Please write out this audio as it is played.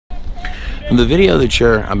The video that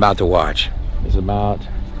you're about to watch is about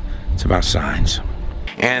signs.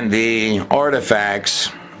 And the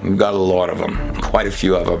artifacts, we've got a lot of them. Quite a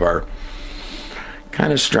few of them are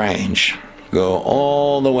kind of strange. Go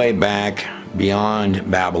all the way back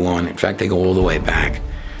beyond Babylon. In fact, they go all the way back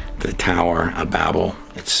to the Tower of Babel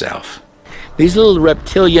itself. These little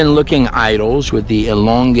reptilian-looking idols with the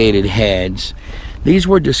elongated heads, these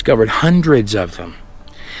were discovered, hundreds of them,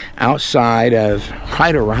 outside of,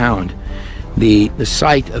 right around the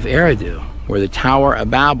site of Eridu, where the Tower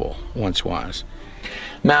of Babel once was.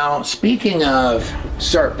 Now, speaking of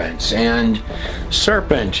serpents and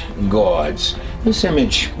serpent gods, this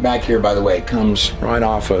image back here, by the way, comes right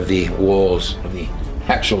off of the walls of the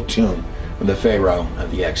actual tomb of the Pharaoh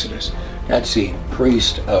of the Exodus. That's the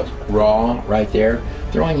priest of Ra right there,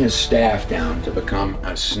 throwing his staff down to become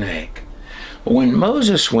a snake. When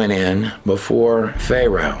Moses went in before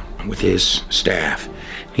Pharaoh with his staff,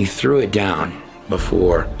 he threw it down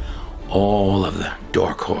before all of the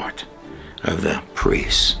dark court of the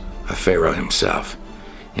priests of Pharaoh himself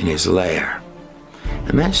in his lair.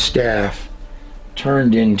 And that staff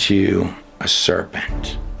turned into a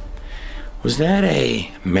serpent. Was that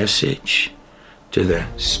a message to the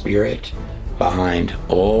spirit behind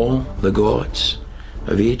all the gods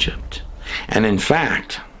of Egypt? And in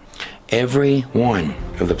fact, every one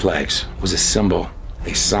of the plagues was a symbol,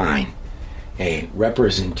 a sign, a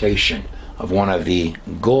representation of one of the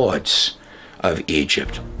gods of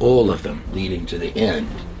Egypt, all of them leading to the end.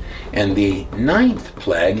 And the 9th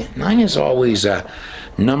plague, 9 is always a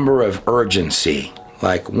number of urgency,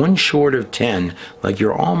 like 1 short of 10, like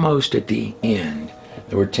you're almost at the end.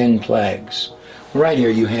 There were 10 plagues. Right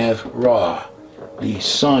here you have Ra, the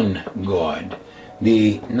sun god,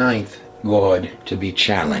 the 9th god to be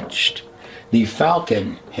challenged. The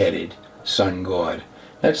falcon-headed sun god,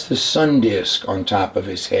 that's the sun disk on top of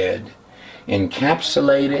his head,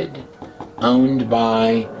 encapsulated, owned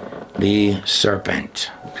by the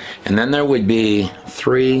serpent. And then there would be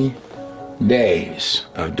 3 days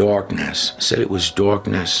of darkness. It said it was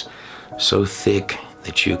darkness so thick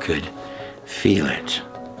that you could feel it.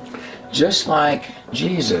 Just like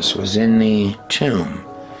Jesus was in the tomb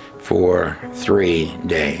for 3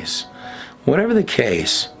 days. Whatever the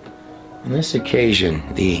case, on this occasion,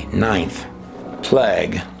 the 9th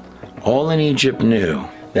plague, all in Egypt knew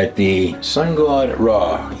that the sun god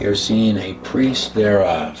Ra, you're seeing a priest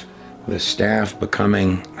thereof, with a staff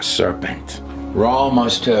becoming a serpent. Ra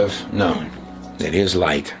must have known that his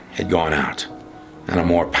light had gone out, and a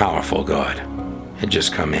more powerful god had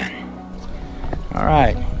just come in. All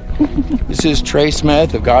right, this is Trey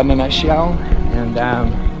Smith of God in a Nutshell, and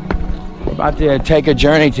we're about to take a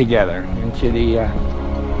journey together into the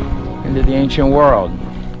ancient world.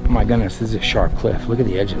 Oh my goodness, this is a sharp cliff. Look at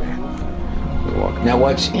the edge of that. Now,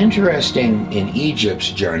 what's interesting in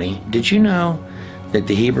Egypt's journey, did you know that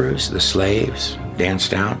the Hebrews, the slaves,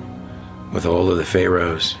 danced out with all of the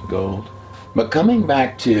Pharaoh's gold? But coming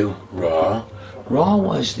back to Ra, Ra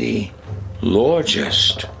was the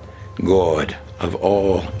largest god of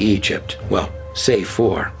all Egypt. Well, save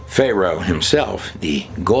for Pharaoh himself, the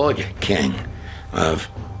god king of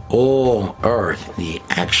all earth, the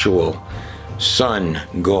actual sun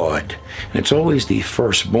god. And it's always the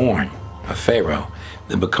firstborn of Pharaoh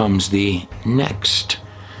that becomes the next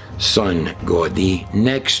sun god, the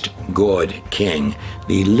next god king,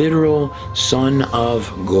 the literal son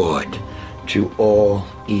of God to all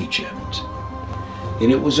Egypt.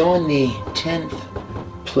 And it was on the 10th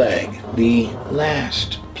plague, the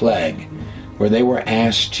last plague, where they were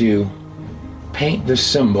asked to paint the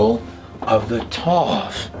symbol of the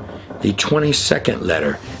Tav, the 22nd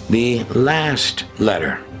letter, the last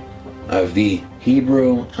letter of the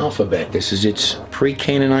Hebrew alphabet. This is its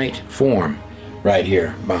pre-Canaanite form right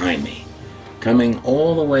here behind me, coming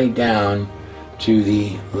all the way down to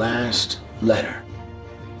the last letter.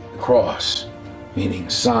 The cross, meaning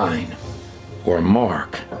sign or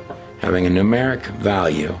mark, having a numeric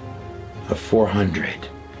value of 400.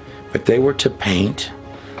 But they were to paint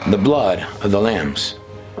the blood of the lambs,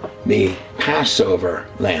 the Passover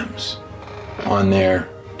lambs, on their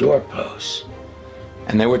doorposts.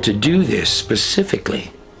 And they were to do this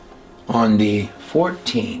specifically on the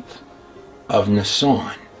 14th of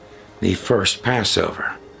Nisan, the first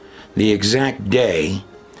Passover, the exact day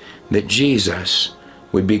that Jesus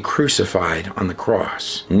would be crucified on the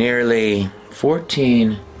cross. Nearly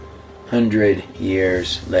 1,400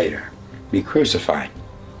 years later, be crucified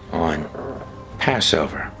on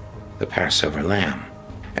Passover, the Passover lamb,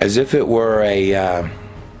 as if it were a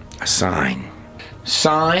sign.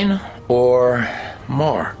 Sign or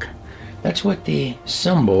mark. That's what the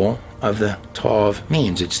symbol of the Tav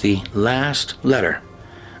means. It's the last letter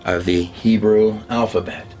of the Hebrew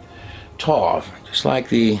alphabet. Tav, just like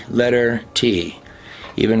the letter T,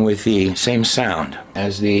 even with the same sound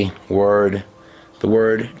as the word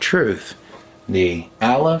truth. The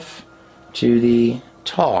Aleph to the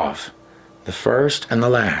Tav, the first and the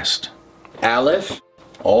last. Aleph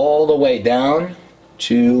all the way down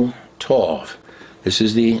to Tav. This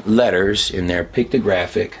is the letters in their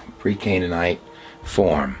pictographic pre-Canaanite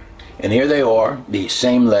form. And here they are, the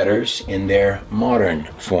same letters in their modern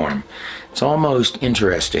form. It's almost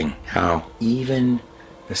interesting how even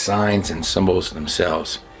the signs and symbols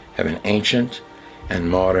themselves have an ancient and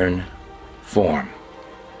modern form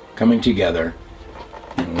coming together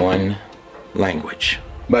in one language.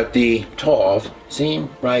 But the Tav, seen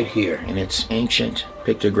right here in its ancient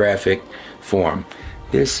pictographic form,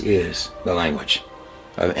 this is the language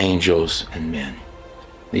of angels and men.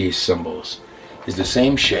 These symbols is the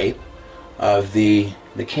same shape of the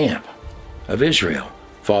camp of Israel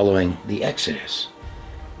following the Exodus.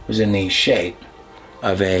 It was in the shape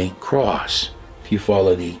of a cross. If you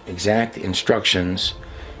follow the exact instructions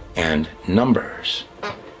and numbers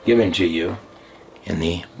given to you in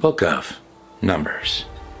the book of Numbers,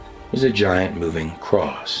 it was a giant moving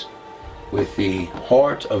cross with the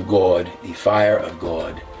heart of God, the fire of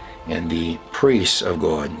God, and the priests of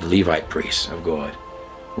God, the Levite priests of God,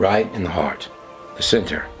 right in the heart, the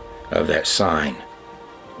center of that sign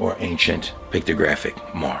or ancient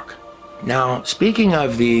pictographic mark. Now, speaking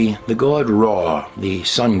of the god Ra, the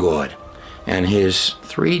sun god, and his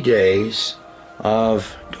 3 days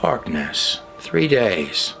of darkness, 3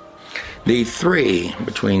 days. The 3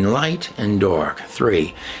 between light and dark,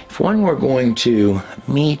 3. If one were going to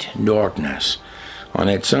meet darkness on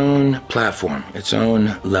its own platform, its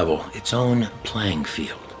own level, its own playing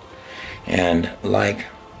field, and like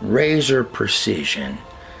razor precision,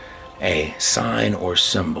 a sign or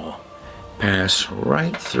symbol pass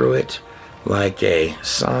right through it like a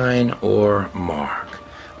sign or mark.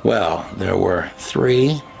 Well, there were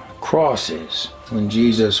 3 crosses when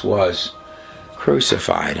Jesus was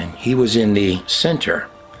crucified, and he was in the center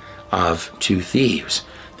of 2 thieves.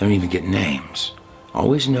 They don't even get names.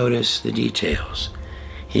 Always notice the details.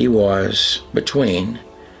 He was between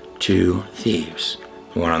 2 thieves,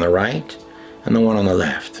 the one on the right and the one on the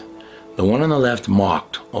left. The one on the left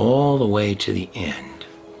mocked all the way to the end.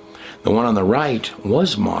 The one on the right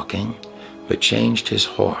was mocking, but changed his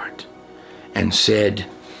heart and said,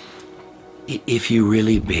 "If you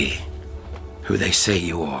really be who they say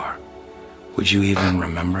you are, would you even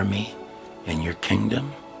remember me in your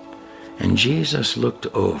kingdom?" And Jesus looked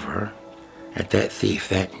over at that thief,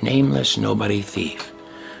 that nameless nobody thief,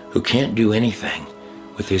 who can't do anything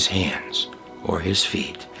with his hands or his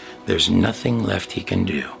feet. There's nothing left he can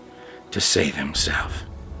do to save himself.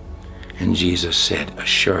 And Jesus said,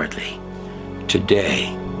 "Assuredly,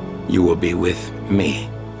 today you will be with me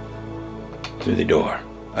through the door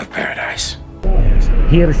of paradise."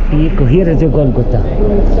 Here speak, here is the Golgotha.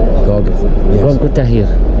 Golgotha. Yes. Golgotha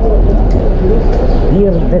here.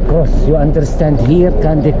 Here the cross, you understand? Here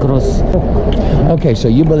can the cross. Okay, so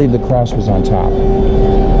you believe the cross was on top.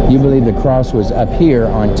 You believe the cross was up here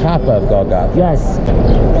on top of Golgotha. Yes.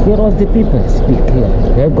 Here all the people speak here.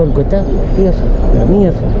 Here Golgotha, here,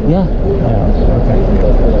 near, yeah.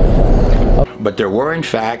 But there were in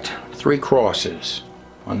fact 3 crosses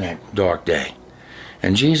on that dark day.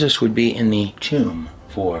 And Jesus would be in the tomb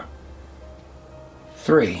for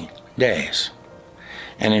 3 days.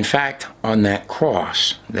 And in fact, on that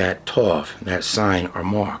cross, that Tav, that sign or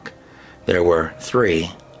mark, there were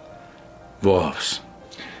 3 Vavs.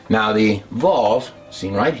 Now the Vav,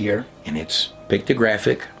 seen right here in its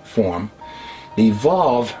pictographic form, the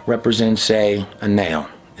Vav represents a nail,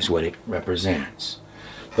 is what it represents.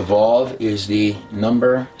 The Vav is the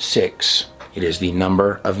number 6. It is the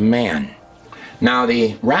number of man. Now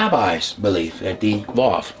the rabbis believe that the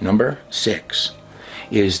Vav, number 6,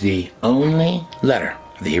 is the only letter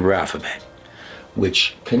of the Hebrew alphabet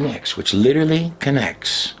which connects, which literally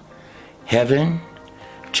connects heaven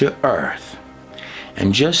to earth.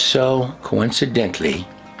 And just so coincidentally,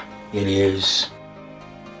 it is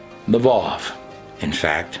the Vav. In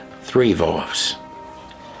fact, 3 Vavs.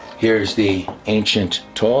 Here's the ancient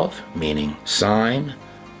Tav, meaning sign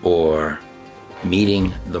or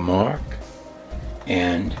meeting the mark.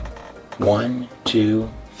 And 1, 2,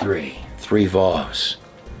 3. 3 Vavs,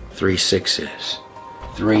 3 6s,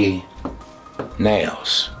 3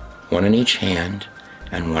 nails, 1 in each hand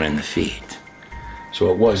and 1 in the feet. So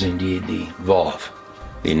it was indeed the Vav,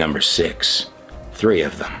 the number 6, 3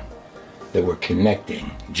 of them, that were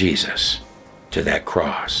connecting Jesus to that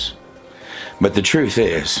cross. But the truth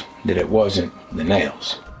is that it wasn't the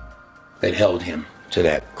nails that held him to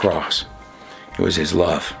that cross. It was his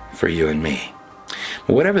love for you and me.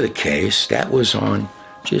 But whatever the case, that was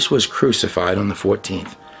crucified on the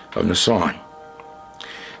 14th of Nisan.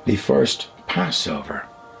 The first Passover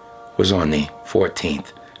was on the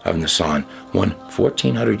 14th of Nisan,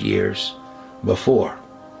 1400 years before.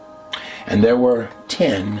 And there were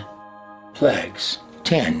 10 plagues,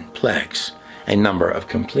 a number of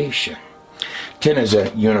completion. 10 is a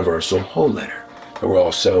universal whole letter. There were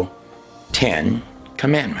also 10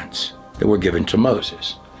 commandments that were given to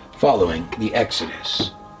Moses following the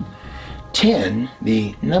Exodus. 10,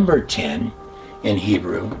 the number 10 in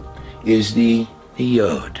Hebrew, is the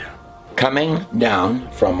Yod. Coming down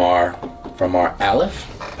from our Aleph,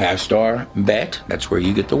 past our Bet, that's where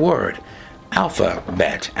you get the word.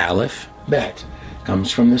 Alphabet, Aleph, Bet,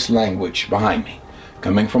 comes from this language behind me.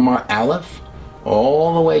 Coming from our Aleph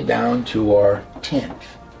all the way down to our 10th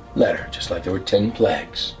letter, just like there were 10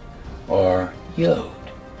 plagues, or Yod,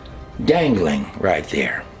 dangling right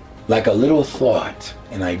there. Like a little thought,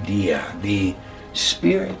 an idea, the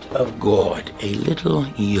Spirit of God, a little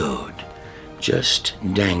Yod, just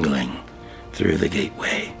dangling through the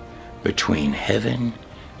gateway between heaven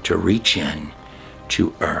to reach in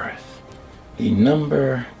to earth. The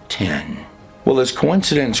number 10. Well, as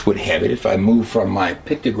coincidence would have it, if I move from my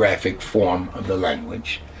pictographic form of the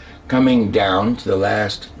language, coming down to the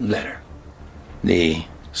last letter, the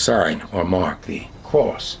sign or mark, the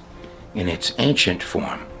cross, in its ancient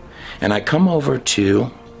form, and I come over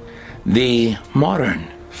to the modern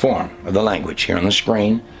form of the language here on the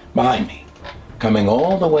screen behind me, coming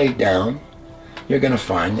all the way down, you're going to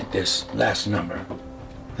find that this last number,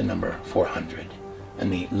 the number 400,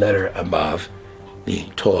 and the letter above, the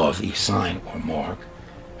Tov, the sign or mark,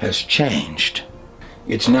 has changed.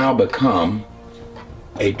 It's now become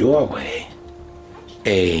a doorway,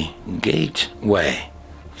 a gateway.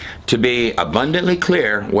 To be abundantly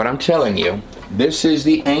clear, what I'm telling you, this is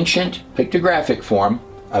the ancient pictographic form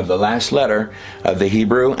of the last letter of the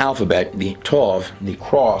Hebrew alphabet, the Tov, the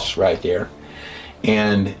cross right there.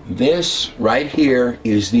 And this right here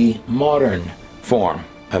is the modern form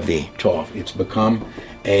of the Tov. It's become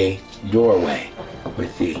a doorway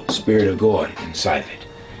with the Spirit of God inside of it.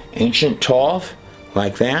 Ancient Tov,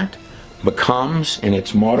 like that, becomes in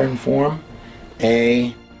its modern form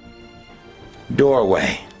a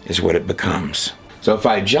doorway, is what it becomes. So if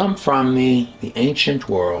I jump from the ancient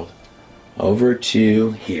world over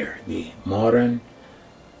to here, the modern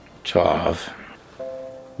Tov,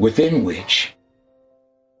 within which,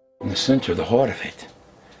 in the center, the heart of it,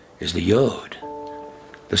 is the Yod,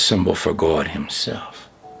 the symbol for God himself,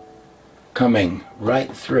 coming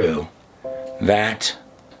right through that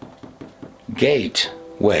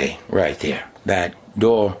gateway right there, that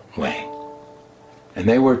doorway. And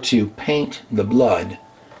they were to paint the blood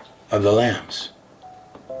of the lambs,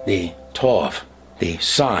 the Tov, the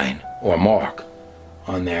sign or mark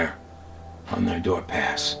on their door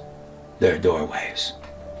pass, their doorways.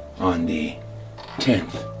 On the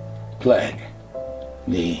 10th plague,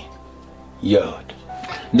 the Yod,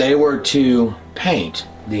 they were to paint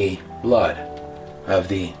the blood of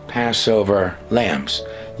the Passover lambs,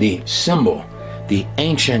 the symbol, the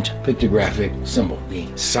ancient pictographic symbol, the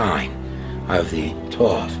sign of the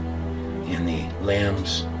Tov, in the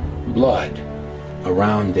lamb's blood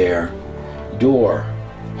around their door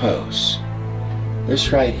posts.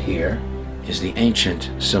 This right here is the ancient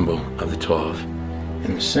symbol of the Tov.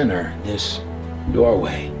 In the center, this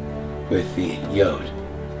doorway with the Yod,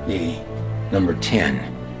 the number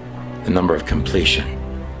 10, the number of completion,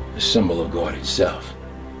 the symbol of God itself,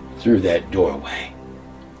 through that doorway.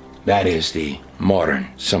 That is the modern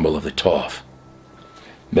symbol of the Tov.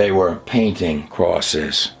 They were painting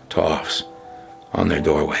crosses, Tovs, on their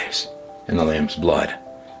doorways in the lamb's blood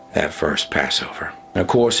that first Passover. And of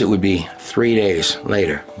course, it would be 3 days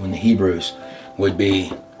later when the Hebrews would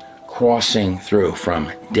be crossing through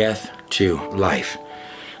from death to life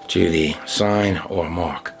to the sign or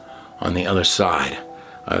mark on the other side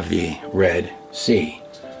of the Red Sea.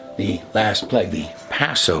 The last plague, the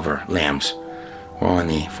Passover lambs, were on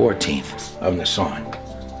the 14th of Nisan.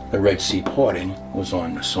 The Red Sea parting was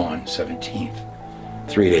on Nisan 17th,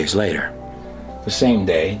 3 days later. The same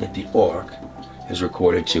day that the Ark is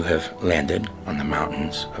recorded to have landed on the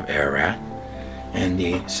mountains of Ararat, and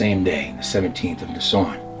the same day, the 17th of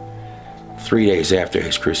Nisan, 3 days after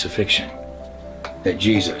his crucifixion, that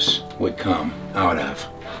Jesus would come out of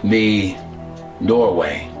the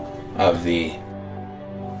doorway of the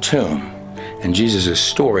tomb. And Jesus'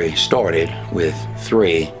 story started with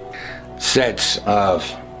 3 sets of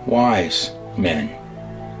wise men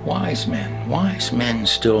wise men. Wise men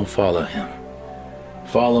still follow him,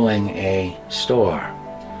 following a star.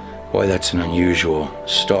 Boy, that's an unusual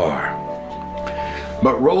star.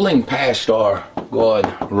 But rolling past our God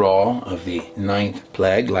Ra of the 9th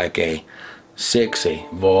plague, like a 6, a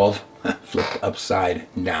valve flipped upside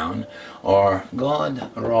down, our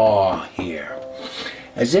God Ra here,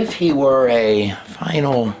 as if he were a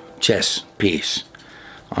final chess piece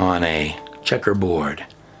on a checkerboard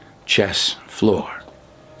chess floor,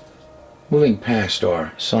 moving past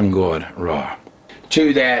our sun god Ra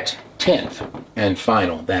to that 10th and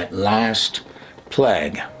final, that last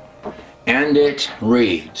plague. And it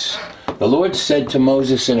reads, "The Lord said to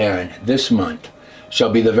Moses and Aaron, this month shall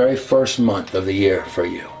be the very first month of the year for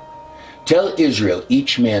you. Tell Israel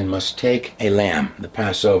each man must take a lamb, the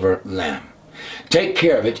Passover lamb. Take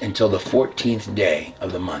care of it until the 14th day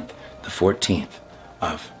of the month, the 14th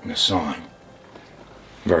of Nisan."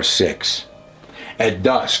 Verse 6, "At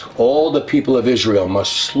dusk all the people of Israel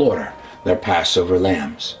must slaughter their Passover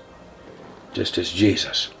lambs, just as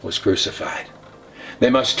Jesus was crucified.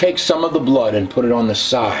 They must take some of the blood and put it on the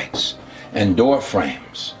sides and door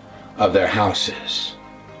frames of their houses.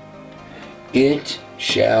 It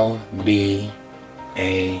shall be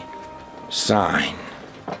a sign,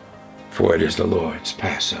 for it is the Lord's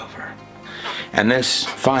Passover." And this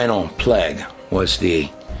final plague was the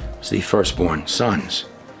firstborn sons.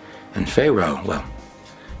 And Pharaoh, well,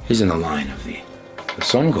 he's in the line of the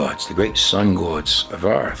sun gods, the great sun gods of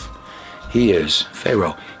earth. He is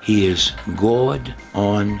Pharaoh. He is God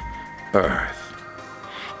on earth.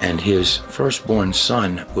 And his firstborn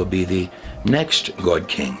son will be the next God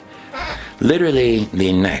king, literally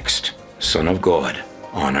the next son of God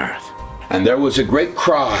on earth. "And there was a great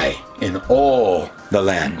cry in all the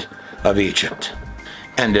land of Egypt.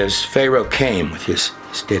 And as Pharaoh came with his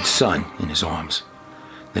dead son in his arms,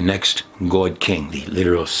 the next God king, the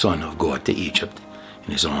literal son of God to Egypt,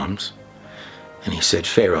 in his arms, and he said,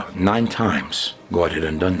 Pharaoh, 9 times God had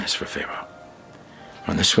undone this for Pharaoh.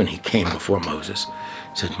 On this one he came before Moses,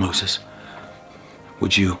 said, Moses,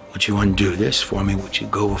 would you undo this for me? Would you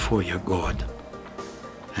go before your God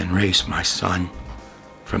and raise my son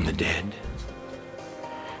from the dead?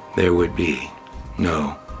 There would be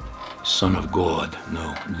no son of God,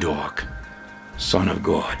 no dark son of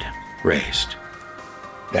God raised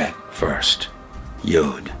that first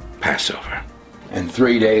Yod Passover. And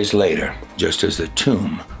 3 days later, just as the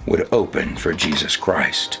tomb would open for Jesus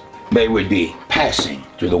Christ, they would be passing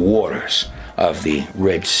through the waters of the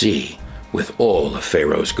Red Sea with all of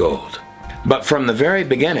Pharaoh's gold. But from the very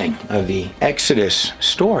beginning of the Exodus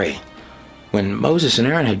story, when Moses and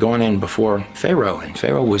Aaron had gone in before Pharaoh, and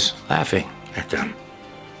Pharaoh was laughing at them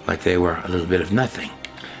like they were a little bit of nothing,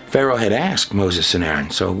 Pharaoh had asked Moses and Aaron,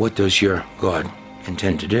 so what does your God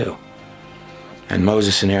intend to do? And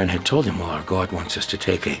Moses and Aaron had told him, well, our God wants us to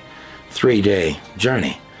take a 3-day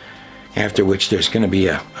journey, after which there's going to be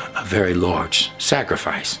a very large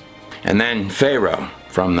sacrifice. And then Pharaoh,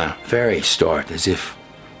 from the very start, as if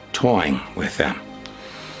toying with them,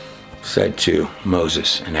 said to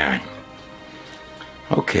Moses and Aaron,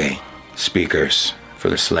 okay, speakers for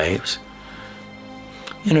the slaves,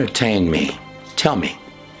 entertain me, tell me,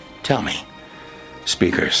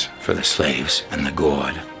 speakers for the slaves and the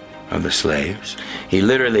God of the slaves. He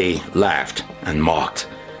literally laughed and mocked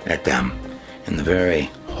at them in the very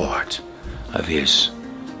heart of his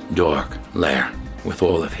dark lair with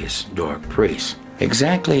all of his dark priests.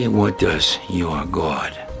 Exactly what does your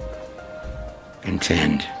God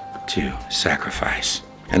intend to sacrifice?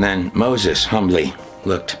 And then Moses humbly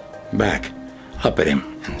looked back up at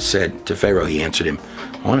him and said to Pharaoh, he answered him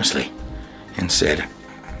honestly and said,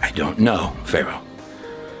 I don't know, Pharaoh.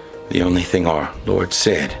 The only thing our Lord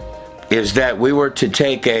said is that we were to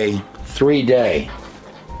take a 3-day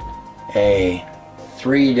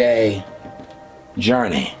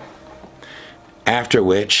journey, after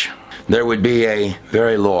which there would be a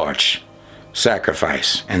very large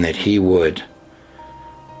sacrifice, and that he would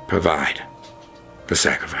provide the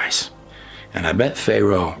sacrifice. And I bet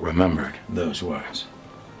Pharaoh remembered those words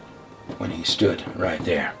when he stood right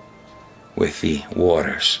there with the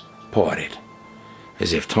waters parted,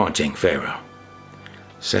 as if taunting Pharaoh,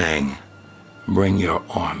 saying, bring your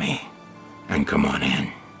army and come on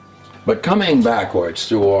in. But coming backwards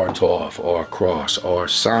through our Tov, or cross, or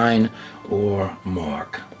sign, or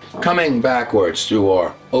mark, coming backwards through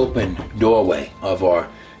our open doorway of our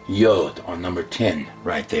Yod on number 10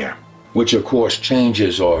 right there, which of course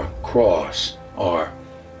changes our cross, our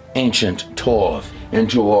ancient Tov,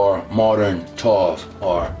 into our modern Tov,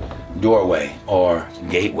 our doorway, our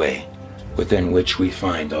gateway, within which we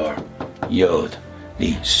find our Yod,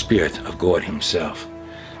 the Spirit of God himself.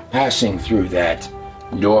 passing through that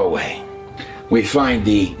doorway, we find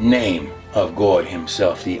the name of God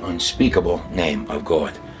himself, the unspeakable name of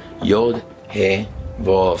God. Yod, He,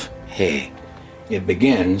 Vav, He. It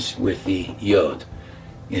begins with the Yod.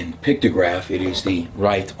 In pictograph, it is the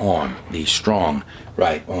right arm, the strong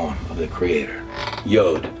right arm of the Creator.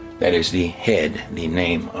 Yod, that is the head, the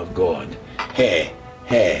name of God. He,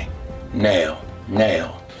 nail,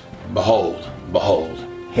 nail. Behold, behold.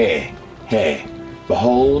 He,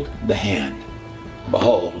 behold the hand.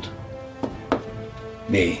 Behold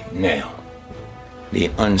the nail. The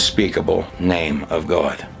unspeakable name of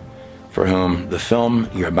God, for whom the film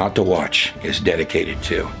you're about to watch is dedicated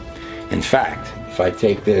to. In fact, if I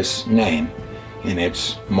take this name in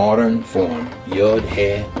its modern form, Yod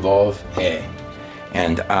He Vav He,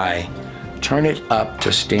 and I turn it up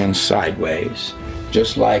to stand sideways,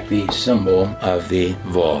 just like the symbol of the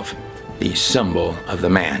Vav, the symbol of the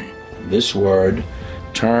man, this word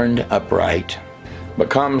turned upright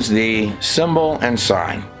becomes the symbol and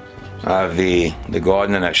sign of the God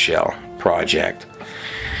in a Nutshell project.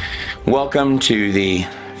 Welcome to the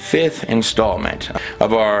 5th installment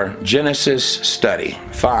of our Genesis study.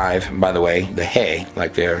 5, by the way, the He,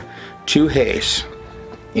 like there are 2 He's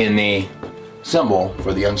in the symbol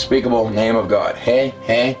for the unspeakable name of God. He.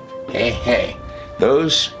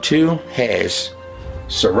 Those 2 He's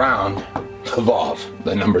surround the Vav,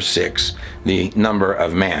 the number 6, the number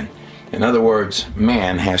of man. In other words,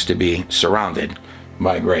 man has to be surrounded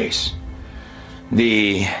by grace.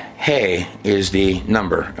 The He is the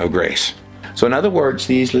number of grace. So in other words,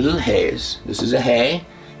 these little He's, this is a He,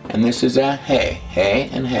 and this is a He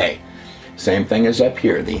and He. Same thing as up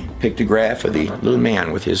here, the pictograph of the little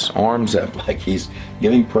man with his arms up like he's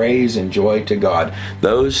giving praise and joy to God.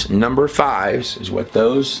 Those number 5s is what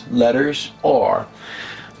those letters are.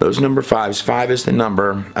 Those number 5s, 5 is the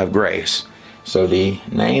number of grace. So the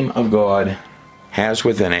name of God has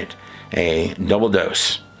within it a double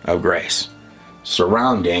dose of grace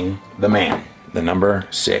surrounding the man, the number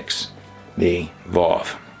 6, the Vav,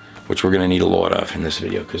 which we're going to need a lot of in this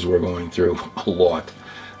video because we're going through a lot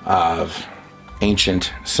of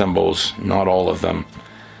ancient symbols, not all of them,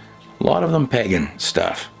 a lot of them pagan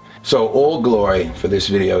stuff. So all glory for this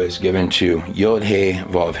video is given to Yod He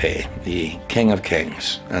Vav He, the King of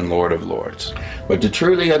Kings and Lord of Lords. But to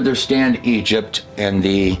truly understand Egypt and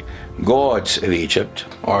the gods of Egypt,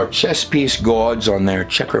 our chess piece gods on their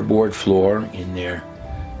checkerboard floor in their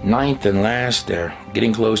 9th and last, they're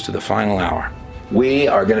getting close to the final hour. We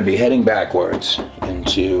are going to be heading backwards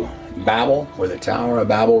into Babel, where the Tower of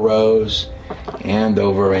Babel rose, and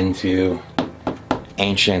over into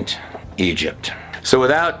ancient Egypt. So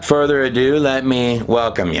without further ado, let me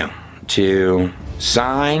welcome you to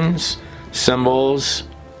Signs, Symbols,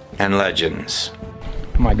 and Legends.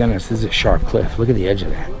 Oh my goodness, this is a sharp cliff. Look at the edge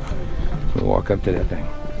of that. We'll walk up to that thing.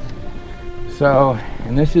 So,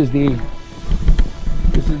 and this is the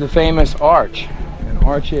famous Arch, and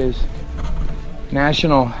Arches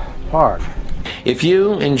National Park. If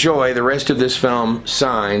you enjoy the rest of this film,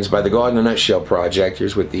 Signs, by the God in a Nutshell Project,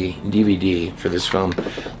 here's what the DVD for this film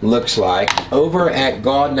looks like. Over at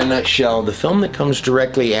God in a Nutshell, the film that comes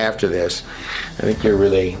directly after this, I think you're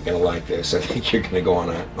really going to like this. I think you're going to go on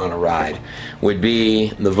a ride, would be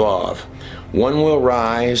the Vav. One will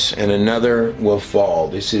rise and another will fall.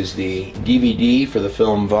 This is the DVD for the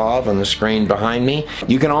film Vav on the screen behind me.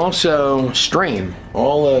 You can also stream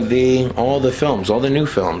all the films, all the new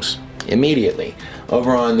films, immediately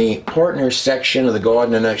over on the partners section of the God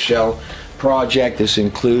in a Nutshell project. This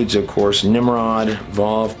includes, of course, Nimrod,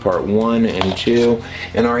 Vav Part 1 and 2,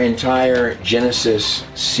 and our entire Genesis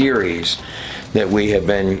series that we have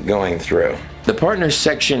been going through. The partners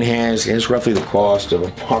section has roughly the cost of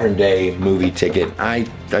a modern day movie ticket. I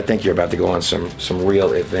think you're about to go on some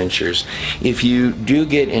real adventures. If you do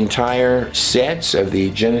get entire sets of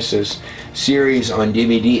the Genesis series on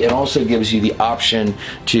DVD, it also gives you the option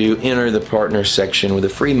to enter the partners section with a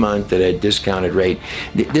free month at a discounted rate.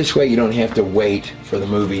 This way you don't have to wait for the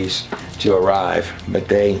movies to arrive, but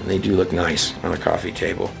they do look nice on a coffee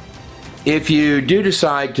table. If you do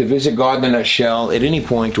decide to visit God in a Nutshell at any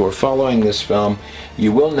point or following this film,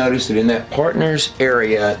 you will notice that in that partners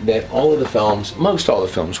area that all of the films, most all the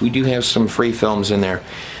films, we do have some free films in there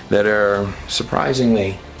that are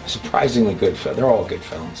surprisingly good. They're all good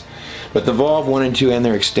films. But the Vav 1 and 2 and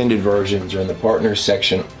their extended versions are in the partners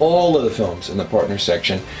section. All of the films in the partners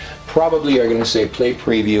section probably are going to say play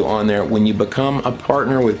preview on there. When you become a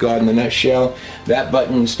partner with God in a Nutshell, that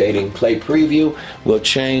button stating play preview will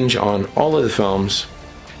change on all of the films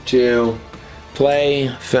to play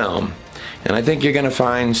film. And I think you're going to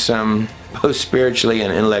find some both spiritually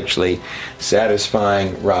and intellectually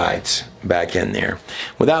satisfying rides back in there.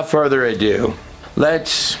 Without further ado,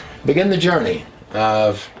 let's begin the journey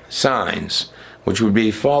of signs, which would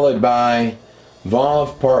be followed by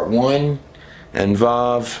Vav Part 1 and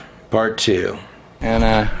Vav Part 2. And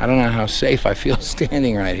I don't know how safe I feel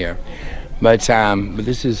standing right here, but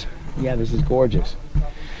this is gorgeous.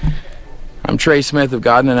 I'm Trey Smith of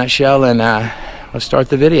God in a Nutshell, and let's start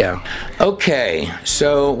the video. Okay,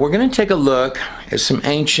 so we're going to take a look at some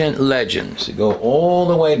ancient legends that go all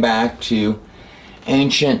the way back to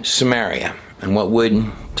ancient Samaria, and what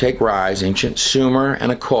would take rise. Ancient Sumer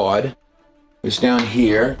and Akkad. This down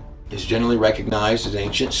here is generally recognized as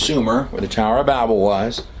ancient Sumer, where the Tower of Babel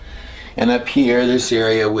was, and up here, this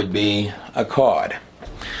area would be Akkad.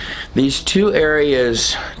 These two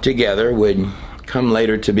areas together would come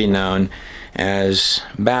later to be known as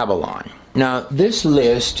Babylon. Now, this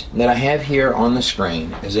list that I have here on the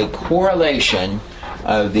screen is a correlation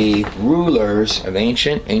of the rulers of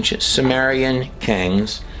ancient Sumerian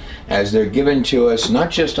kings, as they're given to us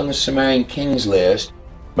not just on the Sumerian kings list,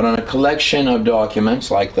 but on a collection of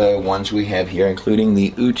documents like the ones we have here, including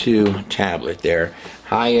the Utu tablet, their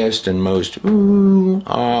highest and most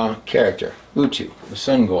character, Utu, the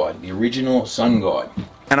sun god, the original sun god.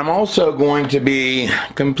 And I'm also going to be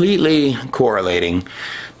completely correlating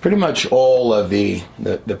pretty much all of the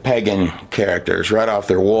pagan characters, right off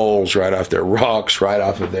their walls, right off their rocks, right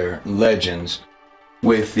off of their legends,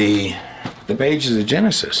 with the pages of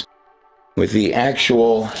Genesis, with the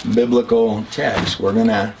actual biblical text. We're going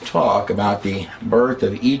to talk about the birth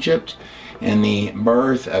of Egypt and the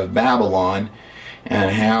birth of Babylon,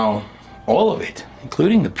 and how all of it,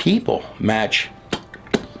 including the people, match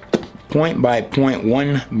point by point,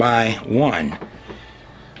 one by one,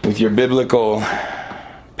 with your biblical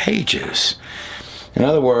pages. In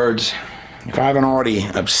other words, if I haven't already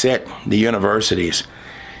upset the universities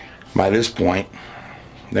by this point,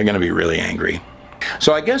 they're going to be really angry.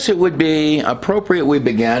 So I guess it would be appropriate we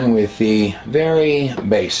begin with the very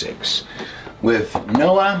basics, with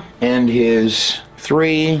Noah and his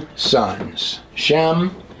three sons,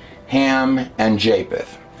 Shem, Ham, and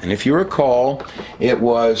Japheth. And if you recall, it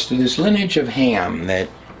was through this lineage of Ham that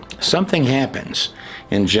something happens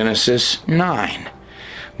in Genesis 9,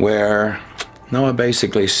 where Noah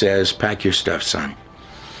basically says, pack your stuff, son.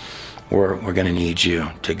 We're going to need you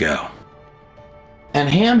to go. And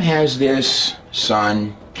Ham has this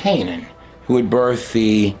son, Canaan, who would birth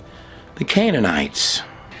the Canaanites.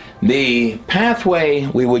 The pathway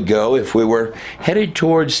we would go if we were headed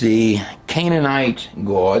towards the Canaanite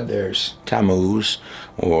god, there's Tammuz,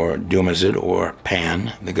 or Dumazid, or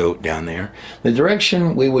Pan, the goat down there. The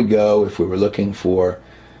direction we would go if we were looking for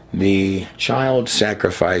the child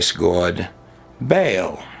sacrifice god,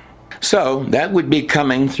 Baal. So that would be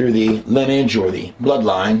coming through the lineage or the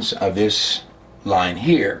bloodlines of this line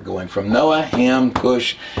here, going from Noah, Ham,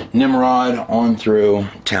 Cush, Nimrod, on through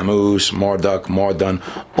Tammuz, Marduk, Mardon.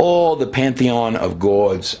 All the pantheon of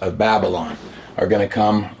gods of Babylon are going to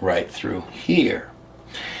come right through here.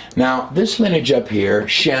 Now, this lineage up here,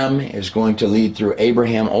 Shem, is going to lead through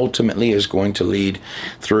Abraham, ultimately is going to lead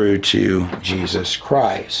through to Jesus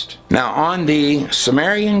Christ. Now, on the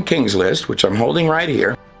Sumerian kings list, which I'm holding right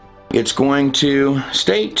here, it's going to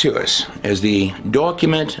state to us as the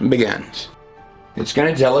document begins. It's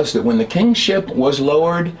going to tell us that when the kingship was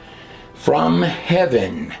lowered from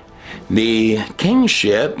heaven, the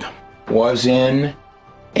kingship was in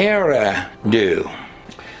Eridu.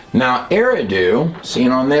 Now, Eridu,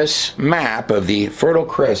 seen on this map of the Fertile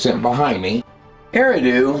Crescent behind me,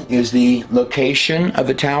 Eridu is the location of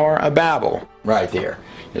the Tower of Babel. Right there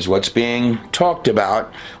is what's being talked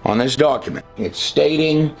about on this document. It's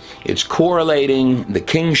stating, it's correlating the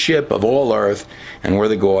kingship of all earth, and we're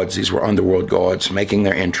the gods, these were underworld gods, making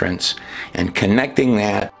their entrance, and connecting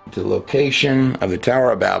that to the location of the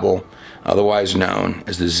Tower of Babel, otherwise known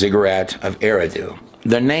as the Ziggurat of Eridu.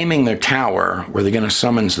 They're naming their tower where they're going to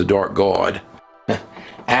summons the dark god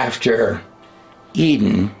after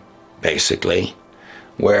Eden, basically,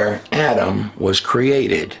 where Adam was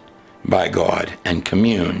created by God and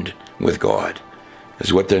communed with God,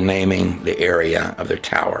 is what they're naming the area of their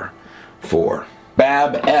tower for.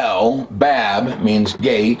 Bab-El, Bab means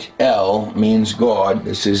gate, El means God.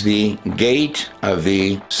 This is the gate of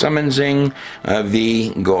the summoning of the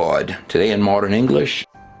God. Today in modern English,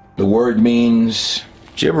 the word means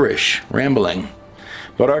gibberish, rambling.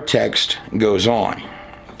 But our text goes on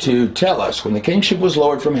to tell us when the kingship was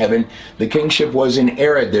lowered from heaven, the kingship was in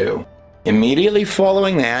Eridu. Immediately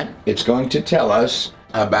following that, it's going to tell us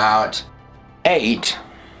about eight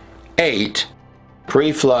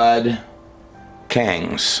pre-flood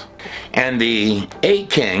kings. And the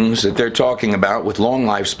 8 kings that they're talking about with long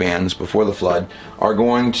lifespans before the flood are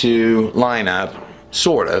going to line up,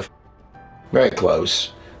 sort of, very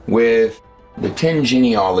close, with the 10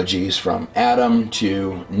 genealogies from Adam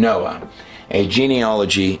to Noah. A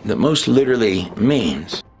genealogy that most literally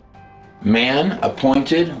means, man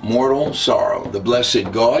appointed mortal sorrow, the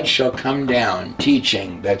blessed God shall come down,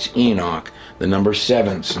 teaching, that's Enoch, the number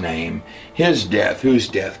 7's name, his death, whose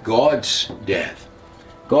death? God's death.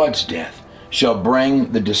 God's death shall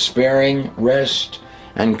bring the despairing rest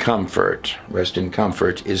and comfort. Rest and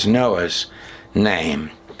comfort is Noah's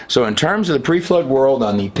name. So in terms of the pre-flood world,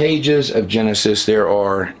 on the pages of Genesis, there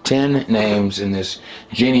are 10 names in this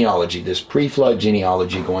genealogy, this pre-flood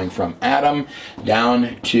genealogy going from Adam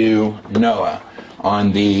down to Noah.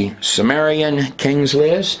 On the Sumerian kings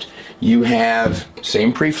list, you have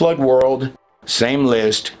same pre-flood world, same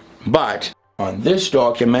list, but on this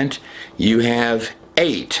document, you have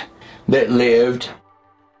 8 that lived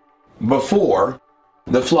before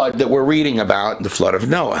the flood that we're reading about, the flood of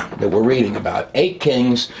Noah that we're reading about. 8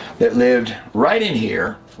 kings that lived right in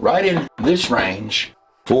here, right in this range,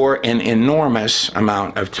 for an enormous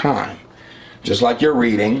amount of time. Just like you're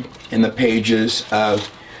reading in the pages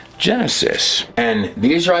of Genesis. And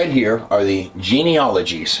these right here are the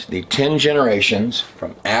genealogies, the 10 generations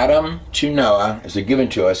from Adam to Noah as they're given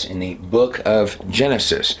to us in the book of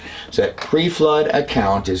Genesis. So that pre-flood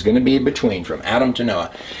account is going to be between, from Adam to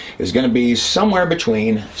Noah, is going to be somewhere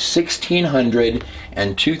between 1600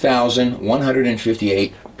 and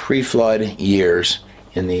 2158 pre-flood years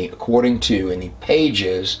in the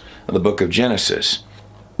pages of the book of Genesis.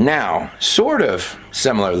 Now, sort of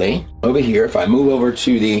similarly, over here, if I move over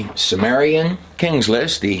to the Sumerian kings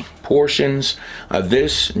list, the portions of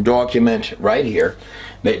this document right here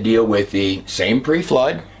that deal with the same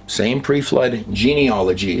pre-flood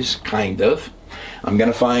genealogies, kind of, I'm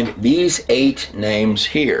going to find these 8 names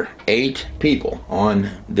here, 8 people on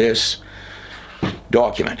this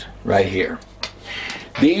document right here.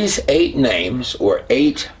 These 8 names, or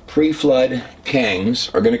 8 pre-flood kings,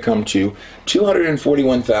 are going to come to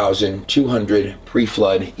 241,200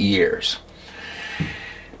 pre-flood years.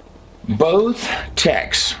 Both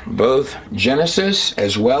texts, both Genesis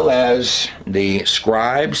as well as the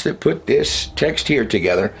scribes that put this text here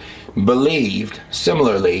together, believed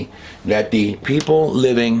similarly that the people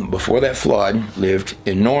living before that flood lived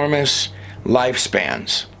enormous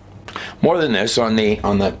lifespans. More than this, on the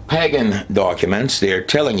pagan documents, they're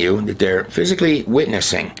telling you that they're physically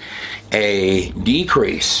witnessing a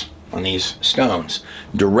decrease on these stones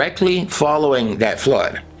directly following that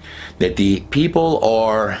flood. That the people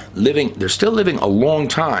are living, they're still living a long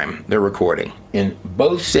time, they're recording, in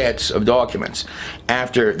both sets of documents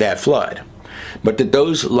after that flood. But that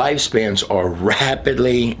those lifespans are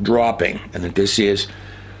rapidly dropping, and that this is,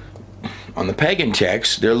 on the pagan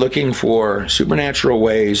text, they're looking for supernatural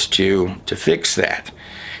ways to fix that,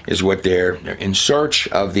 is what they're in search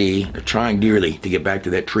of. They're trying dearly to get back to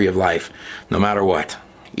that tree of life, no matter what.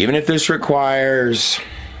 Even if this requires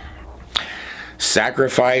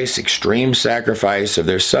sacrifice, extreme sacrifice of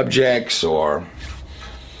their subjects, or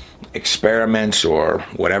experiments, or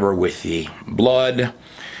whatever with the blood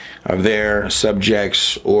of their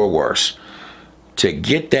subjects, or worse. To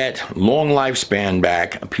get that long lifespan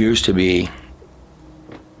back appears to be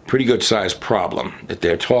a pretty good sized problem that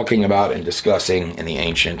they're talking about and discussing in the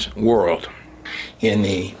ancient world. In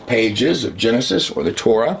the pages of Genesis or the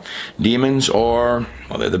Torah, demons are,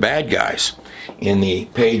 well, they're the bad guys. In the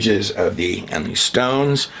pages of the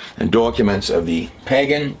stones and documents of the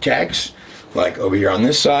pagan texts, like over here on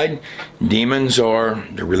this side, demons are,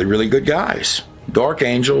 they're really, really good guys. Dark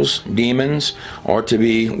angels, demons, are to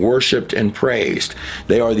be worshipped and praised.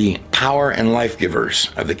 They are the power and life givers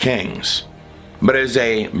of the kings. But as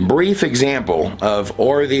a brief example of,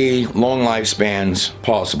 are the long lifespans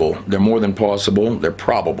possible? They're more than possible, they're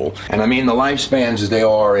probable. And I mean the lifespans as they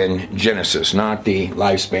are in Genesis, not the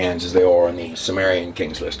lifespans as they are in the Sumerian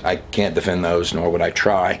kings list. I can't defend those, nor would I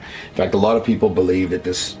try. In fact, a lot of people believe that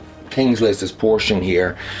this kings list, this portion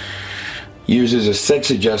here, uses a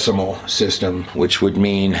sexagesimal system, which would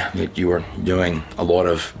mean that you are doing a lot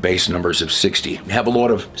of base numbers of 60. You have a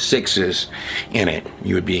lot of 6s in it.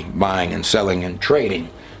 You would be buying and selling and trading,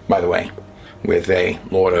 by the way, with a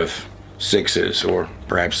lot of 6s, or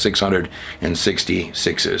perhaps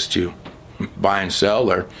 666s to buy and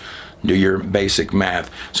sell, or do your basic math.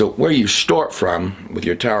 So where you start from with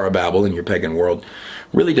your Tower of Babel in your pagan world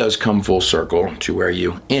really does come full circle to where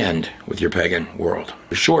you end with your pagan world.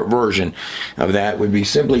 The short version of that would be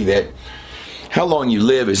simply that How long you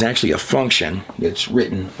live is actually a function that's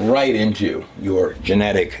written right into your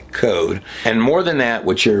genetic code. And more than that,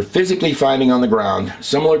 what you're physically finding on the ground,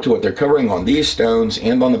 similar to what they're covering on these stones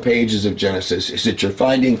and on the pages of Genesis, is that you're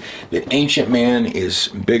finding that ancient man is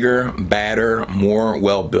bigger, badder, more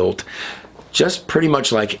well-built, just pretty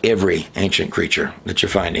much like every ancient creature that you're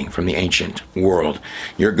finding from the ancient world.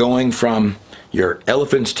 You're going from your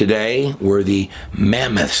elephants today were the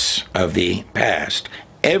mammoths of the past.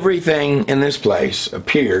 Everything in this place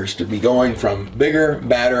appears to be going from bigger,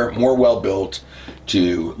 badder, more well-built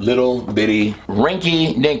to little bitty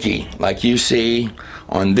rinky-dinky, like you see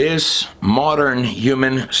on this modern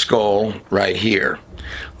human skull right here.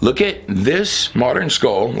 Look at this modern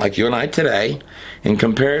skull, like you and I today, in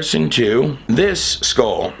comparison to this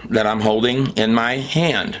skull that I'm holding in my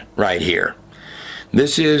hand right here.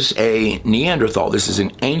 This is a Neanderthal. This is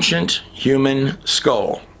an ancient human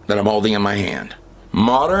skull that I'm holding in my hand.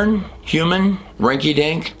 Modern human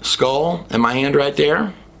rinky-dink skull in my hand right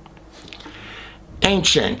there.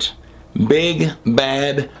 Ancient, big,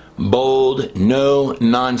 bad, bold, no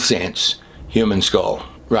nonsense human skull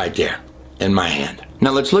right there in my hand.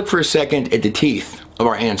 Now let's look for a second at the teeth of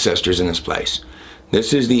our ancestors in this place.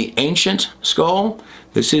 This is the ancient skull.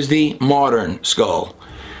 This is the modern skull.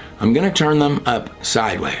 I'm going to turn them up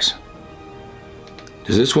sideways.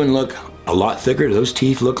 Does this one look a lot thicker? Do those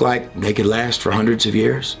teeth look like they could last for hundreds of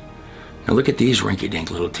years? Now look at these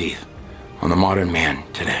rinky-dink little teeth on the modern man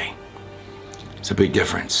today. It's a big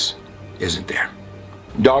difference, isn't there?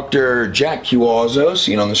 Dr. Jack Cuozzo,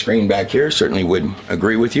 seen on the screen back here, certainly would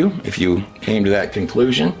agree with you if you came to that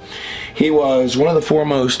conclusion. He was one of the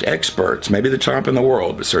foremost experts, maybe the top in the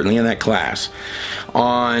world, but certainly in that class,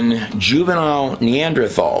 on juvenile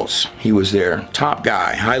Neanderthals. He was their top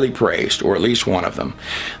guy, highly praised, or at least one of them.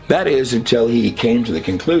 That is until he came to the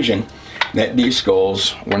conclusion that these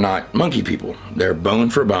skulls were not monkey people. They're bone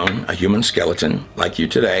for bone, a human skeleton like you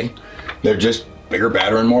today. They're just bigger,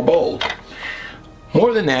 badder, and more bold.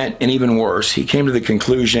 More than that, and even worse, he came to the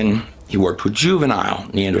conclusion, he worked with juvenile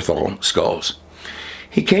Neanderthal skulls.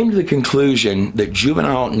 He came to the conclusion that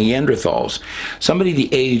juvenile Neanderthals, somebody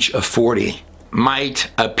the age of 40, might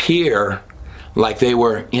appear like they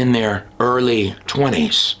were in their early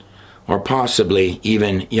 20s, or possibly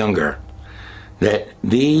even younger. That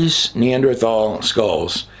these Neanderthal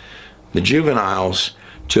skulls, the juveniles,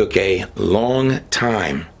 took a long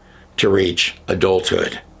time to reach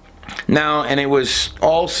adulthood. Now, and it was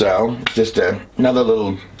also, just another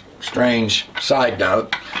little strange side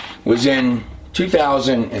note, was in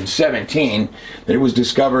 2017 that it was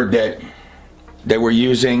discovered that they were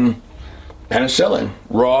using penicillin,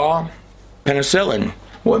 raw penicillin.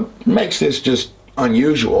 What makes this just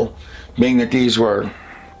unusual, being that these were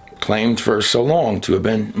claimed for so long to have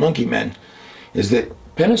been monkey men, is that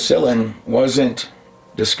penicillin wasn't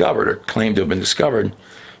discovered, or claimed to have been discovered,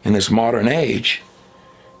 in this modern age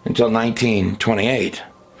until 1928.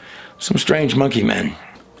 Some strange monkey men.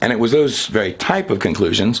 And it was those very type of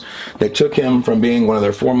conclusions that took him from being one of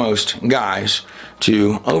their foremost guys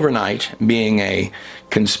to overnight being a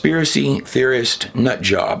conspiracy theorist nut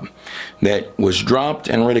job that was dropped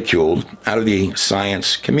and ridiculed out of the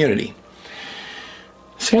science community.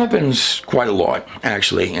 This happens quite a lot,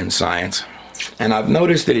 actually, in science. And I've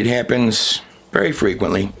noticed that it happens very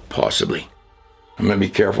frequently, possibly. I'm going to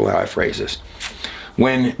be careful how I phrase this.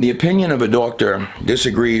 When the opinion of a doctor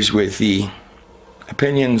disagrees with the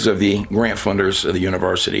opinions of the grant funders of the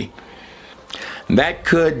university, that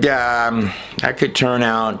could turn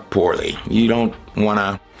out poorly. You don't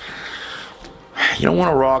want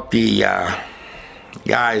to rock the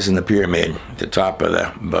guys in the pyramid at the top of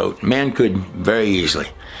the boat. Man could very easily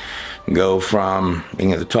go from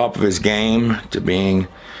being at the top of his game to being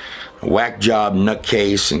a whack job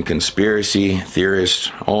nutcase and conspiracy theorist,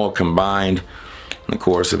 all combined in the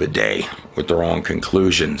course of a day with the wrong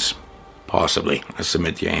conclusions. Possibly. I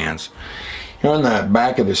submit to your hands. Here on the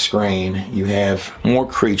back of the screen, you have more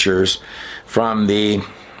creatures from the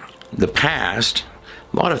past.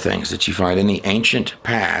 A lot of things that you find in the ancient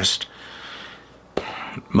past.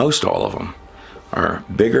 Most all of them are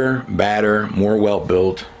bigger, badder, more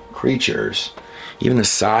well-built creatures. Even the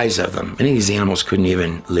size of them. Many of these animals couldn't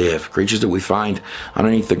even live. Creatures that we find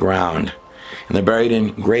underneath the ground. And they're buried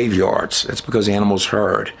in graveyards. That's because animals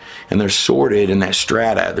herd. And they're sorted in that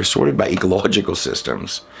strata. They're sorted by ecological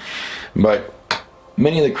systems. But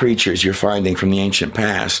many of the creatures you're finding from the ancient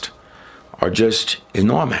past are just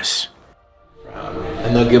enormous.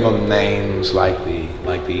 And they'll give them names like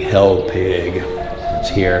the hell pig that's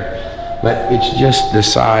here. But it's just the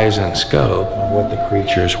size and scope of what the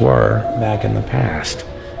creatures were back in the past.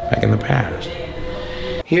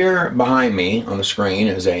 Here behind me on the screen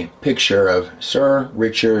is a picture of Sir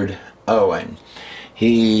Richard Owen.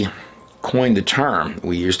 He coined the term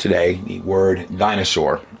we use today, the word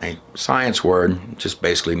dinosaur, a science word, just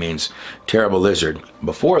basically means terrible lizard.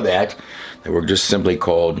 Before that, they were just simply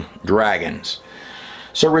called dragons.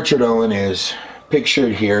 Sir Richard Owen is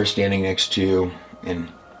pictured here standing next to an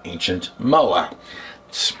ancient moa.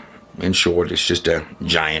 In short, it's just a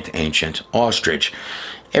giant ancient ostrich.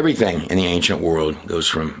 Everything in the ancient world goes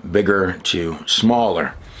from bigger to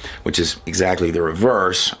smaller, which is exactly the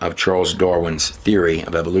reverse of Charles Darwin's theory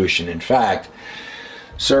of evolution. In fact,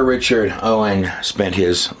 Sir Richard Owen spent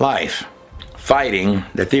his life fighting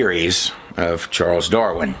the theories of Charles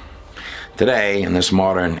Darwin. Today, in this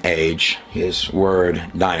modern age, his word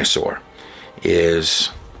dinosaur is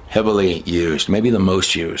heavily used, maybe the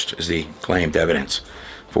most used, as the claimed evidence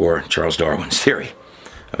for Charles Darwin's theory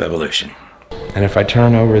of evolution. And if I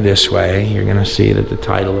turn over this way, you're going to see that the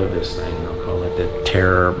title of this thing, they'll call it the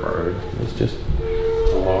terror bird. It's just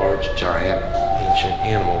a large, giant, ancient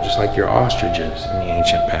animal, just like your ostriches in the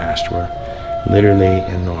ancient past were literally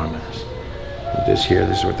enormous. This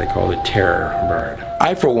is what they call the terror bird.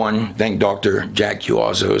 I, for one, think Dr. Jack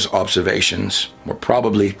Cuozzo's observations were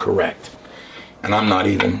probably correct. And I'm not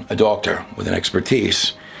even a doctor with an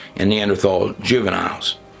expertise in Neanderthal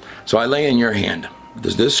juveniles. So I lay in your hand,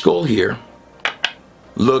 does this skull here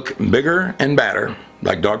look bigger and badder,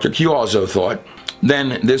 like Dr. Cuozzo thought,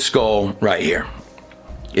 than this skull right here?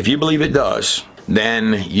 If you believe it does,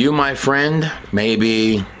 then you, my friend, might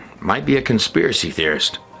be a conspiracy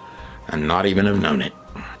theorist and not even have known it.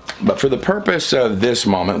 But for the purpose of this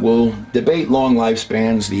moment, we'll debate long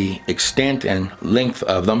lifespans, the extent and length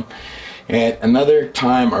of them, at another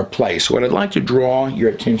time or place. What I'd like to draw your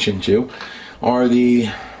attention to are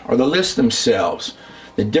the lists themselves,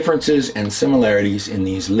 the differences and similarities in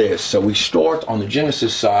these lists. So we start on the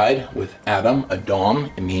Genesis side with Adam.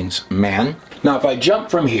 Adam, it means man. Now if I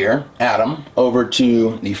jump from here, Adam, over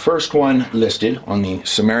to the first one listed on the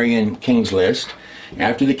Sumerian kings list,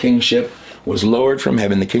 after the kingship was lowered from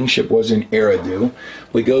heaven, the kingship was in Eridu.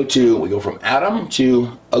 We go from Adam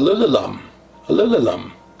to Alulalam.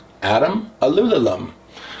 Alulalam. Adam, Alulalam.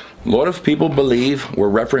 A lot of people believe we're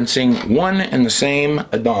referencing one and the same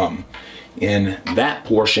Adam in that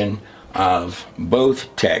portion of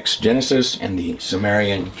both texts, Genesis and the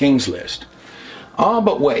Sumerian kings list.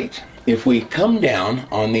 But wait. If we come down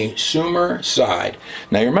on the Sumer side,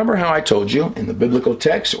 now you remember how I told you in the biblical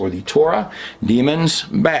text or the Torah, demons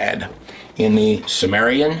bad. In the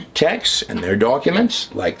Sumerian texts and their documents,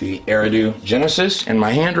 like the Eridu Genesis and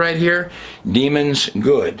my hand right here, demons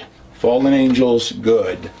good, fallen angels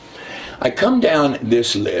good. I come down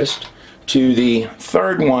this list to the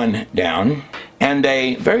third one down, and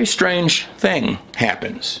a very strange thing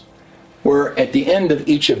happens. We're at the end of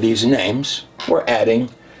each of these names, we're adding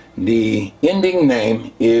the ending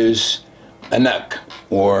name is Anak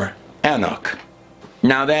or Anak.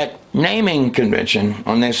 Now that naming convention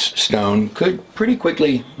on this stone could pretty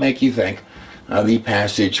quickly make you think of the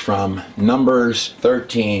passage from Numbers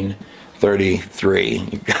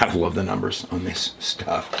 13:33. You gotta love the numbers on this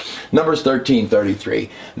stuff. Numbers 13:33.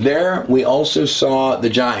 There we also saw the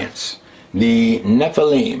giants, the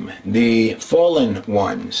Nephilim, the fallen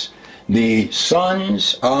ones, the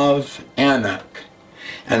sons of Anak.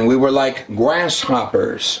 And we were like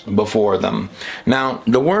grasshoppers before them. Now,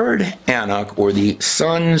 the word Anak, or the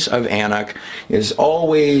sons of Anak, is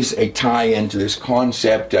always a tie-in to this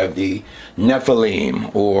concept of the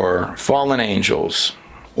Nephilim, or fallen angels,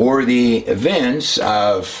 or the events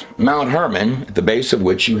of Mount Hermon, at the base of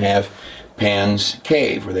which you have Pan's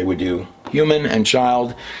cave, where they would do human and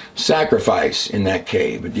child sacrifice in that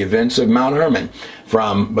cave. But the events of Mount Hermon,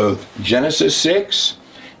 from both Genesis 6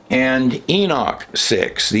 and Enoch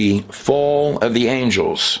 6, the fall of the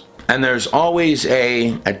angels. And there's always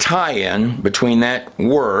a tie-in between that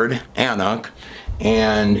word, Anak,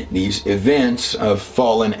 and these events of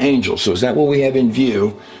fallen angels. So is that what we have in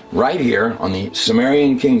view right here on the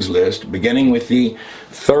Sumerian kings list, beginning with the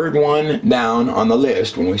third one down on the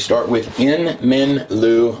list, when we start with In Min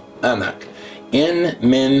Lu Anak. In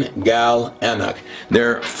Min Gal Anak.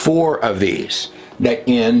 There are 4 of these that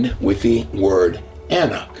end with the word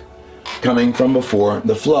Anak, coming from before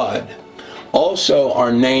the flood. Also,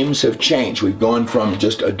 our names have changed. We've gone from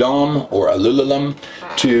just Adam or Alulalam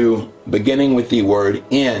to beginning with the word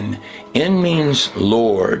In. In means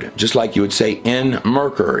Lord, just like you would say In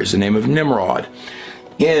Merker is the name of Nimrod.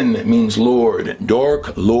 In means Lord,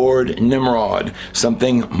 dark Lord Nimrod,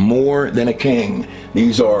 something more than a king.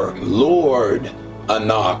 These are Lord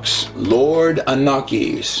Anaks, Lord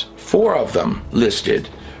Anakis, 4 of them listed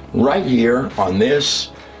right here on this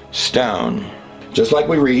stone. Just like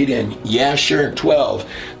we read in Yasher 12,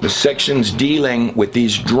 the sections dealing with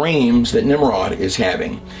these dreams that Nimrod is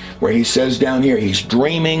having, where he says down here, he's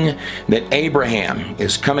dreaming that Abraham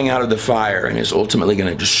is coming out of the fire and is ultimately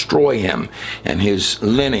going to destroy him, and his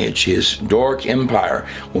lineage, his dark empire,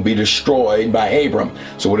 will be destroyed by Abram.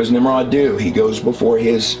 So what does Nimrod do? He goes before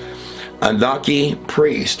his Anaki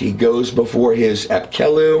priest. He goes before his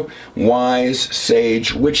Apkelu, wise,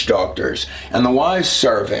 sage, witch doctors, and the wise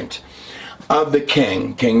servant of the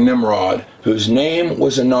king, King Nimrod, whose name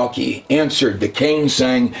was Anaki, answered the king,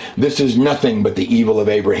 saying, "This is nothing but the evil of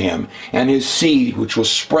Abraham, and his seed, which will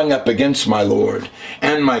spring up against my lord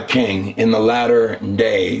and my king in the latter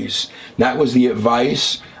days." That was the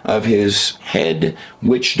advice of his head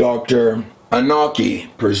witch doctor, Anaki,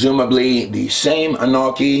 presumably the same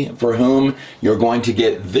Anaki for whom you're going to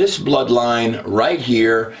get this bloodline right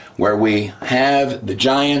here, where we have the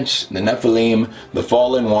giants, the Nephilim, the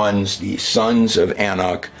fallen ones, the sons of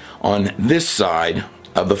Anak, on this side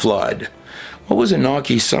of the flood. What was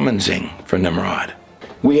Anaki summoning for Nimrod?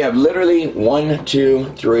 We have literally 1,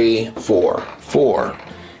 2, 3, 4. 4.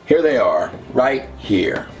 Here they are, right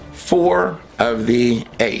here. 4 of the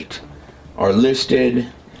 8 are listed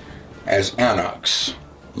as Anaks,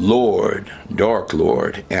 Lord, Dark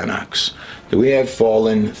Lord Anaks. Do we have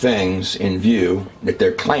fallen things in view that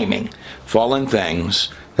they're claiming? Fallen things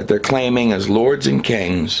that they're claiming as lords and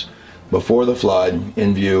kings before the flood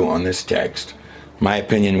in view on this text? My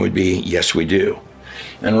opinion would be, yes, we do.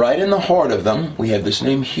 And right in the heart of them, we have this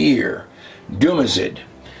name here, Dumazid.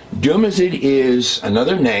 Dumazid is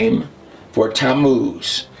another name for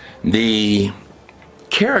Tammuz. The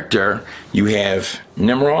character, you have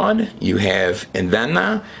Nimrod, you have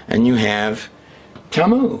Envenna, and you have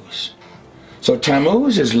Tammuz. So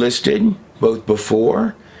Tammuz is listed both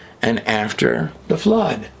before and after the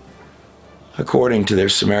flood, according to their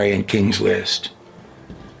Sumerian kings list.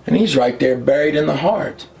 And he's right there buried in the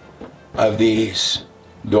heart of these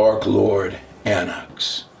Dark Lord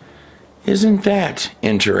Anaks. Isn't that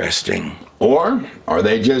interesting? Or are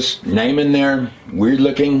they just naming their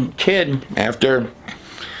weird-looking kid after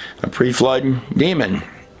a pre-flood demon?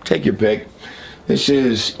 Take your pick. This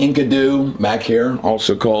is Enkidu back here,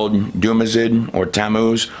 also called Dumazid or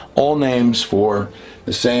Tammuz, all names for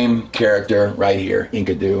the same character right here,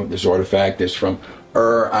 Enkidu. This artifact is from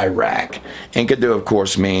Iraq. Enkidu, of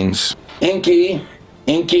course, means Enki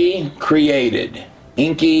created,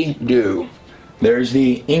 Enkidu. There's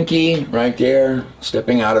the Enki right there,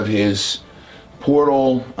 stepping out of his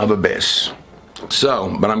portal of abyss.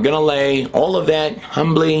 So, but I'm going to lay all of that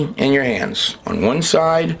humbly in your hands. On one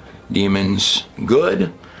side, demons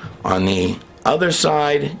good. On the other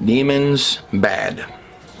side, demons bad.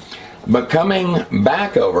 But coming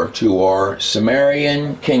back over to our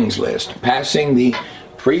Sumerian kings list, passing the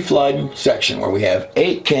pre-flood section where we have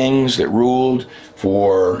 8 kings that ruled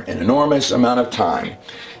for an enormous amount of time,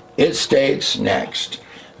 it states next,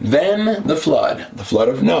 then the flood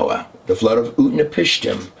of Noah, the flood of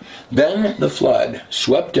Utnapishtim, then the flood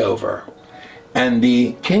swept over, and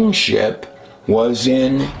the kingship was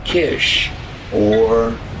in Kish,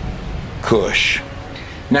 or Cush.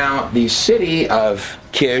 Now, the city of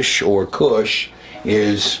Kish, or Cush,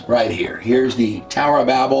 is right here. Here's the Tower of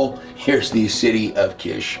Babel. Here's the city of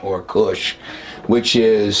Kish, or Cush, which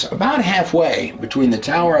is about halfway between the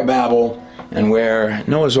Tower of Babel and where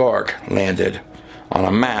Noah's Ark landed on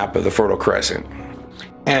a map of the Fertile Crescent.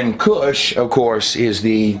 And Cush, of course, is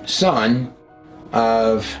the son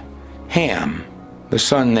of Ham, the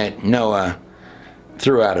son that Noah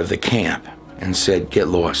threw out of the camp and said, "Get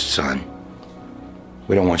lost, son.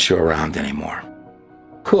 We don't want you around anymore."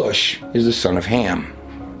 Cush is the son of Ham.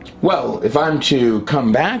 Well, if I'm to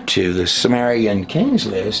come back to the Sumerian kings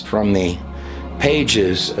list from the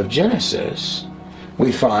pages of Genesis,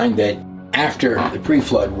 we find that after the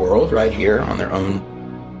pre-flood world, right here on their own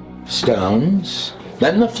stones,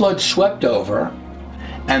 then the flood swept over,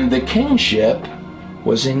 and the kingship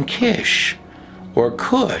was in Kish, or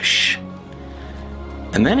Cush.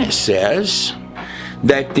 And then it says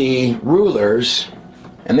that the rulers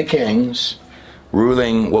and the kings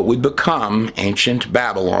ruling what would become ancient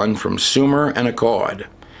Babylon from Sumer and Akkad,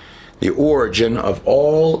 the origin of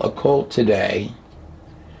all occult today.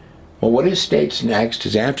 Well, what it states next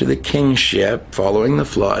is after the kingship following the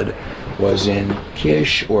flood was in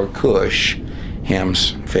Kish, or Cush,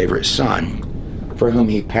 Ham's favorite son, for whom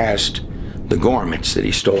he passed the garments that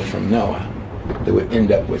he stole from Noah that would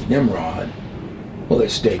end up with Nimrod. Well, it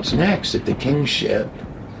states next that the kingship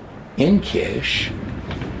in Kish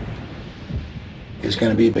is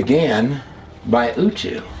going to be began by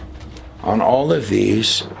Utu on all of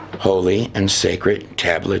these holy and sacred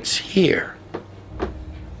tablets here.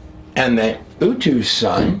 And the Utu's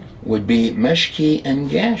son would be Meshki and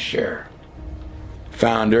Gasher,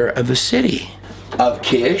 founder of the city of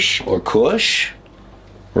Kish or Cush,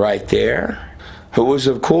 right there, who was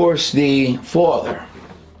of course the father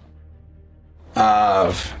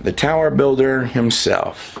of the tower builder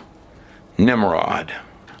himself, Nimrod.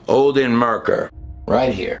 Odin Merkur,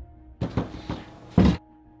 right here.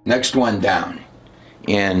 Next one down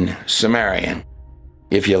in Sumerian,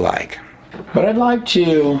 if you like. But I'd like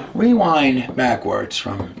to rewind backwards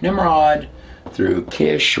from Nimrod through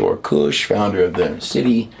Kish or Cush, founder of the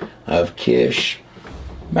city of Kish,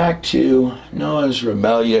 back to Noah's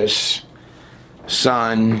rebellious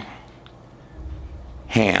son,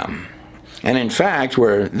 Ham. And in fact,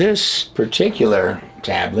 where this particular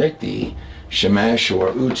tablet, the Shemesh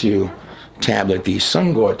or Utu tablet, the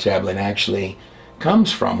sun god tablet, actually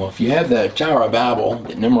comes from, well, if you have the Tower of Babel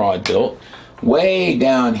that Nimrod built, way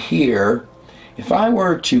down here, if I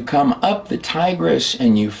were to come up the Tigris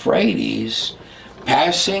and Euphrates,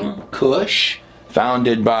 passing Cush,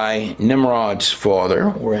 founded by Nimrod's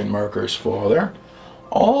father, or Merkur's father,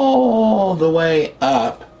 all the way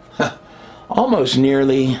up, almost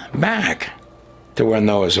nearly back to where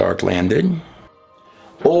Noah's Ark landed,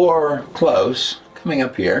 or close, coming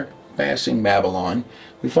up here, passing Babylon,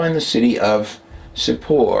 we find the city of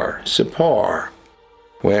Sippar,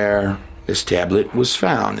 where this tablet was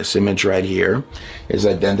found. This image right here is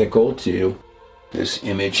identical to this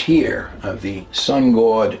image here of the sun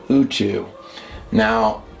god Utu.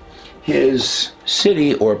 Now, his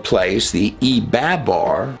city or place, the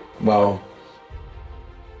Ebabar, well,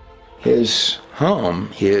 his home,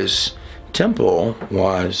 his temple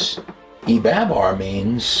was, Ebabar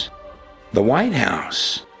means the White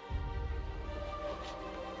House.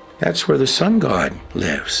 That's where the sun god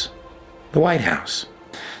lives, the White House.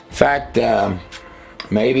 In fact,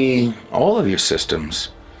 maybe all of your systems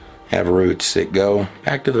have roots that go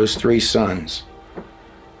back to those three suns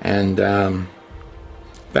and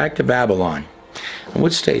back to Babylon. I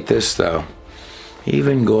would state this, though.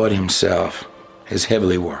 Even God himself has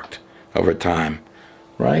heavily worked over time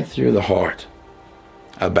right through the heart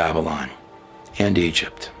of Babylon and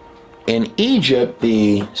Egypt. In Egypt,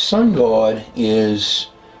 the sun god is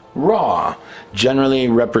Ra, generally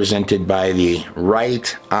represented by the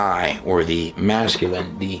right eye, or the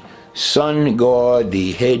masculine, the sun god,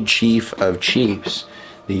 the head chief of chiefs,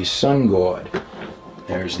 the sun god.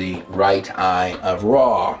 There's the right eye of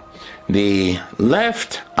Ra. The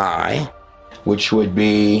left eye, which would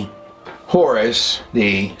be Horus,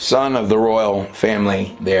 the son of the royal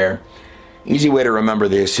family there. Easy way to remember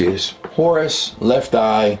this is Horus, left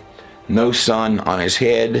eye, no sun on his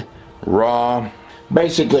head. Ra,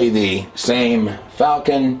 basically the same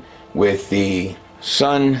falcon with the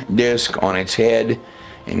sun disk on its head,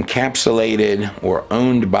 encapsulated or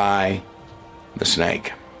owned by the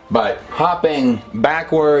snake. But hopping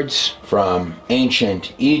backwards from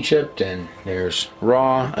ancient Egypt, and there's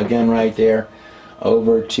Ra again right there,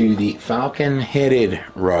 over to the falcon-headed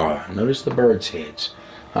Ra. Notice the bird's heads.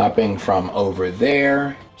 Hopping from over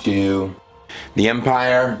there to the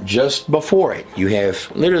empire just before it. You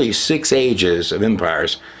have literally 6 ages of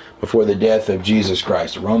empires before the death of Jesus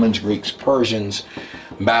Christ. Romans, Greeks, Persians,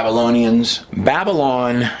 Babylonians.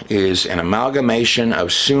 Babylon is an amalgamation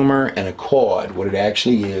of Sumer and Akkad. What it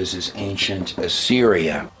actually is ancient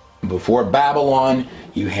Assyria. Before Babylon,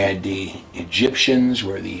 you had the Egyptians,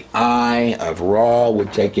 where the eye of Ra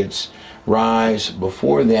would take its rise.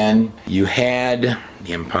 Before then, you had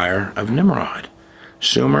the empire of Nimrod,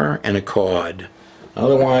 Sumer and Akkad,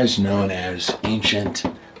 otherwise known as ancient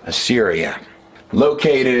Assyria.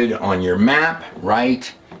 Located on your map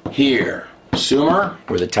right here. Sumer,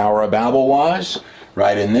 where the Tower of Babel was,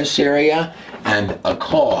 right in this area, and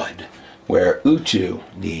Akkad, where Utu,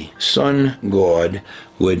 the sun god,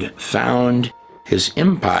 would found his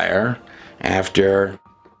empire after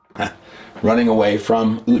running away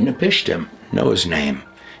from Utnapishtim, Noah's name,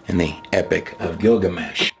 in the Epic of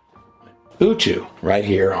Gilgamesh. Utu, right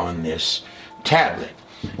here on this tablet,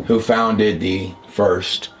 who founded the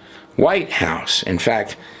first White House. In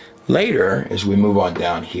fact, later, as we move on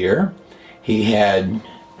down here, he had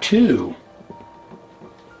 2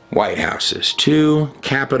 White Houses, 2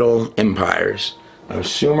 capital empires of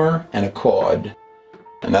Sumer and Akkad.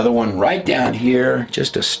 Another one right down here,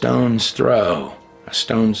 just a stone's throw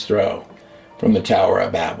from the Tower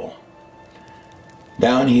of Babel.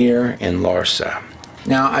 Down here in Larsa.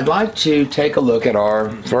 Now, I'd like to take a look at our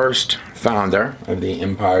first founder of the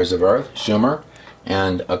empires of Earth, Sumer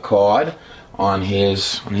and Akkad, on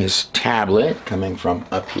his tablet coming from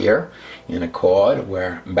up here in Akkad,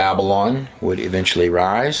 where Babylon would eventually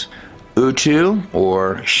rise. Utu,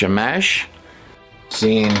 or Shemesh,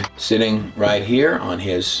 seen sitting right here on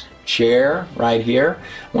his chair right here.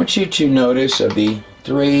 I want you to notice of the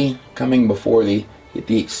three coming before the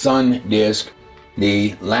sun disk,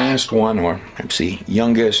 the last one, or perhaps the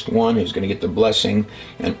youngest one, who's going to get the blessing,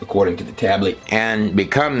 and according to the tablet, and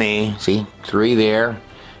become the, see, three there,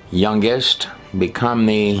 youngest, become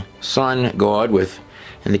the sun god, with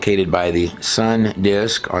indicated by the sun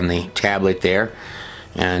disk on the tablet there,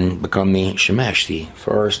 and become the Shemesh, the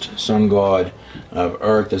first sun god of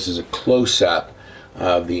earth. This is a close-up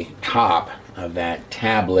of the top of that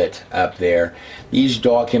tablet up there. These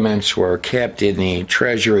documents were kept in the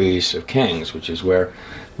treasuries of kings, which is where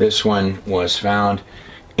this one was found.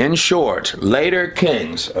 In short, later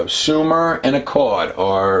kings of Sumer and Akkad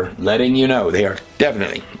are letting you know, they are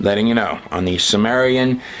definitely letting you know on the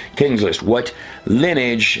Sumerian kings list what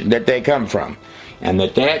lineage that they come from, and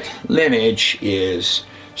that lineage is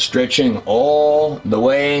stretching all the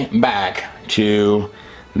way back to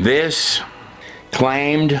this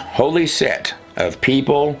claimed holy set of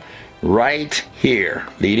people right here,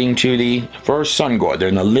 leading to the first sun god. They're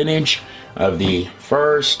in the lineage of the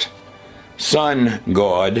first sun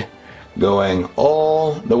god, going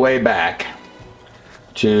all the way back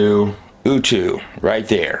to Utu, right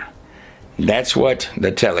there. That's what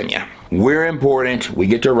they're telling you. We're important. We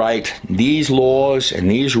get to write these laws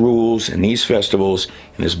and these rules and these festivals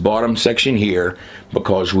in this bottom section here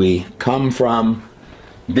because we come from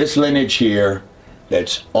this lineage here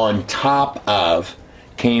that's on top of,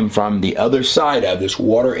 came from the other side of this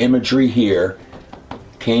water imagery here,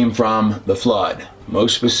 came from the flood,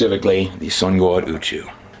 most specifically the sun god Utu.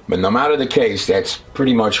 But no matter the case, that's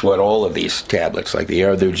pretty much what all of these tablets, like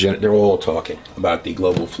they're all talking about the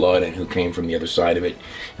global flood and who came from the other side of it.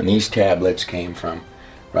 And these tablets came from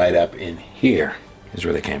right up in here, is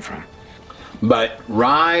where they came from. But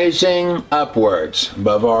rising upwards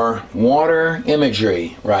above our water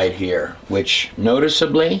imagery right here, which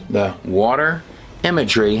noticeably the water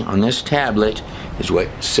imagery on this tablet is what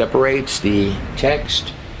separates the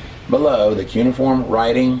text below, the cuneiform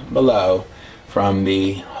writing below, from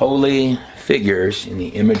the holy figures in the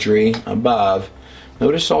imagery above.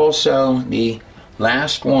 Notice also the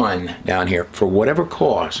last one down here, for whatever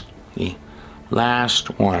cause, the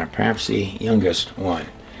last one, or perhaps the youngest one,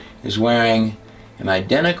 is wearing an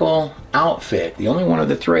identical outfit, the only one of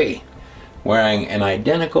the three, wearing an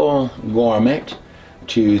identical garment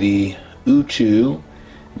to the Utu,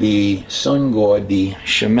 the sun god, the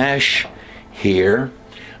Shemesh here.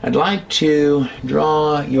 I'd like to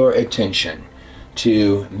draw your attention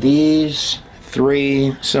to these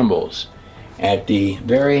three symbols at the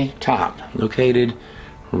very top, located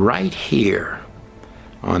right here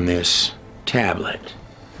on this tablet.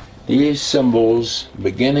 These symbols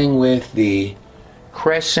beginning with the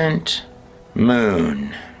crescent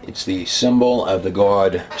moon. It's the symbol of the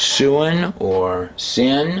god Suin, or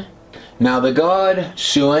Sin. Now the god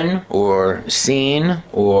Suin, or Sin,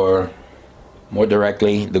 or more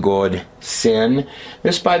directly the god Sin,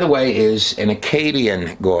 this by the way is an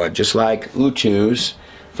Akkadian god, just like Utu's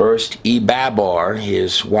first Ebabar,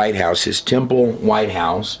 his White House, his temple White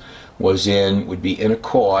House, would be in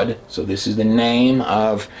Akkad. So this is the name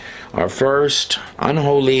of our first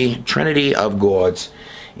unholy trinity of gods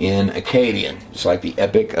in Akkadian. It's like the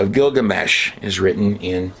Epic of Gilgamesh is written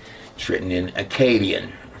in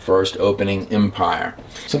Akkadian, first opening empire.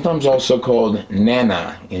 Sometimes also called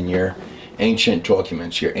Nana in your ancient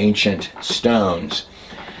documents, your ancient stones.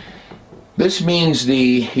 This means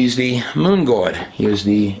he's the moon god. He is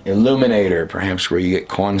the illuminator, perhaps where you get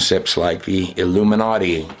concepts like the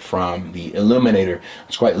Illuminati from the illuminator.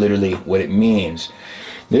 That's quite literally what it means.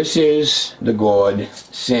 This is the god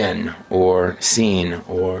Sin, or Sin,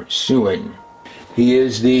 or Suin. He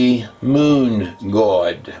is the moon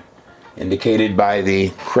god, indicated by the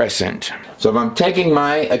crescent. So if I'm taking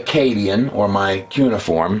my Akkadian, or my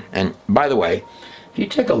cuneiform, and by the way, if you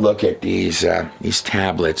take a look at these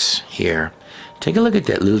tablets here, take a look at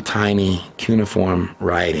that little tiny cuneiform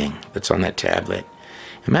writing that's on that tablet.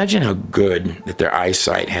 Imagine how good that their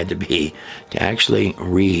eyesight had to be to actually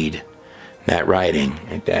read that writing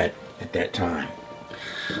at that time.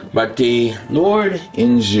 But the Lord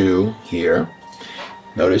Inzu here,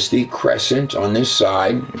 notice the crescent on this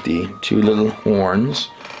side, the two little horns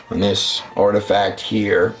on this artifact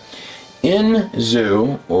here.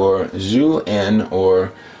 Inzu, or Zu-En,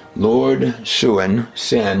 or Lord Suin,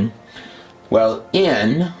 Sin. Well,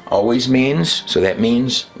 in always means, so that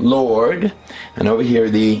means Lord. And over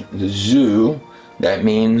here the Zu, that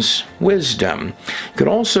means wisdom. You could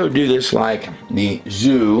also do this like the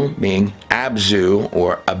Zu, being Abzu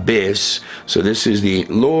or abyss. So this is the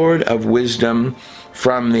Lord of wisdom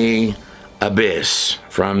from the abyss,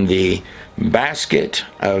 from the basket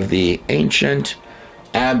of the ancient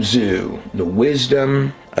Abzu, the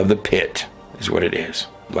wisdom of the pit is what it is.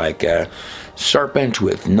 Like a serpent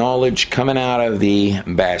with knowledge coming out of the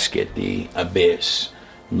basket, the abyss.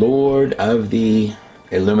 Lord of the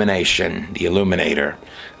illumination, the illuminator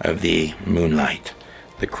of the moonlight,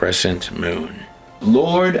 the crescent moon.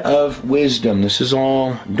 Lord of wisdom. This is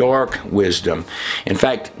all dark wisdom. In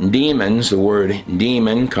fact, demons, the word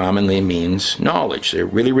demon commonly means knowledge. They're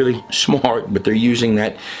really, really smart, but they're using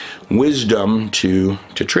that wisdom to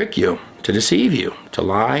trick you, to deceive you, to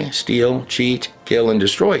lie, steal, cheat, kill, and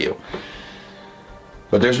destroy you.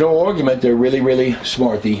 But there's no argument, they're really, really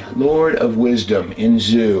smart. The Lord of wisdom in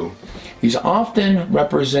Zu. He's often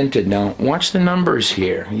represented, now watch the numbers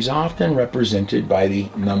here, he's often represented by the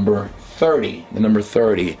number 30, the number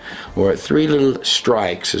 30, or 3 little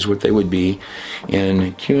strikes is what they would be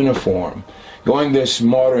in cuneiform. Going this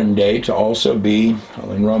modern day to also be,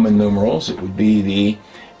 well, in Roman numerals, it would be the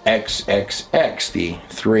XXX, the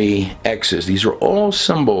 3 X's. These are all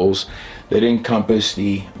symbols that encompass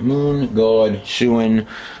the moon god Shun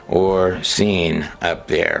or Sin up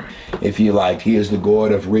there. If you like, he is the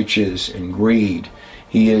god of riches and greed.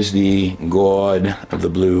 He is the god of the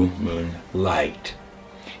blue moon light.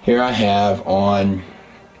 Here I have on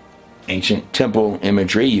ancient temple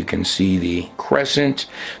imagery, you can see the crescent.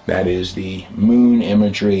 That is the moon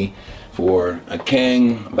imagery for a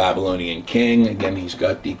king, a Babylonian king. Again, he's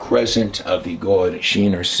got the crescent of the god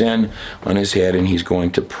Shin or Sin on his head, and he's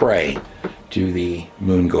going to pray to the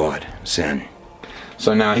moon god Sin.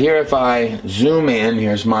 So now here, if I zoom in,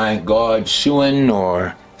 here's my god Shun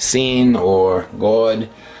or Sin or god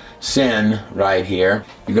Sin right here.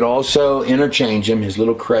 You could also interchange him, his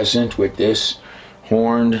little crescent, with this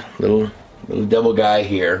horned little devil guy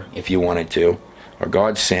here, if you wanted to, or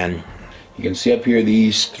god Sin. You can see up here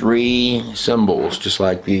these 3 symbols, just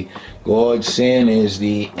like the god Sin is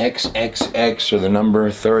the XXX or the number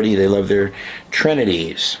 30. They love their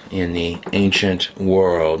trinities in the ancient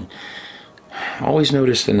world. Always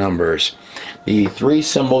notice the numbers. The 3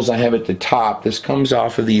 symbols I have at the top, this comes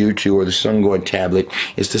off of the U2 or the Sun God tablet.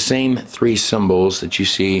 It's the same 3 symbols that you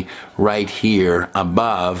see right here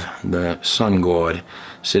above the Sun God,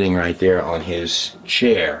 sitting right there on his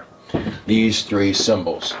chair. These 3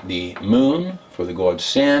 symbols, the moon for the god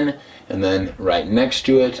Sin, and then right next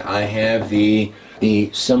to it I have the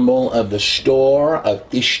symbol of the star of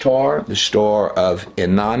Ishtar, the star of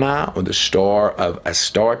Inanna, or the star of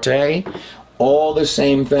Astarte. All the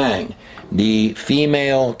same thing. The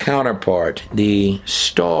female counterpart, the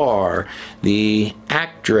star, the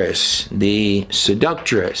actress, the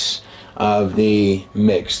seductress of the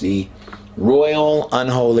mix, the royal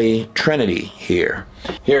unholy trinity here.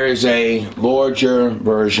 Here is a larger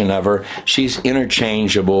version of her. She's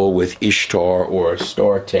interchangeable with Ishtar or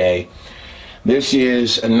Astarte. This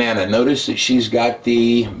is Inanna. Notice that she's got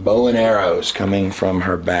the bow and arrows coming from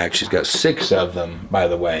her back. She's got 6 of them, by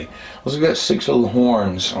the way. Also got 6 little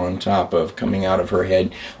horns on top of coming out of her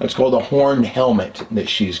head. That's called a horned helmet that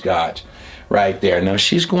she's got right there. Now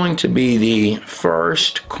she's going to be the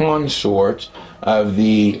first consort of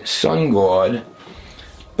the sun god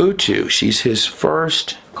Utu. She's his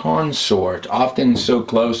first consort, often so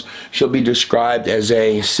close she'll be described as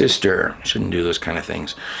a sister. Shouldn't do those kind of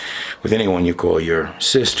things with anyone you call your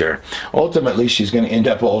sister. Ultimately, she's going to end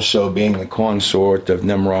up also being the consort of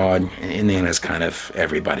Nimrod, and then as kind of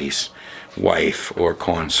everybody's wife or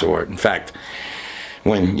consort. In fact,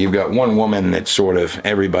 when you've got one woman that's sort of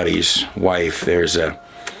everybody's wife, there's a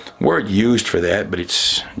word used for that, but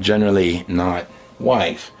it's generally not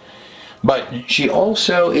wife. But she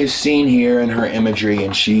also is seen here in her imagery,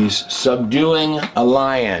 and she's subduing a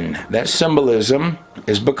lion. That symbolism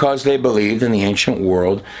is because they believed in the ancient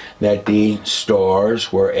world that the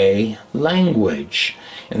stars were a language.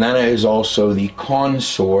 And that is also the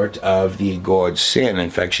consort of the god Sin.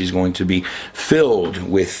 In fact, she's going to be filled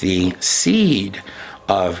with the seed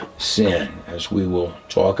of sin, as we will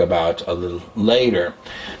talk about a little later.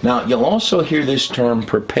 Now, you'll also hear this term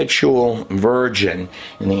perpetual virgin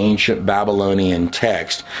in the ancient Babylonian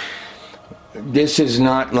text. This is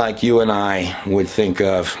not like you and I would think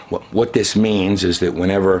of. What this means is that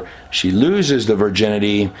whenever she loses the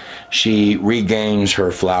virginity, she regains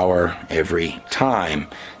her flower every time.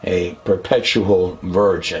 A perpetual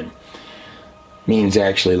virgin means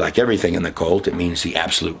actually, like everything in the cult, it means the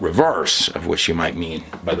absolute reverse of what you might mean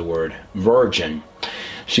by the word virgin.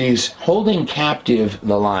 She's holding captive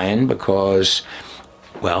the lion because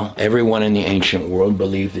Well, everyone in the ancient world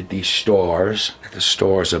believed that the stars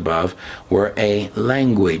above, were a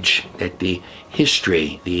language, that the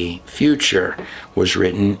history, the future, was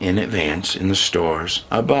written in advance in the stars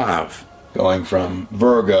above. Going from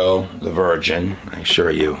Virgo, the Virgin, I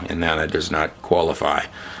assure you, Inanna does not qualify,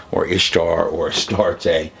 or Ishtar or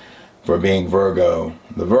Astarte, for being Virgo,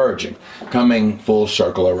 the Virgin, coming full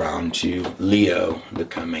circle around to Leo, the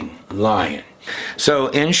coming lion. So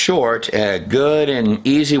in short, a good and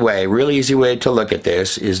easy way, real easy way to look at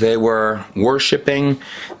this is they were worshiping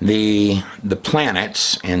the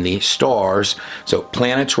planets and the stars. So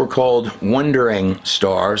planets were called wandering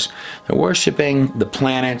stars. They're worshiping the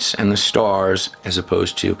planets and the stars as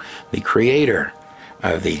opposed to the creator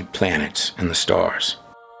of the planets and the stars.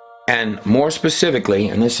 And more specifically,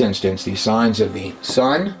 in this instance, the signs of the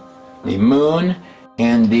sun, the moon,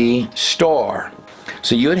 and the star.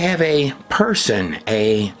 So you would have a person,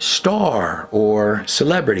 a star or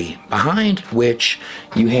celebrity, behind which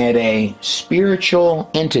you had a spiritual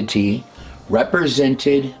entity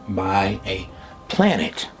represented by a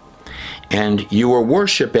planet. And you were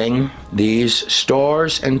worshiping these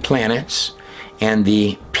stars and planets and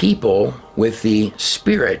the people with the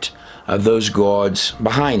spirit of those gods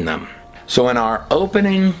behind them. So in our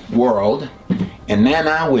opening world,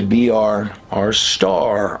 Inanna would be our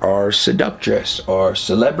star, our seductress, our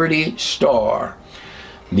celebrity star.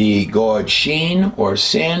 The god Sheen or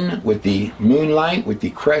Sin with the moonlight, with the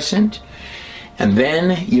crescent. And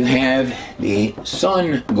then you have the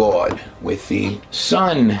sun god with the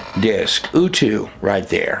sun disk, Utu, right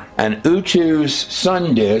there. And Utu's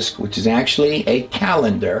sun disk, which is actually a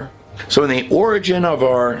calendar. So in the origin of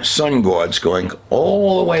our sun gods, going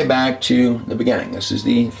all the way back to the beginning, this is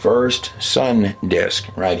the first sun disk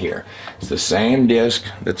right here. It's the same disk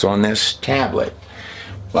that's on this tablet.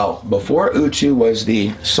 Well, before Utu was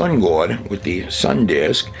the sun god with the sun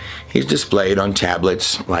disk, he's displayed on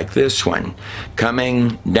tablets like this one,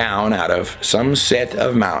 coming down out of some set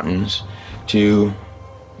of mountains to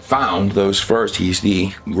found those first. He's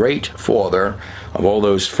the great father of all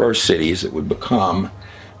those first cities that would become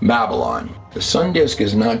Babylon. The sun disk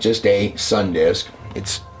is not just a sun disk,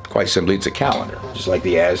 it's quite simply, it's a calendar, just like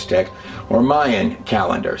the Aztec or Mayan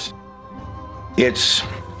calendars. It's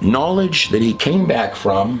knowledge that he came back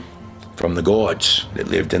from the gods that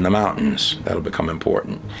lived in the mountains. That'll become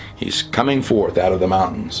important. He's coming forth out of the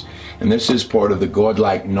mountains. And this is part of the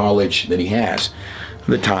godlike knowledge that he has of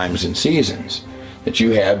the times and seasons that you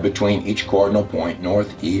have between each cardinal point,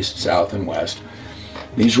 north, east, south, and west.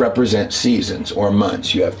 These represent seasons or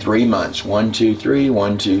months. You have 3 months, 1, 2, 3,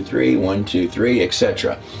 1, 2, 3, 1, 2, 3,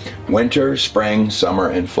 etc. Winter, spring, summer,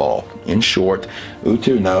 and fall. In short,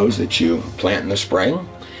 Utu knows that you plant in the spring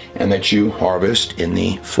and that you harvest in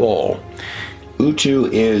the fall. Utu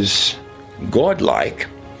is godlike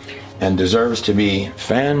and deserves to be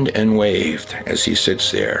fanned and waved as he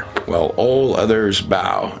sits there, while all others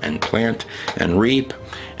bow and plant and reap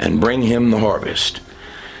and bring him the harvest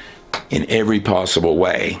in every possible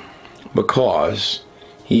way, because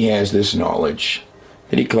he has this knowledge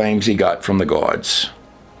that he claims he got from the gods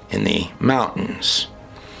in the mountains.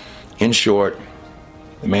 In short,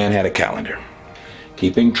 the man had a calendar,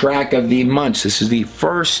 keeping track of the months. This is the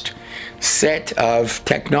first set of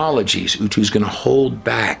technologies. Utu's going to hold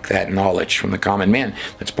back that knowledge from the common man.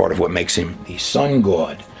 That's part of what makes him the sun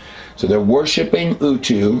god. So they're worshiping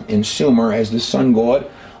Utu in Sumer as the sun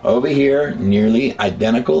god. Over here, nearly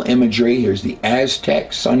identical imagery. Here's the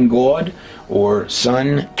Aztec sun god or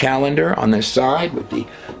sun calendar on this side, with the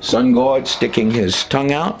sun god sticking his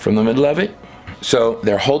tongue out from the middle of it. So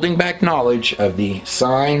they're holding back knowledge of the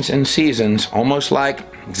signs and seasons, almost like,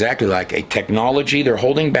 exactly like a technology they're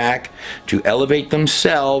holding back to elevate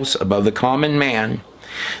themselves above the common man.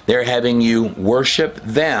 They're having you worship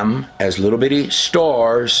them as little bitty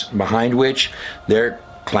stars behind which they're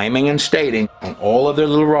claiming and stating on all of their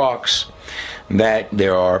little rocks that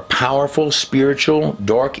there are powerful spiritual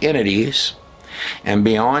dark entities, and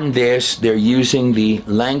beyond this they're using the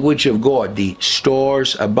language of God, the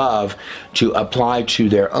stars above, to apply to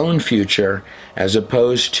their own future as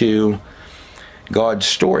opposed to God's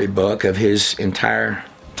storybook of his entire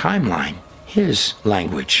timeline, his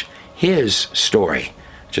language, his story,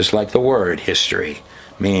 just like the word history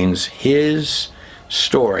means his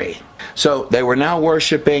story. So they were now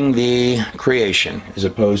worshiping the creation as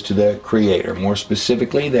opposed to the creator. More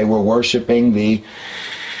specifically, they were worshiping the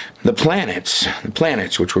planets,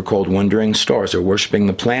 which were called wandering stars. They're worshiping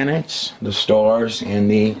the planets, the stars,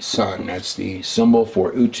 and the sun. That's the symbol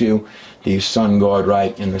for Utu, the sun god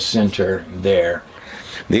right in the center there.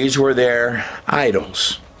 These were their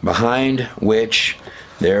idols, behind which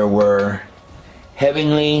there were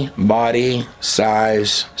heavenly body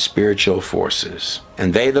size spiritual forces.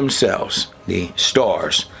 And they themselves, the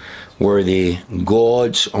stars, were the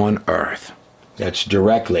gods on earth. That's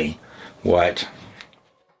directly what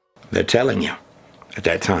they're telling you at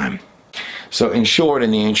that time. So in short,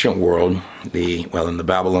 in the ancient world, in the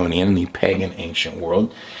Babylonian, the pagan ancient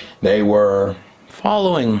world, they were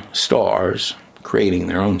following stars, creating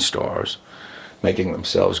their own stars, making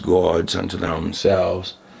themselves gods unto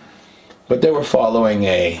themselves. But they were following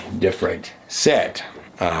a different set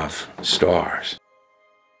of stars.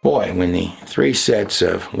 Boy, when the three sets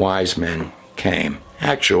of wise men came,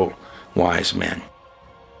 actual wise men,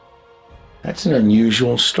 that's an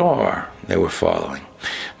unusual star they were following.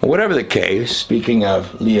 Well, whatever the case, speaking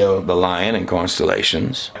of Leo the lion and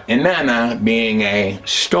constellations, Inanna being a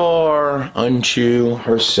star unto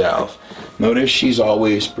herself. Notice she's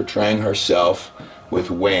always portraying herself with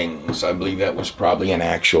wings. I believe that was probably an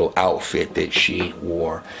actual outfit that she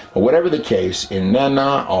wore. But whatever the case,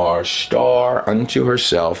 Inanna, or star unto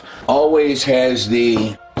herself, always has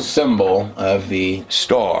the symbol of the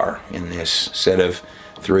star in this set of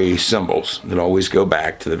three symbols that always go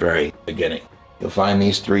back to the very beginning. You'll find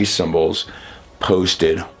these three symbols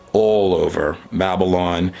posted all over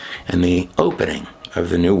Babylon and the opening of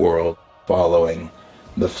the New World following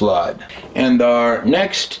the flood. And our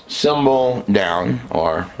next symbol down,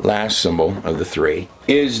 our last symbol of the three,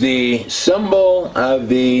 is the symbol of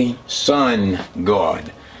the sun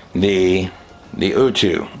god, the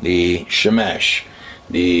Utu, the Shemesh,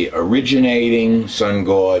 the originating sun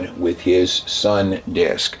god with his sun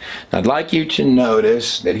disk. Now, I'd like you to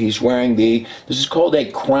notice that he's wearing this is called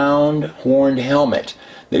a crowned horned helmet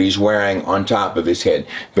that he's wearing on top of his head.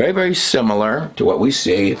 Very, very similar to what we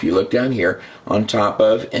see, if you look down here, on top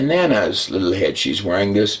of Inanna's little head. She's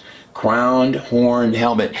wearing this crowned horned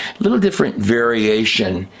helmet. A little different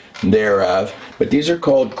variation thereof, but these are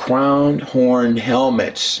called crowned horned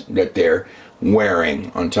helmets that they're wearing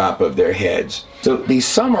on top of their heads. So the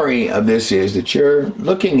summary of this is that you're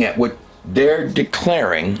looking at what they're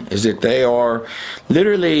declaring is that they are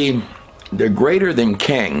literally, they're greater than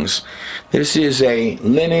kings. This is a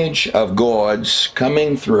lineage of gods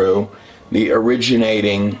coming through the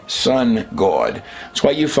originating sun god. That's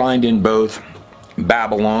why you find in both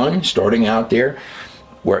Babylon, starting out there,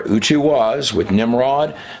 where Utu was with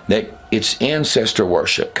Nimrod, that it's ancestor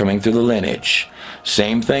worship coming through the lineage.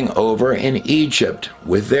 Same thing over in Egypt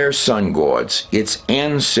with their sun gods. It's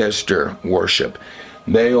ancestor worship.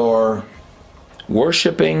 They are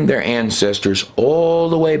worshiping their ancestors all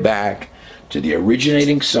the way back to the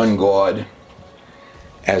originating sun god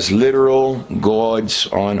as literal gods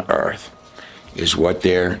on earth, is what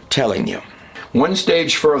they're telling you. One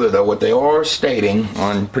stage further, though, what they are stating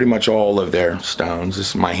on pretty much all of their stones, this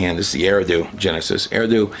is my hand, this is the Eridu Genesis.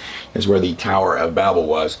 Eridu is where the Tower of Babel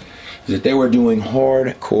was, is that they were doing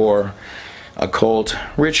hardcore occult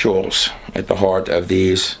rituals at the heart of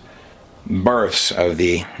these births of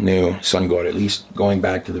the new sun god, at least going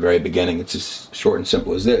back to the very beginning. It's as short and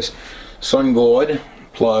simple as this. Sun god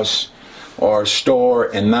plus our star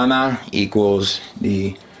Inanna equals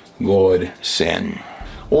the god Sin.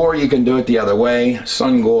 Or you can do it the other way.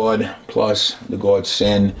 Sun god plus the god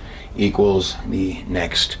Sin equals the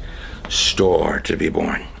next star to be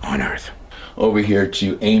born on earth. Over here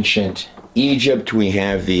to ancient Egypt, we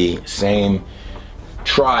have the same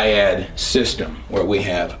triad system where we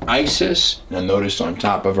have Isis. Now notice on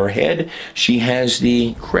top of her head, she has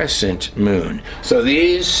the crescent moon. So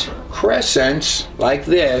these crescents, like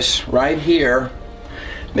this right here,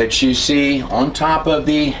 that you see on top of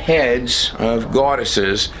the heads of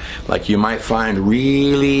goddesses, like you might find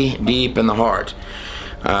really deep in the heart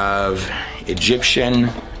of Egyptian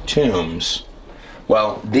tombs.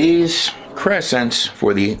 Well, these crescents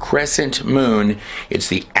for the crescent moon, it's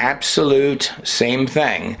the absolute same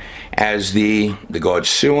thing as the god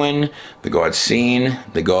Suan, the god Sin,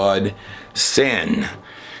 the god Sin,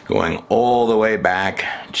 going all the way back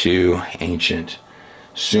to ancient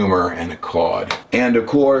Sumer and Akkad. And of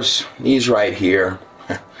course, these right here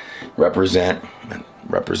represent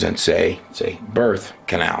say birth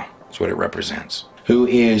canal. That's what it represents. Who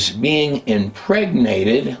is being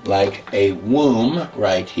impregnated like a womb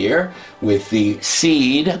right here with the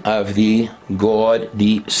seed of the god.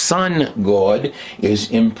 The sun god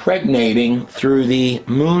is impregnating through the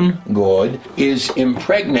moon god, is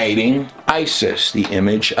impregnating Isis, the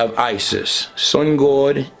image of Isis. Sun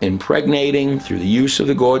god impregnating through the use of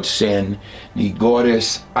the god Sin, the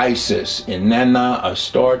goddess Isis. Inanna,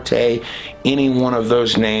 Astarte, any one of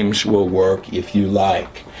those names will work if you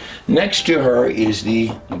like. Next to her is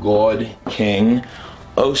the god king.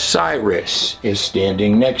 Osiris is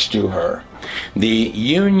standing next to her. the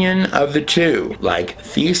union of the two, like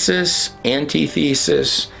thesis,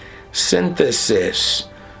 antithesis, synthesis,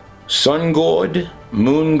 sun god,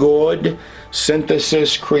 moon god,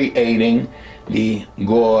 synthesis creating the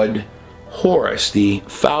god Horus, the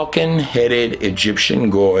falcon-headed Egyptian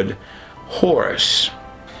god Horus.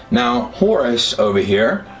 Now, Horus over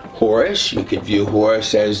here, Horus, you could view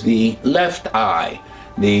Horus as the left eye,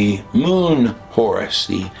 the moon Horus,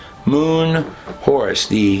 the moon Horus,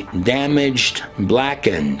 the damaged,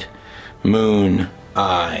 blackened moon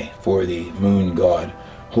eye for the moon god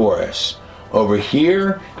Horus. Over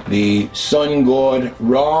here, the sun god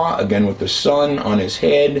Ra, again with the sun on his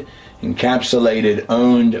head, encapsulated,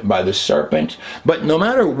 owned by the serpent. But no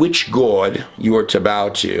matter which god you are to bow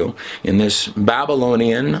to in this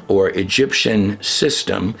Babylonian or Egyptian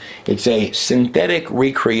system, it's a synthetic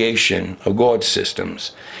recreation of god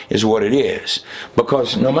systems, is what it is.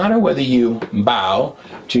 Because no matter whether you bow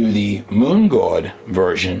to the moon god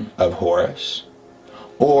version of Horus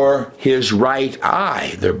or his right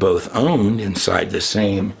eye, they're both owned inside the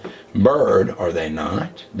same bird, are they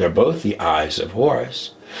not? They're both the eyes of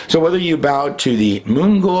Horus. So whether you bow to the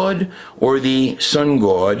moon god or the sun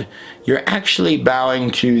god, you're actually bowing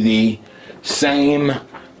to the same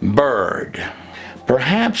bird.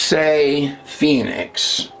 Perhaps a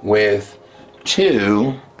phoenix with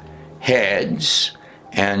two heads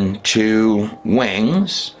and two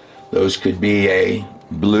wings. Those could be a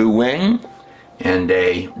blue wing and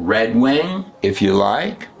a red wing, if you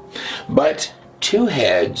like, but two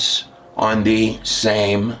heads on the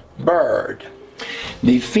same bird.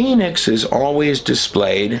 The phoenix is always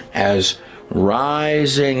displayed as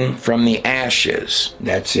rising from the ashes.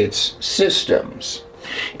 That's its systems.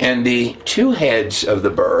 And the two heads of the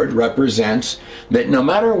bird represents that no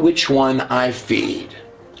matter which one I feed,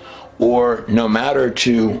 or no matter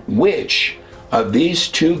to which of these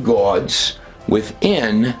two gods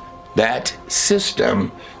within that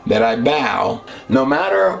system that I bow, no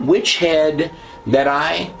matter which head that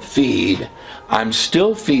I feed, I'm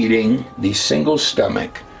still feeding the single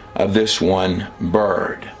stomach of this one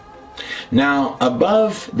bird. Now,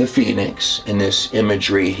 above the phoenix in this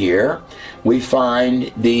imagery here, we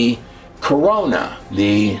find the corona,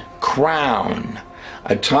 the crown,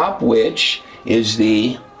 atop which is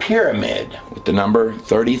the pyramid with the number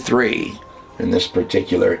 33 in this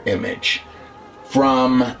particular image.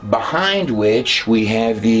 From behind which we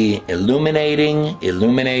have the illuminator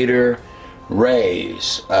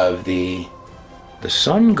rays of the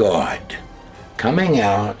sun god coming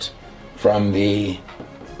out from the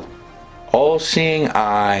all-seeing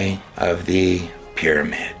eye of the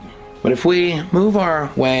pyramid. But if we move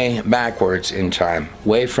our way backwards in time,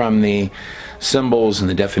 away from the symbols and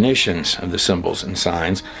the definitions of the symbols and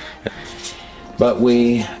signs, but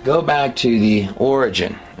we go back to the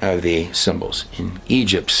origin of the symbols in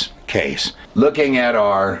Egypt's case. Looking at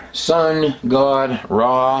our sun god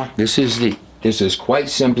Ra, this is quite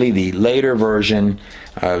simply the later version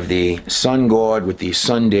of the sun god with the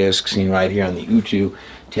sun disk seen right here on the Utu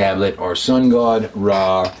tablet. Our sun god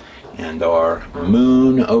Ra and our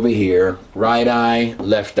moon over here, right eye,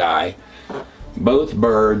 left eye. Both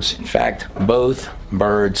birds, in fact, both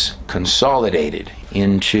birds consolidated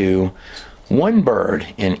into one bird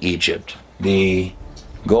in Egypt. The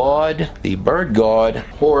god, the bird god,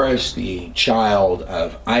 Horus, the child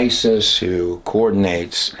of Isis, who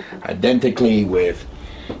coordinates identically with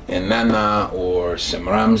Inanna or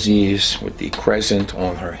Semramses with the crescent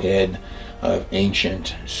on her head of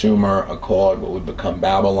ancient Sumer, Akkad, what would become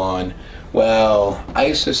Babylon. Well,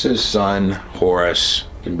 Isis's son, Horus,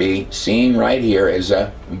 can be seen right here as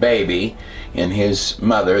a baby in his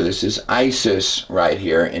mother. This is Isis right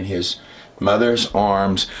here in his mother's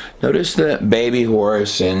arms. Notice the baby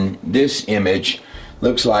Horus in this image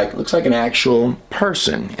looks like an actual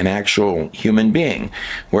person, an actual human being.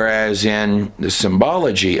 Whereas in the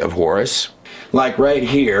symbology of Horus, like right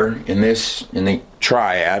here in the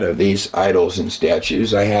triad of these idols and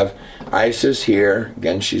statues, I have Isis here.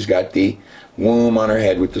 Again, she's got the womb on her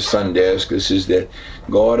head with the sun disk. This is the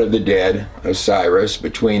god of the dead, Osiris,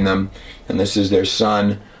 between them. And this is their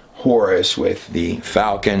son, Horus, with the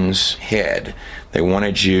falcon's head. They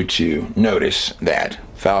wanted you to notice that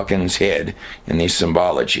falcon's head in the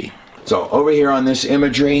symbology. So over here on this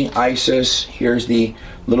imagery, Isis, here's the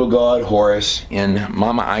little god Horus in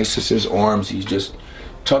Mama Isis's arms. He's just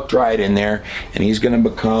tucked right in there, and he's going to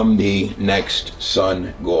become the next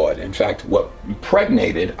sun god. In fact, what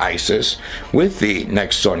impregnated Isis with the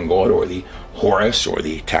next sun god, or the Horus, or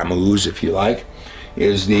the Tammuz, if you like,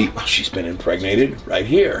 is she's been impregnated right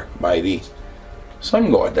here by the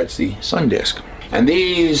sun god. That's the sun disk. And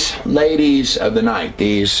these ladies of the night,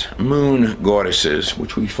 these moon goddesses,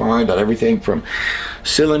 which we find on everything from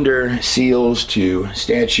cylinder seals to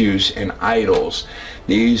statues and idols,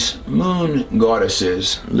 these moon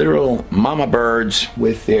goddesses, literal mama birds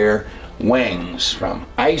with their wings, from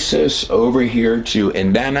Isis over here to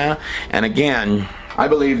Inanna. And again, I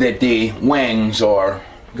believe that the wings are,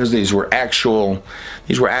 because these were actual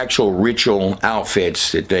ritual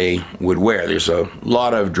outfits that they would wear. There's a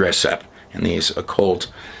lot of dress up in these occult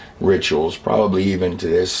rituals, probably even to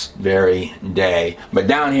this very day. But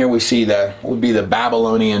down here we see what would be the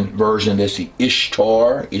Babylonian version of this, the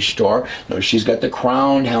Ishtar. Notice she's got the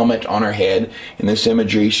crowned helmet on her head. In this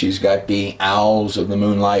imagery, she's got the owls of the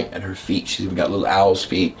moonlight at her feet. She's got little owl's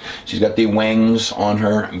feet. She's got the wings on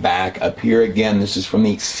her back. Up here again, this is from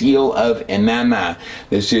the Seal of Inanna.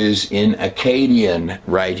 This is in Akkadian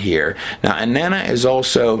right here. Now, Inanna is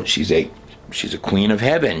also, she's a queen of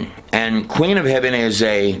heaven. And queen of heaven is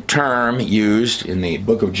a term used in the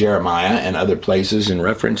book of Jeremiah and other places in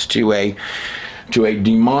reference to a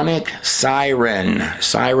demonic siren.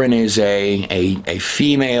 Siren is a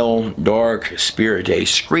female dark spirit, a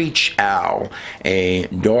screech owl, a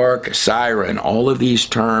dark siren. All of these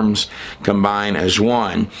terms combine as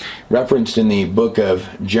one. Referenced in the book of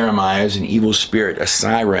Jeremiah as an evil spirit, a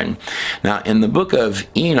siren. Now, in the book of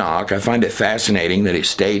Enoch, I find it fascinating that it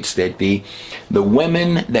states that the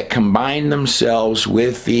women that combine themselves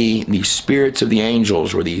with the spirits of the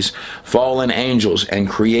angels, or these fallen angels, and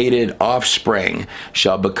created offspring,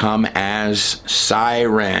 shall become as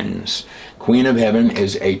sirens. Queen of heaven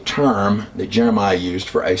is a term that Jeremiah used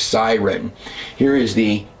for a siren. Here is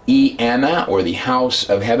the Inanna, or the house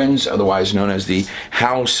of heavens, otherwise known as the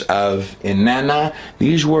house of Inanna.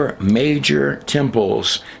 These were major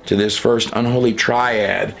temples to this first unholy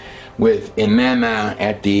triad, with Inanna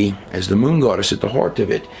as the moon goddess at the heart of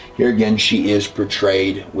it. Here again, she is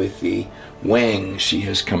portrayed with the wings. She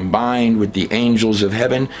has combined with the angels of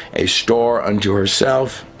heaven, a star unto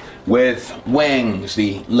herself, with wings.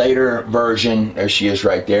 The later version, there she is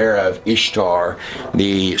right there, of Ishtar,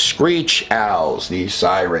 the screech owls, the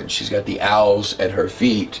sirens. She's got the owls at her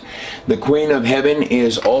feet. The Queen of Heaven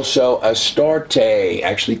is also Astarte,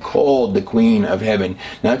 actually called the Queen of Heaven.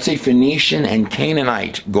 Now, it's a Phoenician and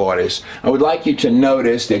Canaanite goddess. I would like you to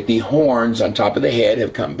notice that the horns on top of the head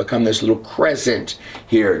have become this little crescent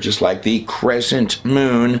here, just like the crescent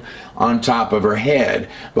moon on top of her head.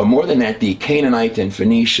 But more than that, the Canaanite and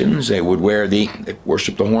Phoenicians, they would they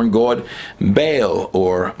worship the horn god Baal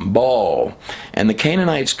or Baal. And the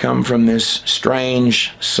Canaanites come from this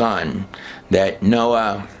strange son that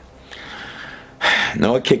Noah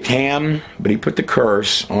kicked Ham, but he put the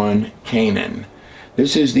curse on Canaan.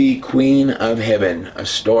 This is the Queen of Heaven,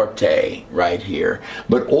 Astarte, right here.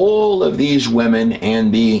 But all of these women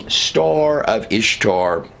and the star of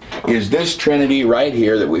Ishtar is this trinity right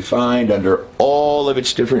here that we find under all of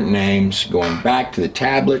its different names, going back to the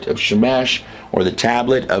tablet of Shemesh or the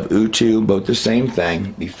tablet of Utu, both the same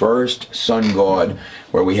thing, the first sun god,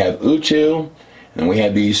 where we have Utu, and we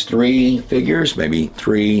have these three figures, maybe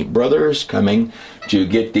three brothers, coming to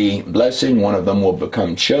get the blessing. One of them will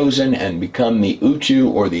become chosen and become the Utu,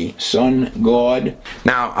 or the sun god.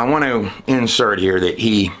 Now, I want to insert here that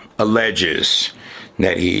he alleges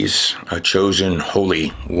that he's a chosen holy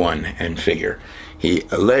one and figure. He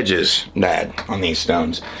alleges that on these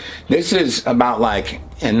stones. This is about like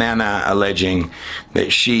Inanna alleging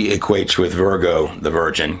that she equates with Virgo, the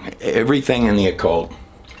virgin. Everything in the occult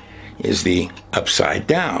is the upside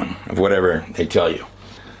down of whatever they tell you.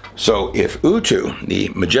 So if Utu, the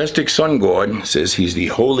majestic sun god, says he's the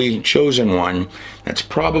holy chosen one, that's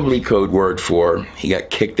probably code word for he got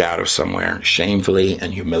kicked out of somewhere shamefully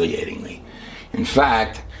and humiliatingly. In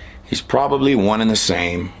fact, he's probably one and the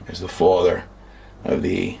same as the father of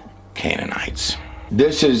the Canaanites.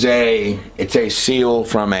 This is it's a seal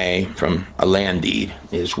from a land deed,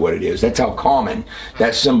 is what it is. That's how common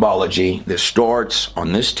that symbology that starts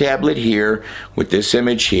on this tablet here with this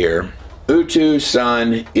image here. Utu,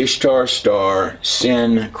 sun, Ishtar, star,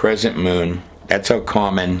 Sin, crescent moon. That's how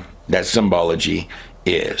common that symbology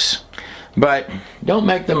is. But don't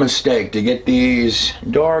make the mistake to get these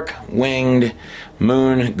dark-winged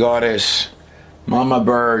moon goddess mama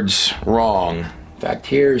birds wrong. In fact,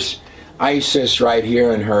 here's Isis right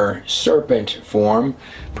here in her serpent form,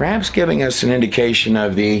 perhaps giving us an indication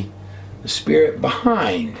of the spirit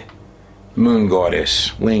behind moon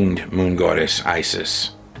goddess, winged moon goddess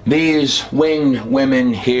Isis. These winged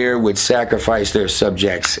women here would sacrifice their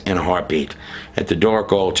subjects in a heartbeat at the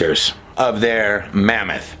dark altars of their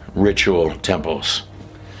mammoth ritual temples.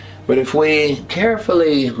 But if we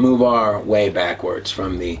carefully move our way backwards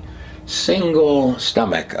from the single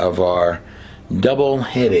stomach of our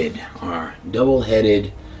double-headed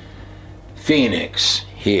phoenix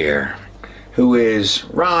here, who is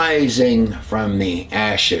rising from the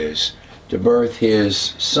ashes to birth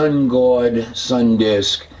his sun god, sun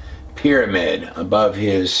disk pyramid above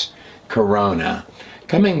his corona,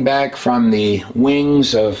 coming back from the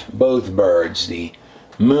wings of both birds, the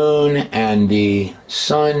moon and the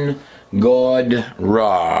sun god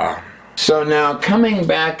Ra. So now coming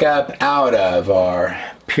back up out of our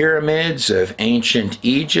pyramids of ancient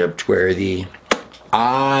Egypt, where the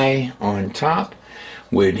eye on top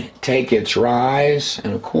would take its rise,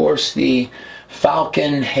 and of course the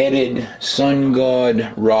falcon-headed sun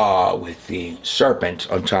god Ra with the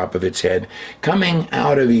serpent on top of its head, coming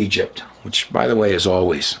out of Egypt, which by the way is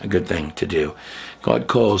always a good thing to do. God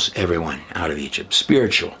calls everyone out of Egypt,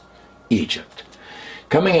 spiritual Egypt.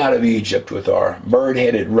 Coming out of Egypt with our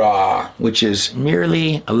bird-headed Ra, which is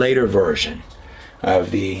merely a later version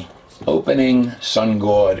of the opening sun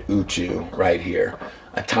god Utu right here.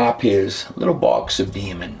 Atop his little box of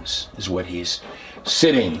demons is what he's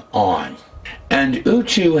sitting on. And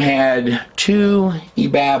Utu had two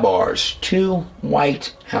Ibabars, two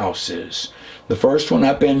white houses. The first one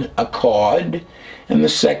up in Akkad, and the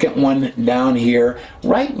second one down here,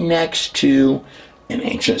 right next to, in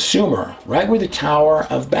ancient Sumer, right where the Tower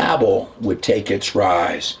of Babel would take its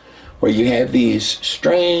rise, where you have these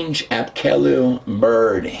strange Apkelu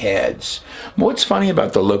bird heads. What's funny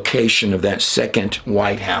about the location of that second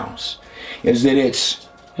White House is that it's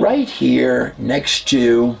right here next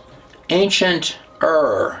to ancient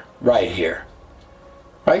Ur, right here.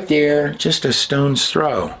 Right there, just a stone's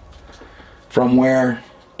throw from where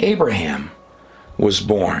Abraham was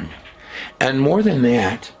born. And more than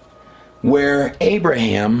that, where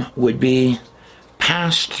Abraham would be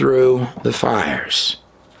passed through the fires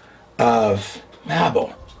of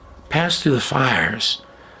Babel, passed through the fires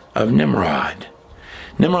of Nimrod.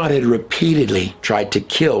 Nimrod had repeatedly tried to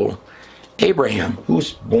kill Abraham, who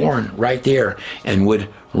was born right there, and would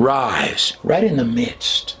rise right in the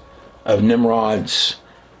midst of Nimrod's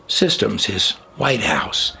systems, his White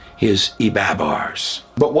House, his Ibabars.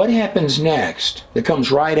 But what happens next, that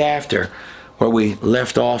comes right after where we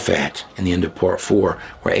left off at in the end of part 4,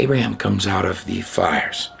 where Abraham comes out of the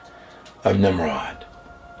fires of Nimrod.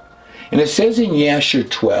 And it says in Yashar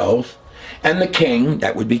 12, and the king,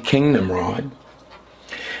 that would be King Nimrod,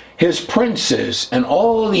 his princes and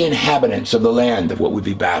all the inhabitants of the land of what would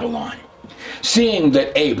be Babylon, seeing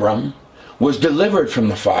that Abram was delivered from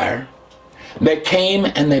the fire, they came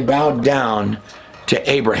and they bowed down to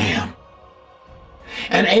Abraham.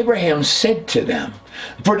 And Abraham said to them,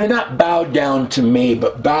 for do not bow down to me,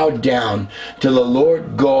 but bow down to the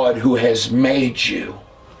Lord God who has made you,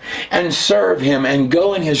 and serve him and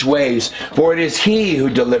go in his ways, for it is he who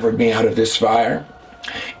delivered me out of this fire.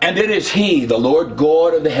 And it is he, the Lord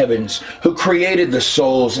God of the heavens, who created the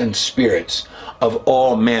souls and spirits of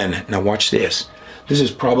all men. Now watch this. This is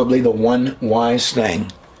probably the one wise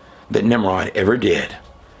thing that Nimrod ever did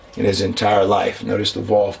in his entire life. Notice the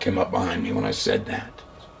valve came up behind me when I said that.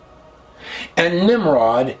 And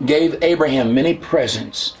Nimrod gave Abraham many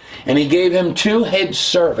presents, and he gave him 2 head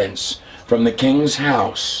servants from the king's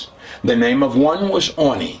house. The name of one was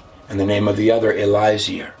Oni, and the name of the other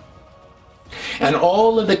Eliezer. And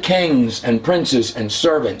all of the kings and princes and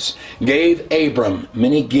servants gave Abram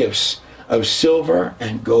many gifts of silver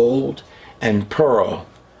and gold and pearl.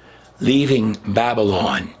 Leaving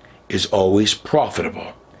Babylon is always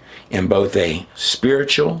profitable in both a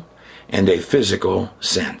spiritual and a physical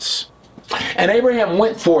sense. And Abraham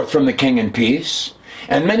went forth from the king in peace,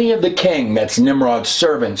 and many of the king, that's Nimrod's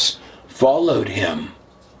servants, followed him.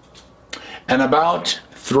 And about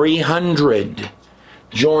 300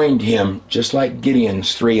 joined him, just like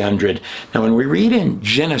Gideon's 300. Now when we read in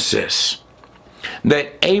Genesis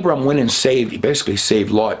that Abram went and saved, he basically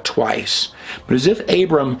saved Lot twice, but as if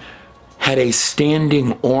Abram had a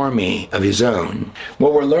standing army of his own.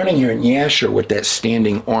 Well, we're learning here in Yashar what that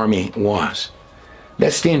standing army was.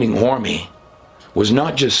 That standing army was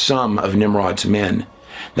not just some of Nimrod's men.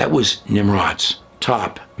 That was Nimrod's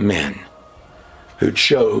top men who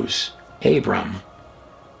chose Abram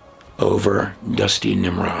over dusty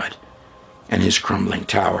Nimrod and his crumbling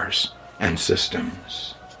towers and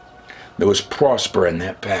systems. There was prosper in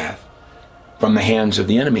that path from the hands of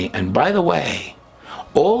the enemy. And by the way,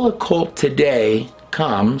 all occult today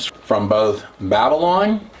comes from both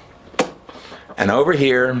Babylon and over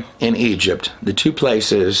here in Egypt, the 2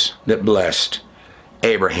 places that blessed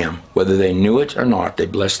Abraham. Whether they knew it or not, they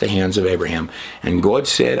blessed the hands of Abraham. And God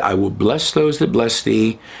said, I will bless those that bless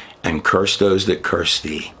thee and curse those that curse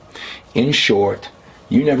thee. In short,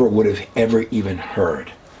 you never would have ever even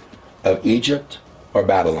heard of Egypt or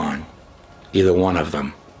Babylon, either one of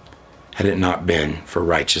them, had it not been for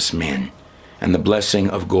righteous men and the blessing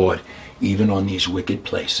of God even on these wicked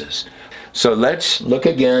places. So let's look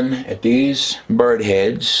again at these bird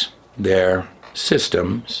heads, their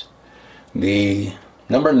systems. The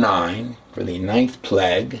number 9 for the 9th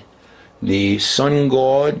plague, the sun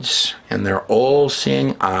gods and their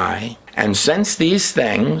all-seeing eye. And since these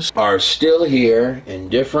things are still here in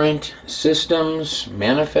different systems,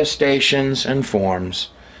 manifestations, and forms,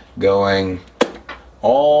 going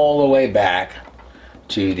all the way back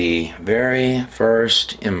to the very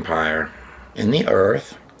first empire in the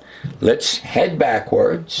earth, let's head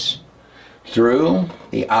backwards through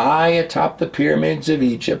the eye atop the pyramids of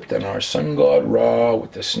Egypt and our sun god Ra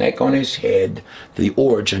with the snake on his head, the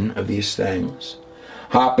origin of these things,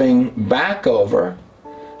 hopping back over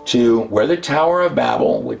to where the Tower of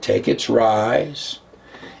Babel would take its rise,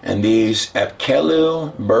 and these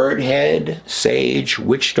Apkelu, birdhead, sage,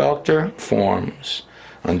 witch doctor forms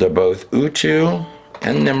under both Utu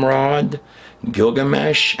and Nimrod,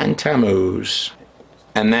 Gilgamesh and Tammuz,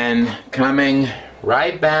 and then coming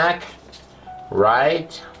right back,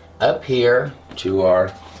 right up here to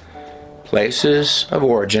our places of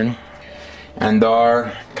origin and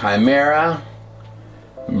our chimera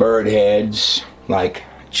bird heads like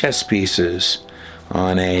chess pieces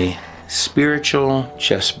on a spiritual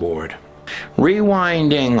chessboard.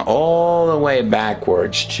 Rewinding all the way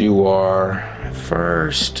backwards to our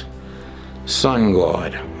first sun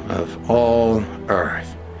god of all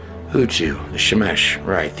earth, Utu, the Shemesh,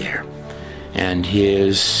 right there, and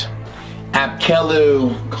his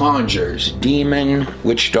Apkelu conjures, demon,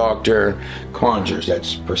 witch doctor conjures.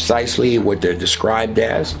 That's precisely what they're described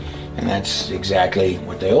as, and that's exactly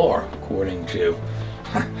what they are, according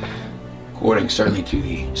certainly to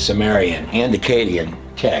the Sumerian and Akkadian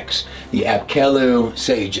texts. The Apkelu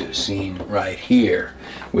sages, seen right here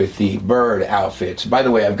with the bird outfits. By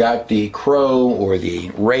the way, I've got the crow or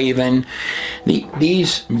the raven.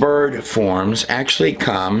 These bird forms actually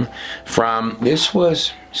come from,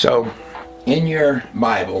 so in your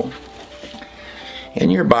Bible,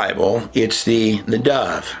 it's the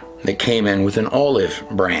dove that came in with an olive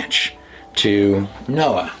branch to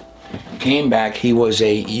Noah. Came back, he was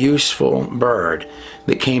a useful bird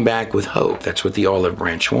that came back with hope. That's what the olive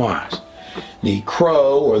branch was. The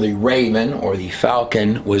crow or the raven or the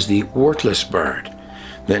falcon was the worthless bird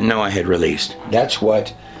that Noah had released. That's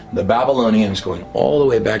what the Babylonians, going all the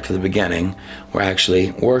way back to the beginning, were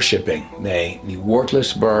actually worshiping. The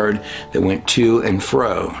worthless bird that went to and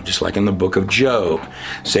fro, just like in the book of Job.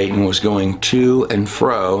 Satan was going to and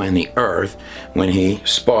fro in the earth when he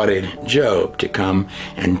spotted Job to come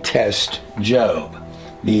and test Job.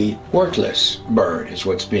 The worthless bird is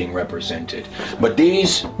what's being represented. But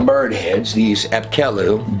these bird heads, these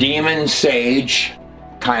Apkelu, demon, sage,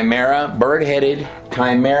 chimera, bird-headed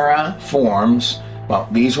chimera forms, well,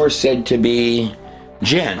 these were said to be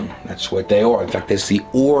jinn. That's what they are. In fact, that's the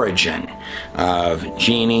origin of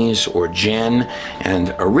genies or jinn.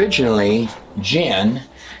 And originally, jinn,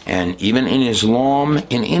 and even in Islam,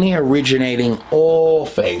 in any originating all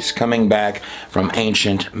faiths coming back from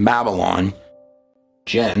ancient Babylon,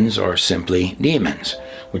 jinns are simply demons,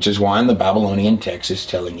 which is why in the Babylonian text is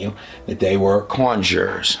telling you that they were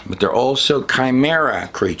conjurers, but they're also chimera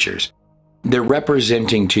creatures. They're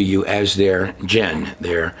representing to you as their jinn,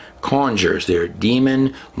 their conjurers, their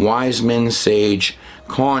demon, wise men, sage,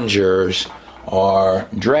 conjurers are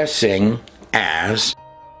dressing as,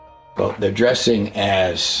 well, they're dressing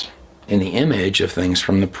as in the image of things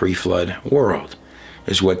from the pre-flood world,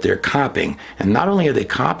 is what they're copying. And not only are they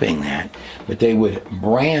copying that, but they would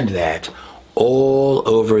brand that all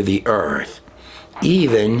over the earth,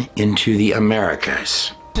 even into the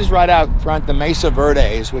Americas. This is right out front, the Mesa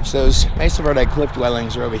Verdes, which those Mesa Verde cliff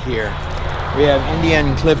dwellings are over here. We have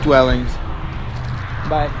Indian cliff dwellings,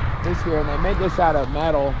 but this here, and they made this out of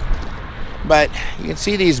metal. But you can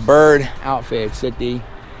see these bird outfits that the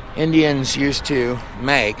Indians used to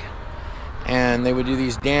make, and they would do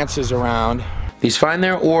these dances around. These find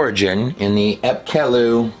their origin in the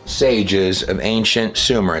Apkelu sages of ancient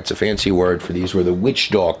Sumer. It's a fancy word for these were the witch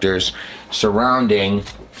doctors surrounding.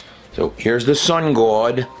 So here's the sun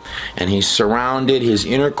god, and he's surrounded, his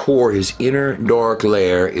inner core, his inner dark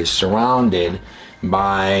layer is surrounded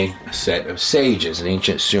by a set of sages. In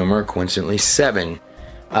ancient Sumer, coincidentally 7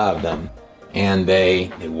 of them. And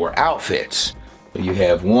they wore outfits. So you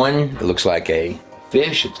have one that looks like a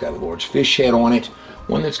fish, it's got the Lord's fish head on it.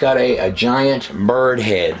 One that's got a giant bird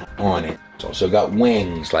head on it. It's also got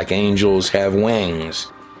wings, like angels have wings.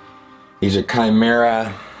 These are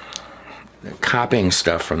chimera copying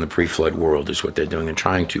stuff from the pre-flood world is what they're doing. They're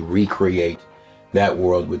trying to recreate that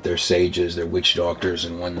world with their sages, their witch doctors,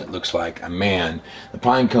 and one that looks like a man. The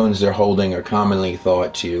pine cones they're holding are commonly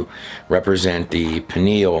thought to represent the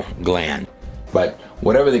pineal gland. But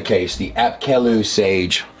whatever the case, the Apkallu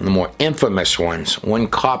sage, the more infamous ones, one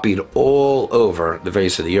copied all over the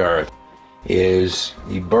face of the earth, is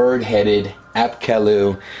the bird-headed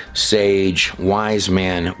Apkallu sage, wise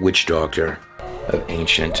man, witch doctor of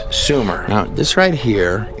ancient Sumer. Now, this right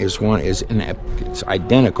here is it's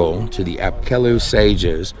identical to the Apkallu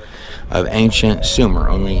sages of ancient Sumer.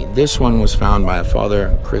 Only this one was found by a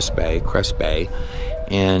Father Crespe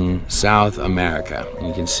in South America. And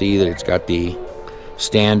you can see that it's got the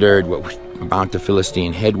standard, about the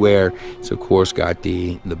Philistine headwear. It's of course got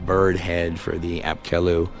the bird head for the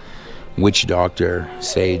Apkallu witch doctor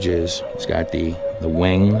sages. It's got the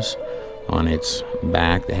wings on its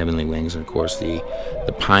back, the heavenly wings, and of course the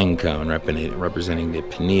pine cone representing the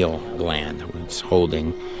pineal gland it's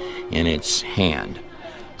holding in its hand.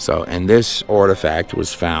 So, and this artifact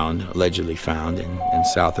was allegedly found in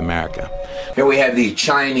South America. Here we have the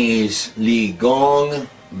Chinese Li Gong,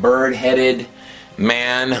 bird-headed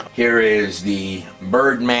man. Here is the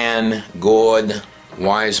birdman, god,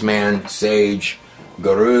 wise man, sage,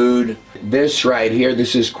 Garud. This right here,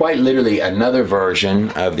 this is quite literally another version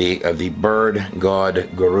of the bird god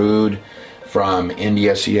Garud from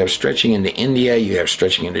India. So you have stretching into India, you have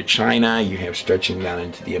stretching into China, you have stretching down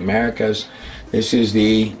into the Americas. This is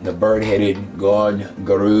the bird-headed god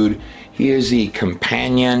Garud. He is the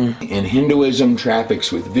companion in Hinduism,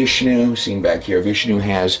 traffics with Vishnu. Seen back here, Vishnu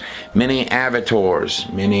has many avatars,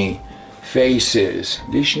 many faces.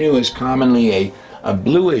 Vishnu is commonly a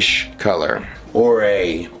bluish color or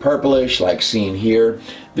a purplish, like seen here.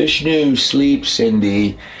 Vishnu sleeps in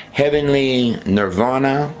the heavenly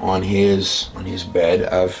nirvana on his bed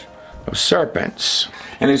of serpents.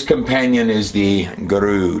 And his companion is the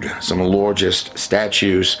Garud. Some of the largest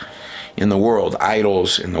statues in the world,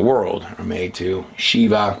 idols in the world, are made to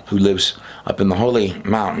Shiva, who lives up in the holy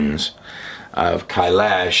mountains of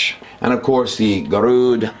Kailash. And of course the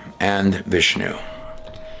Garud and Vishnu.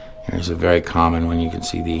 Here's a very common one. You can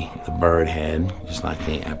see the bird head, just like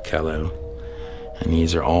the Apkallu. And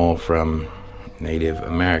these are all from Native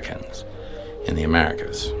Americans in the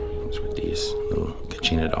Americas. That's what these little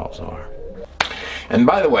Kachina dolls are. And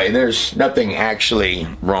by the way, there's nothing actually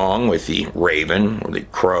wrong with the raven or the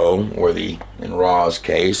crow or in Ra's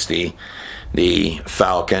case, the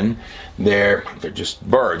falcon. They're just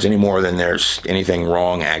birds any more than there's anything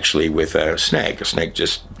wrong actually with a snake. A snake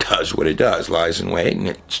just does what it does, lies in wait, and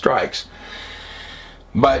it strikes.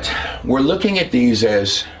 But we're looking at these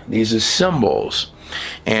as symbols.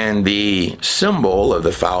 And the symbol of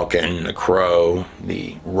the falcon, the crow,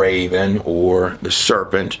 the raven, or the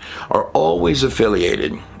serpent are always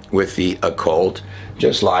affiliated with the occult,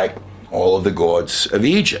 just like all of the gods of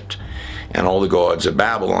Egypt. And all the gods of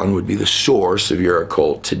Babylon would be the source of your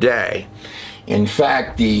occult today. In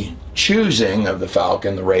fact, the choosing of the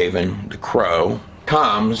falcon, the raven, the crow,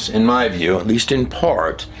 comes, in my view, at least in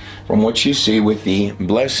part, from what you see with the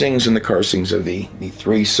blessings and the cursings of the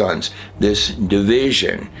three sons. This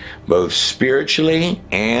division, both spiritually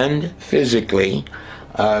and physically,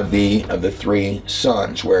 of the three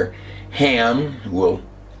sons, where Ham will,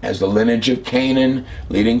 as the lineage of Canaan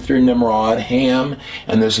leading through Nimrod, Ham,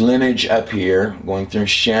 and this lineage up here going through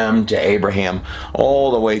Shem to Abraham,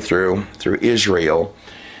 all the way through Israel.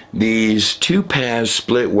 These two paths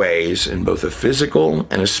split ways in both a physical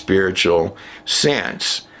and a spiritual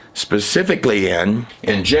sense. Specifically in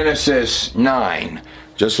Genesis 9,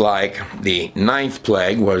 just like the ninth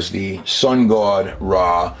plague was the sun god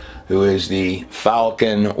Ra, who is the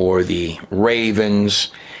falcon or the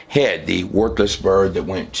raven's head, the worthless bird that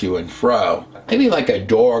went to and fro. Maybe like a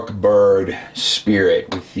dark bird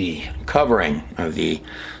spirit with the covering of the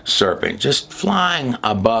serpent, just flying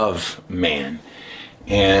above man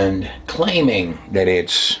and claiming that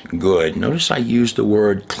it's good. Notice I used the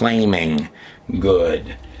word claiming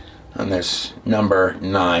good on this number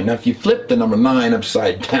 9. Now if you flip the number 9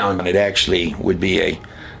 upside down, it actually would be a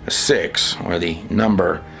 6, or the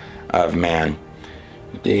number of man.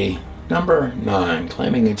 The number 9,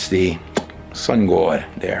 claiming it's the sun god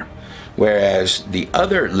there. Whereas the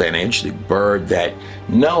other lineage, the bird that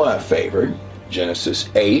Noah favored, Genesis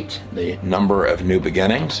 8, the number of new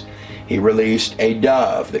beginnings, he released a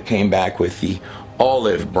dove that came back with the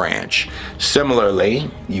olive branch. Similarly,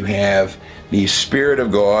 you have the Spirit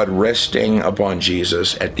of God resting upon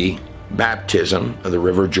Jesus at the baptism of the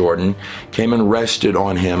River Jordan, came and rested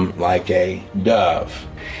on him like a dove.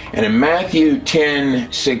 And in Matthew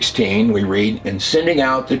 10:16, we read, "And sending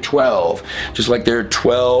out the 12, just like there are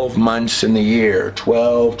 12 months in the year,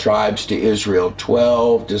 12 tribes to Israel,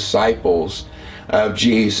 12 disciples of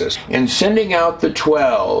Jesus. And sending out the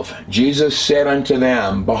 12, Jesus said unto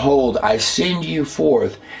them, Behold, I send you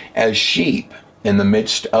forth as sheep in the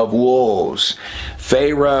midst of wolves."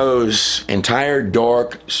 Pharaoh's entire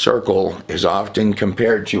dark circle is often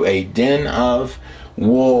compared to a den of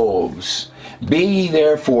wolves. "Be ye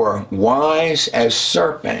therefore wise as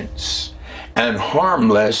serpents and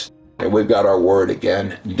harmless," and we've got our word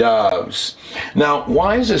again, doves. Now,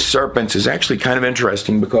 wise as serpents is actually kind of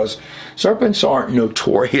interesting because serpents aren't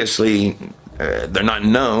notoriously, they're not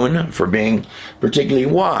known for being particularly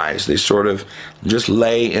wise. They sort of just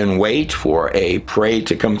lay in wait for a prey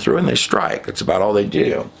to come through and they strike. That's about all they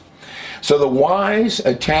do. So the wise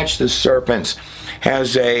attached to serpents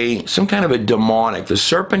has some kind of a demonic. The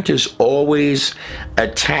serpent is always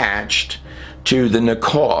attached to the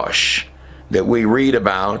Nakash that we read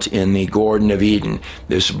about in the Garden of Eden.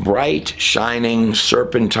 This bright, shining,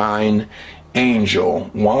 serpentine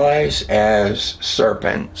angel, wise as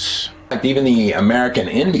serpents. Even the American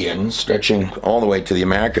Indians, stretching all the way to the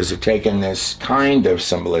Americas, have taken this kind of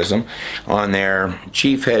symbolism on their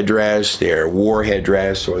chief headdress, their war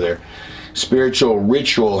headdress, or their spiritual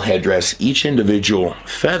ritual headdress. Each individual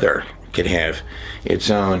feather could have its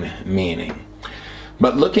own meaning.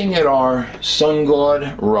 But looking at our sun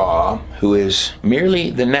god Ra, who is merely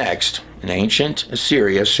the next, in ancient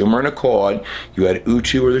Assyria, Sumer and Akkad, you had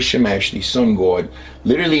Utu or the Shemesh, the sun god.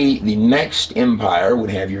 Literally, the next empire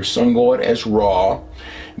would have your sun god as Ra,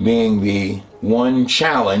 being the one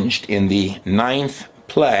challenged in the 9th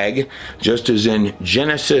plague, just as in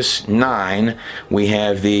Genesis 9, we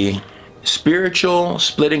have the spiritual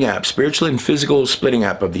splitting up, spiritual and physical splitting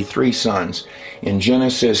up of the 3 sons in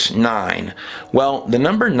Genesis 9. Well, the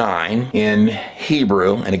number 9 in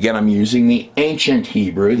Hebrew, and again I'm using the ancient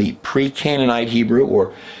Hebrew, the pre-Canaanite Hebrew,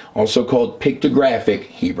 or also called pictographic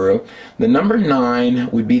Hebrew, the number 9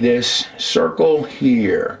 would be this circle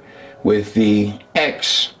here with the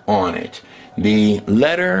X on it, the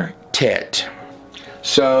letter Tet.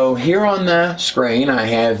 So here on the screen I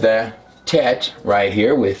have the Tet right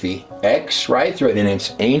here with the X right through it in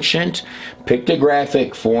its ancient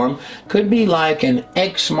pictographic form. Could be like an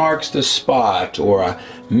X marks the spot or a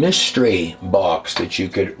mystery box that you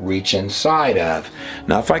could reach inside of.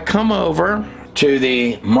 Now if I come over to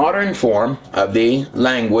the modern form of the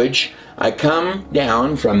language, I come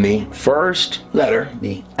down from the first letter,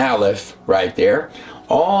 the Aleph right there,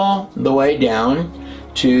 all the way down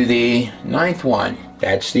to the 9th one.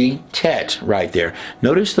 That's the Tet right there.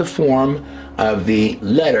 Notice the form of the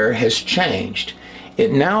letter has changed.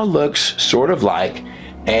 It now looks sort of like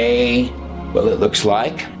it looks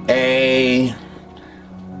like a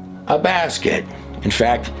basket. In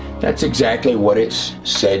fact, that's exactly what it's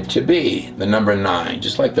said to be, the number 9.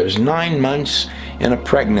 Just like there's 9 months in a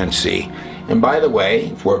pregnancy. And by the way,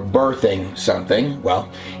 if we're birthing something, well,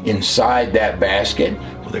 inside that basket,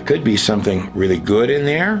 well, there could be something really good in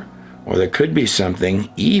there, or there could be something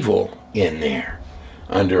evil in there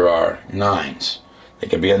under our 9s. They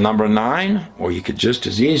could be a number 9, or you could just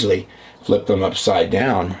as easily flip them upside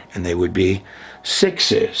down and they would be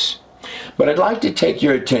 6s. But I'd like to take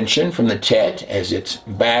your attention from the Tet as its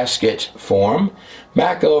basket form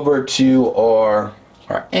back over to our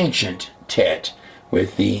ancient Tet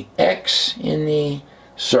with the X in the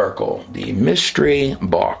circle, the mystery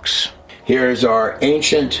box. Here's our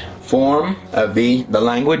ancient form of the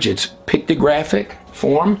language, its pictographic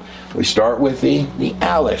form. We start with the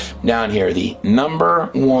Aleph down here, the number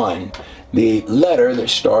 1, the letter that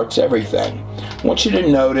starts everything. I want you to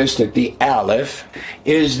notice that the Aleph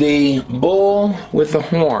is the bull with the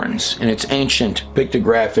horns in its ancient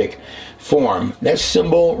pictographic form. That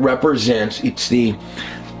symbol represents,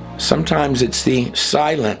 sometimes it's the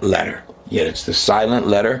silent letter, yet it's the silent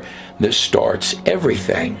letter that starts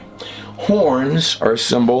everything. Horns are a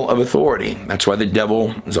symbol of authority. That's why the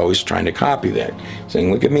devil is always trying to copy that,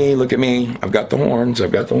 saying, look at me, I've got the horns,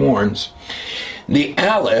 I've got the horns. The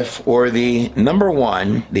Aleph, or the number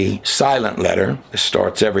 1, the silent letter that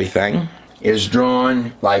starts everything, is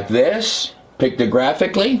drawn like this,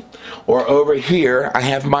 pictographically, or over here I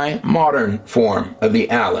have my modern form of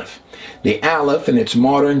the Aleph. The Aleph in its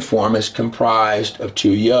modern form is comprised of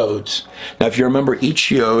 2 yods. Now if you remember,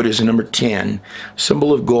 each yod is a number 10,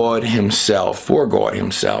 symbol of God himself, for God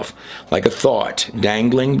himself, like a thought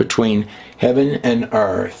dangling between heaven and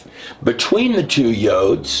earth. Between the two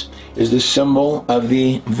yods is the symbol of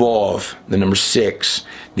the Vav, the number 6,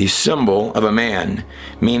 the symbol of a man,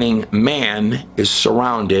 meaning man is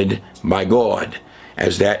surrounded by God,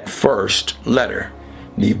 as that first letter,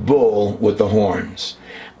 the bull with the horns.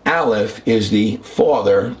 Aleph is the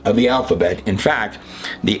father of the alphabet. In fact,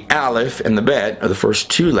 the Aleph and the Bet are the first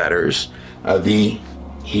 2 letters of the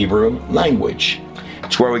Hebrew language.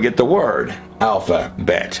 It's where we get the word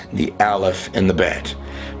alphabet, the Aleph and the Bet.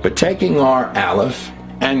 But taking our Aleph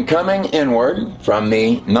and coming inward from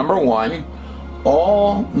the number 1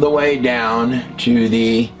 all the way down to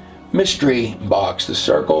the mystery box, the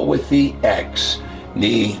circle with the X,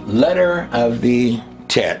 the letter of the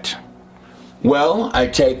Tet. Well, I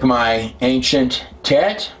take my ancient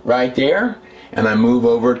Tet right there, and I move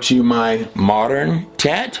over to my modern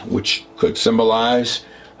Tet, which could symbolize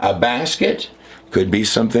a basket. Could be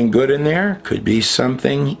something good in there, could be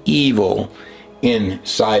something evil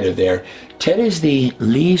inside of there. Tet is the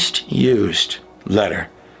least used letter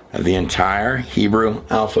of the entire Hebrew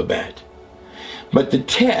alphabet. But the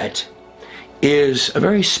Tet is a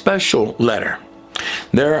very special letter.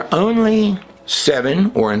 There are only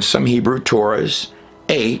 7, or in some Hebrew Torahs,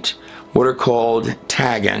 8, what are called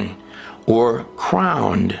tagan, or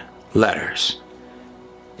crowned letters.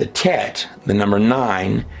 The Tet, the number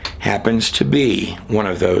 9, happens to be one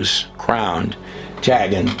of those crowned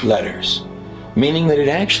tagan letters, meaning that it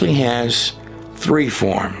actually has 3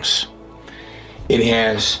 forms. It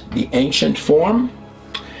has the ancient form,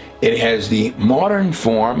 it has the modern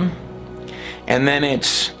form, and then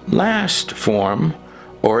its last form,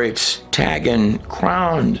 or its tagan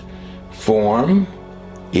crowned form,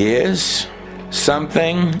 is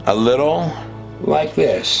something a little like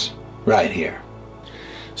this right here.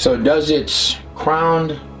 So does its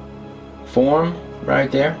crowned form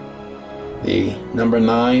right there, the number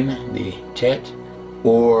 9, the Tet,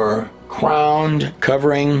 or crowned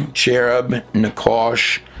covering cherub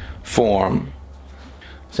Nakash form,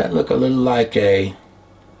 does that look a little like a,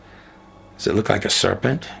 does it look like a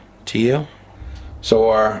serpent to you? So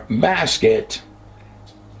our basket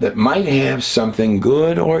that might have something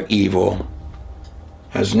good or evil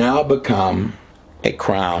has now become a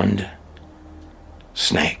crowned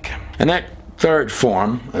snake. And that third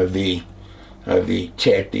form of the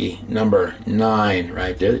Tet, the number 9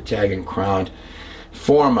 right there, the tagan crowned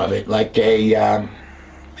form of it, like a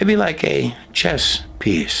maybe like a chess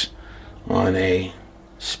piece on a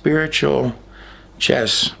spiritual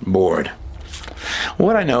chess board.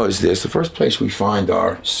 What I know is this: the first place we find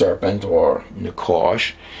our serpent, or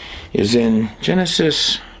Nakash, is in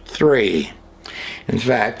Genesis 3. In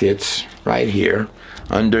fact, it's right here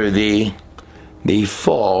under the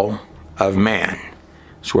fall of man.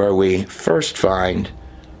 It's where we first find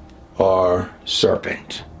our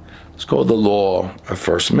serpent. It's called the law of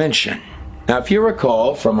first mention. Now, if you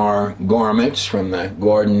recall from our garments from the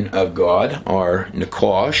Garden of God, our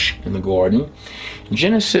Nakash in the garden,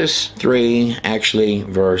 Genesis 3, actually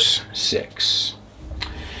verse 6.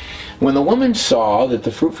 When the woman saw that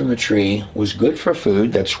the fruit from the tree was good for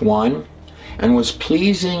food, that's 1, and was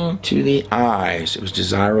pleasing to the eyes, it was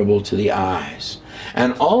desirable to the eyes,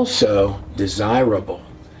 and also desirable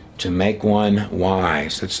to make one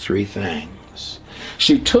wise, that's 3 things.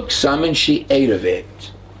 She took some and she ate of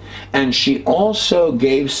it. And she also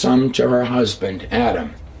gave some to her husband,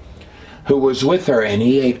 Adam, who was with her, and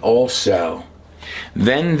he ate also.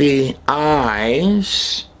 Then the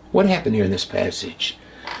eyes, what happened here in this passage?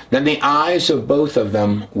 Then the eyes of both of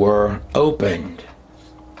them were opened,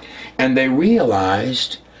 and they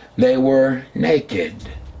realized they were naked.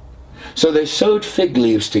 So they sewed fig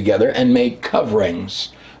leaves together and made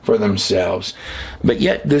coverings for themselves. But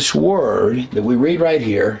yet this word that we read right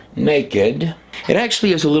here, naked, it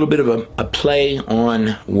actually is a little bit of a play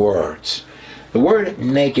on words. The word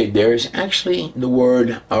naked there is actually the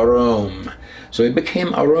word arum. So it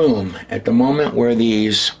became arum at the moment where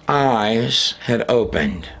these eyes had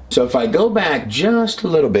opened. So if I go back just a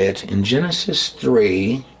little bit in Genesis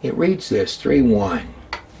 3, it reads this, 3:1.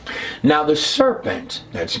 Now the serpent,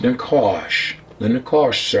 that's Nakash, the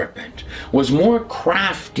Nakash serpent, was more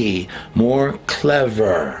crafty, more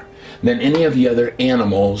clever than any of the other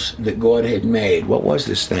animals that God had made. What was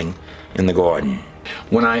this thing in the garden?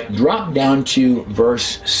 When I drop down to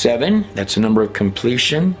verse 7, that's a number of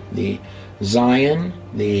completion, the Zion,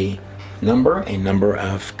 the number, a number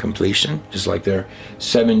of completion, just like there are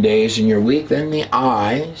 7 days in your week. Then the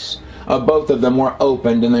eyes of both of them were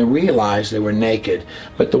opened, and they realized they were naked.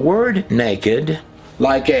 But the word naked,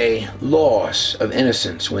 like a loss of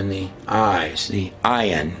innocence when the eyes, the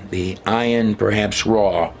ayin perhaps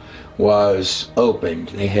raw, was opened.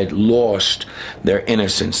 They had lost their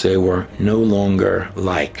innocence. They were no longer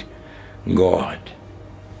like God.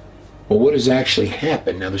 Well, what has actually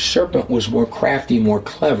happened? Now, the serpent was more crafty, more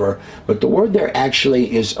clever, but the word there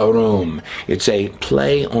actually is arum. It's a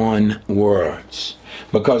play on words.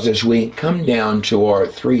 Because as we come down to our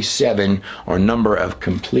 3-7, our number of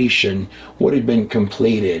completion, what had been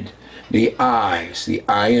completed? The eyes, the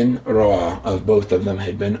ayin ra of both of them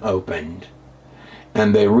had been opened.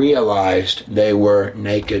 And they realized they were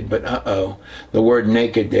naked, but the word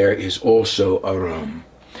naked there is also arum.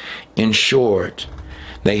 In short,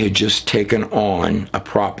 they had just taken on a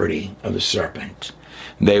property of the serpent.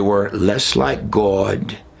 They were less like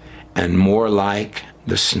God and more like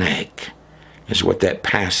the snake, is what that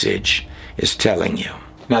passage is telling you.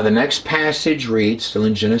 Now the next passage reads, still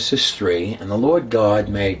in Genesis 3, and the Lord God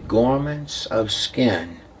made garments of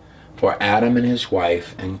skin for Adam and his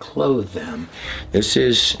wife and clothed them. This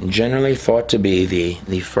is generally thought to be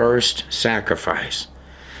the first sacrifice.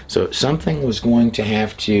 So something was going to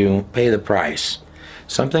have to pay the price.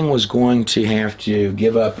 Something was going to have to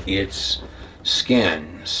give up its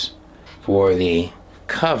skins for the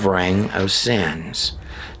covering of sins.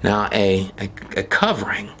 Now, a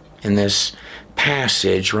covering in this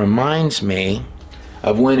passage reminds me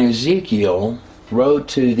of when Ezekiel wrote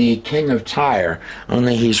to the king of Tyre,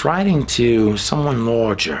 only he's writing to someone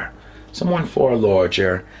larger, someone far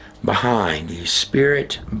larger behind, the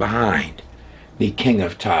spirit behind the king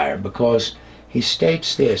of Tyre, because he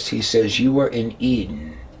states this. He says, you were in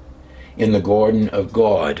Eden, in the garden of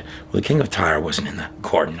God. Well, the king of Tyre wasn't in the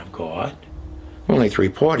garden of God. There were only 3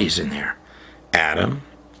 parties in there: Adam,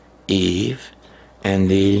 Eve, and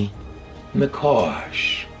the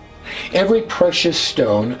Nakash. Every precious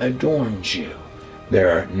stone adorns you.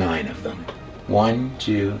 There are 9 of them. 1,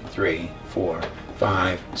 2, 3, 4,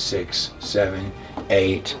 5, 6, 7,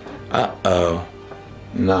 8.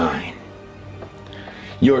 9.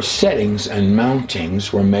 Your settings and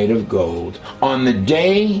mountings were made of gold. On the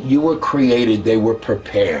day you were created, they were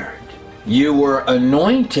prepared. You were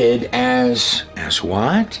anointed as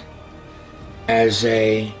what? As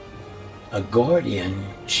a guardian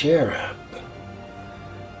cherub,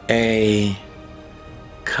 a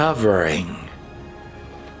covering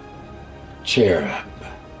cherub.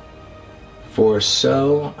 For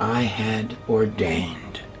so I had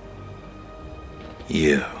ordained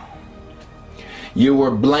you. You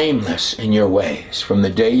were blameless in your ways from the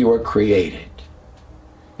day you were created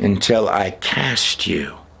until I cast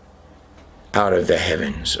you out of the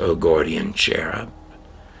heavens, O guardian cherub.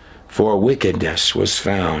 For wickedness was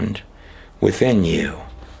found within you.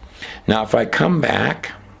 Now, if I come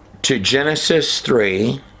back to Genesis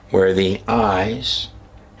 3, where the eyes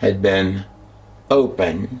had been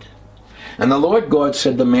opened, and the Lord God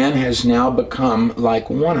said, the man has now become like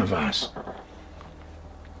one of us,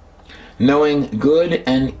 knowing good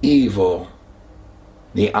and evil.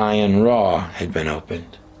 The ayin ra had been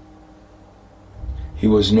opened. He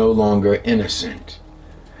was no longer innocent.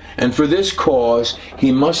 And for this cause,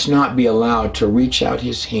 he must not be allowed to reach out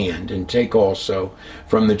his hand and take also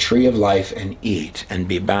from the tree of life and eat and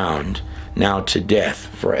be bound now to death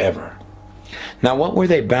forever. Now, what were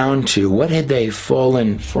they bound to? What had they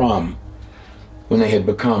fallen from when they had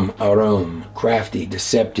become arum, crafty,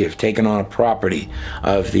 deceptive, taken on a property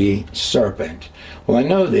of the serpent? Well, I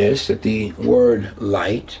know this, that the word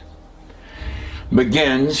light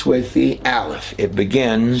begins with the aleph. It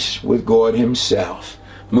begins with God himself,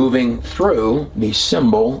 moving through the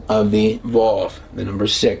symbol of the vav, the number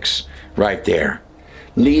 6 right there,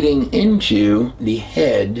 leading into the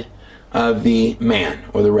head of the man,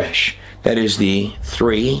 or the resh. That is the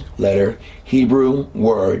 3-letter Hebrew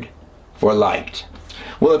word for light.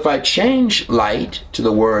 Well, if I change light to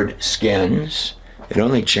the word skins, it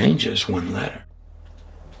only changes 1 letter.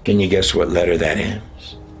 Can you guess what letter that is?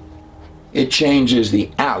 It changes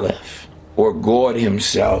the aleph, or God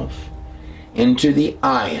himself, into the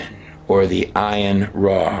ayin, or the ayin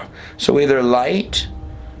ra. So either light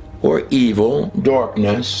or evil,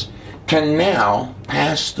 darkness, can now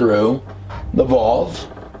pass through the vav,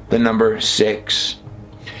 the number 6,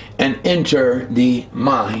 and enter the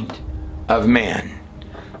mind of man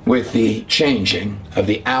with the changing of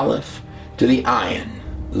the aleph to the ayin,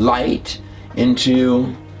 light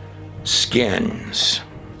into skins.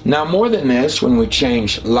 Now, more than this, when we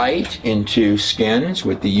change light into skins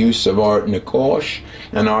with the use of our nakash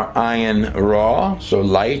and our ayin ra, so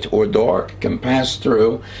light or dark can pass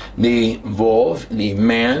through the vav, the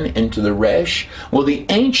man, into the resh. Well, the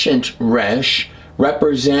ancient resh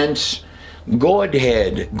represents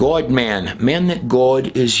Godhead, God-man, man that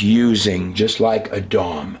God is using, just like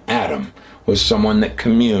Adam was someone that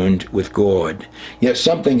communed with God. Yet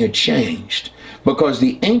something had changed, because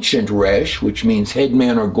the ancient resh, which means head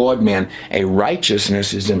man or God man, a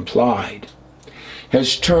righteousness is implied,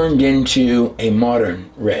 has turned into a modern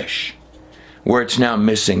resh, where it's now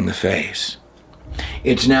missing the face.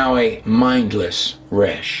 It's now a mindless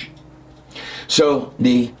resh. So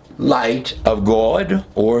the light of God,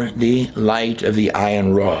 or the light of the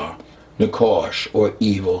Ayin Ra, Nakash, or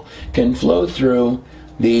evil, can flow through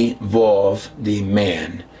the Vav, the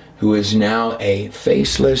man, who is now a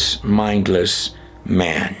faceless, mindless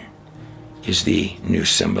man, is the new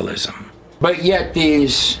symbolism. But yet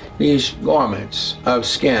these garments of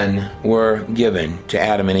skin were given to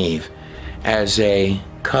Adam and Eve as a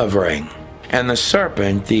covering. And the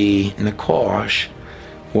serpent, the Nakash,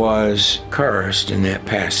 was cursed in that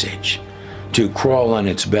passage to crawl on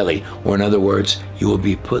its belly, or in other words, you will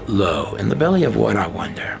be put low. In the belly of what, I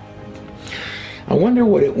wonder? I wonder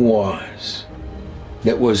what it was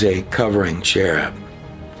that was a covering cherub.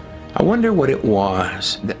 I wonder what it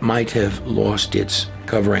was that might have lost its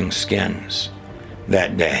covering skins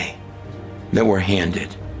that day that were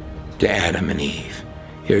handed to Adam and Eve.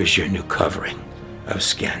 Here's your new covering of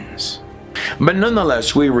skins. But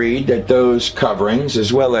nonetheless, we read that those coverings,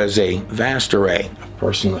 as well as a vast array of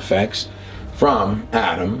personal effects from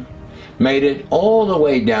Adam, made it all the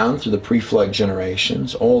way down through the pre-flood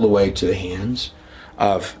generations, all the way to the hands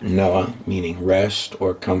of Noah, meaning rest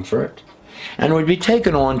or comfort, and would be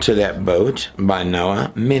taken on to that boat by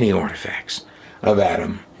Noah, many artifacts of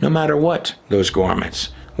Adam, no matter what those garments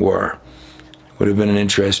were. Would have been an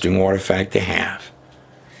interesting artifact to have.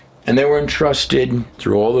 And they were entrusted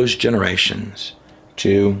through all those generations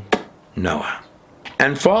to Noah.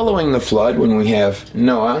 And following the flood, when we have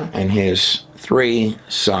Noah and his 3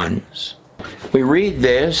 sons, we read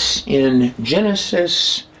this in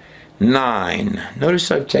Genesis 9.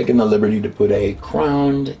 Notice I've taken the liberty to put a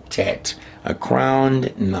crowned tet, a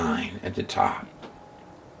crowned 9 at the top.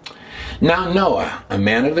 Now Noah, a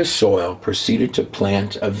man of the soil, proceeded to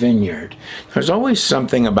plant a vineyard. There's always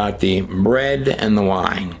something about the bread and the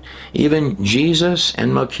wine. Even Jesus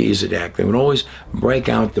and Melchizedek, they would always break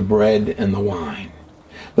out the bread and the wine.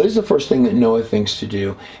 But this is the first thing that Noah thinks to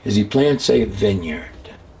do, is he plants a vineyard.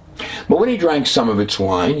 But when he drank some of its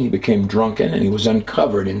wine, he became drunken, and he was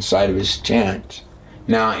uncovered inside of his tent.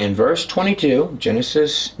 Now, in verse 22,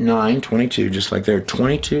 Genesis 9:22, just like there are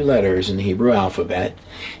 22 letters in the Hebrew alphabet,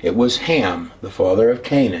 it was Ham, the father of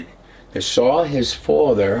Canaan, that saw his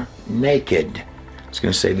father naked. It's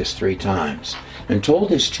going to say this 3 times. And told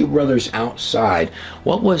his 2 brothers outside.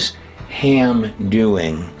 What was Ham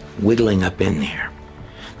doing, wiggling up in there?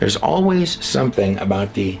 There's always something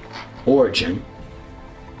about the origin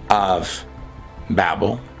of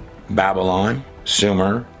Babylon,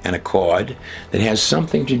 Sumer, and Akkad that has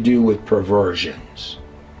something to do with perversions.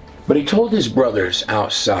 But he told his brothers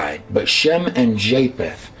outside, but Shem and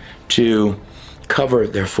Japheth, to cover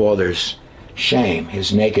their father's shame,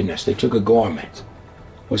 his nakedness. They took a garment.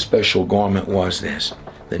 What special garment was this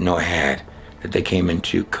that Noah had that they came in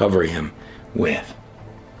to cover him with?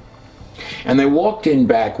 And they walked in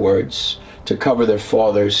backwards to cover their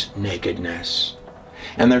father's nakedness.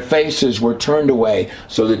 And their faces were turned away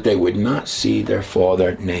so that they would not see their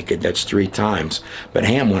father naked. That's 3 times. But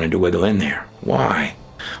Ham wanted to wiggle in there. Why?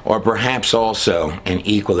 Or perhaps also, and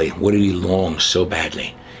equally, what did he long so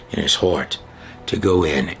badly in his heart? To go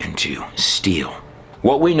in and to steal.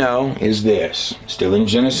 What we know is this, still in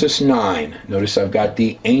Genesis 9. Notice I've got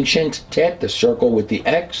the ancient tet, the circle with the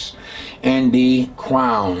X, and the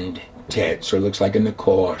crowned tet, so it looks like in the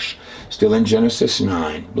Nakash. Still in Genesis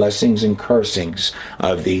 9, blessings and cursings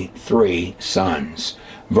of the 3 sons.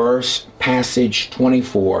 Verse, passage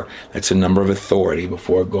 24, that's a number of authority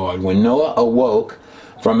before God. When Noah awoke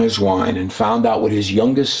from his wine and found out what his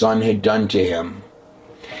youngest son had done to him,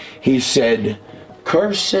 he said,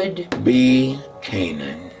 "Cursed be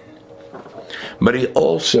Canaan." But he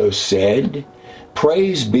also said,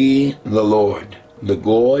 "Praise be the Lord, the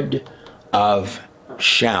God of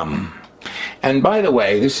Shem." And by the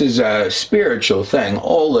way, this is a spiritual thing.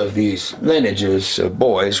 All of these lineages of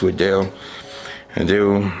boys would do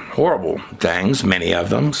horrible things, many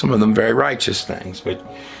of them, some of them very righteous things, but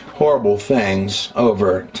horrible things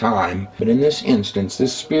over time. But in this instance,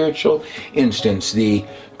 this spiritual instance, the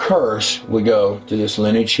curse would go to this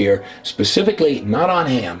lineage here, specifically not on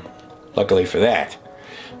Ham, luckily for that,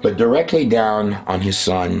 but directly down on his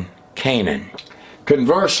son Canaan.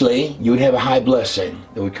 Conversely, you would have a high blessing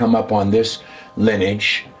that would come up on this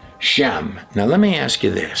lineage, Shem. Now let me ask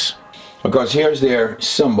you this, because here's their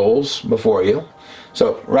symbols before you.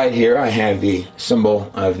 So right here I have the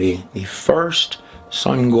symbol of the first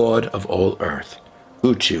sun god of all earth,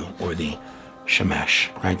 Utu, or the Shemesh,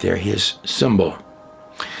 right there, his symbol,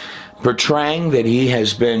 portraying that he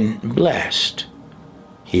has been blessed.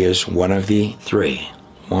 He is one of the three.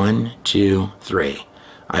 1, 2, 3.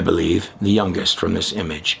 I believe the youngest from this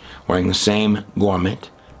image, wearing the same garment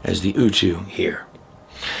as the Utu here.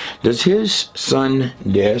 Does his sun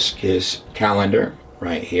disk, his calendar,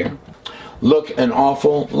 right here, look an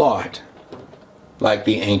awful lot like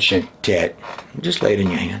the ancient Tet? Just lay it in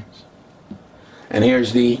your hands. And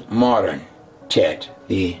here's the modern Tet,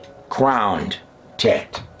 the crowned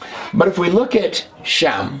Tet. But if we look at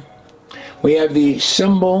Shem, we have the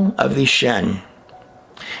symbol of the Shen.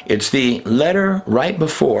 It's the letter right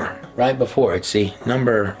before, it's the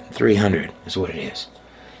number 300 is what it is.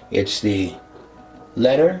 It's the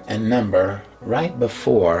letter and number right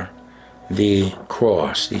before the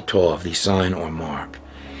cross, the tov, the sign or mark.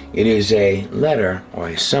 It is a letter or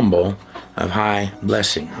a symbol of high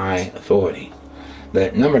blessing, high authority.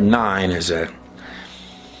 The number 9 is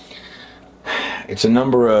it's a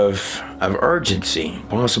number of urgency,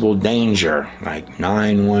 possible danger, like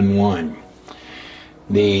 911.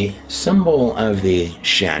 The symbol of the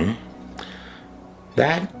Shen,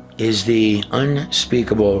 that is the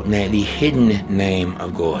unspeakable name, the hidden name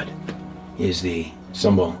of God, is the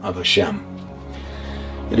symbol of Hashem.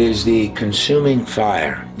 It is the consuming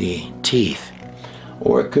fire, the teeth,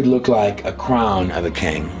 or it could look like a crown of a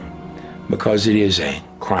king, because it is a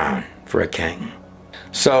crown for a king.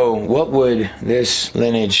 So what would this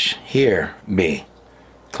lineage here be,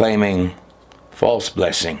 claiming false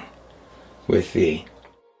blessing with the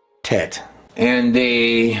Tet? And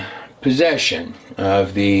the possession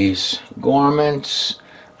of these garments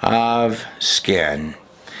of skin.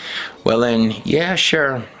 Well, in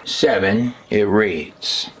Yasher 7, it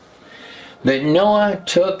reads that Noah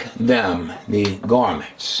took them, the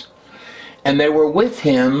garments, and they were with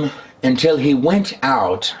him until he went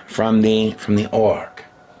out from the ark.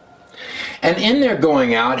 And in their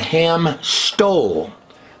going out, Ham stole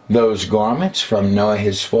those garments from Noah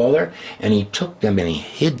his father, and he took them and he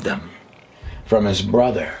hid them from his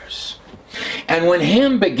brothers. And when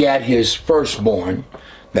Ham begat his firstborn,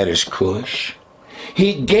 that is Cush,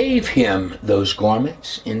 he gave him those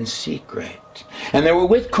garments in secret. And they were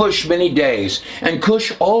with Cush many days, and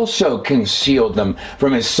Cush also concealed them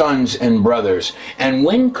from his sons and brothers. And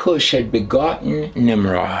when Cush had begotten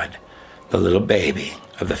Nimrod, the little baby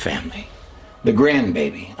of the family, the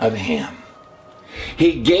grandbaby of Ham,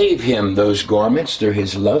 he gave him those garments through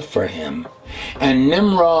his love for him. And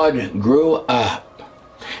Nimrod grew up,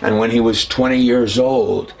 and when he was 20 years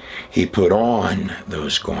old, he put on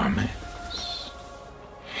those garments.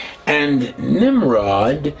 And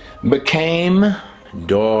Nimrod became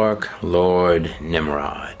dark Lord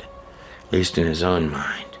Nimrod, at least in his own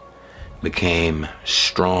mind, became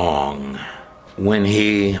strong when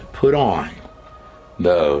he put on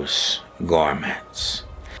those garments.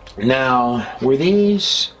 Now, were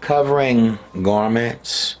these covering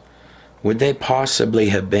garments, would they possibly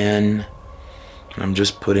have been, I'm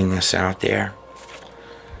just putting this out there,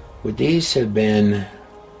 would these have been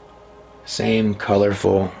same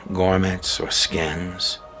colorful garments or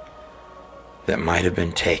skins that might have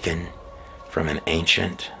been taken from an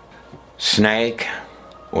ancient snake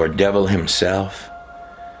or devil himself?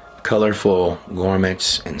 Colorful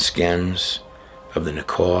garments and skins of the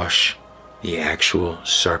Nakash, the actual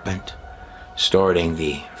serpent, starting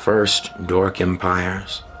the first dark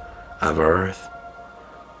empires of earth.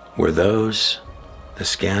 Were those the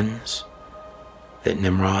skins that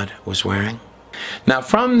Nimrod was wearing? Now,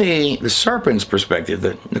 from the serpent's perspective,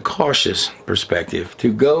 the Nakash's perspective,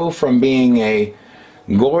 to go from being a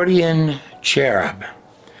guardian cherub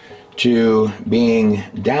to being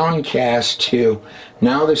downcast to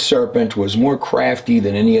now the serpent was more crafty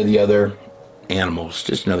than any of the other animals,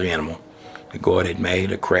 just another animal that God had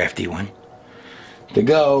made, a crafty one. To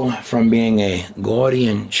go from being a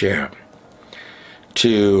guardian cherub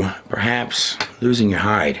to perhaps losing your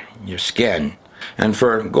hide, your skin, and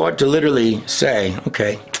for God to literally say,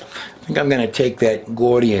 okay, I think I'm going to take that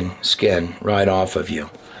guardian skin right off of you.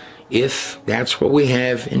 If that's what we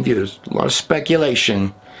have in view, there's a lot of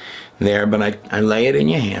speculation there, but I lay it in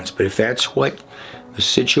your hands. But if that's what the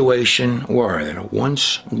situation were, that a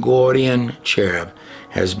once guardian cherub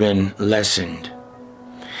has been lessened,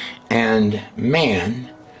 and man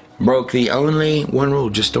broke the only one rule,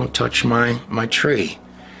 just don't touch my tree.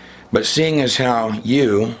 But seeing as how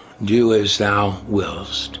you do as thou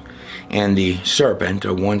willst, and the serpent,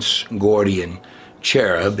 a once guardian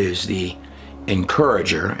cherub, is the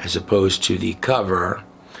encourager as opposed to the coverer,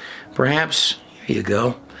 perhaps, here you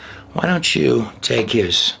go, why don't you take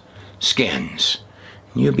his skins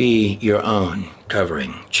You be your own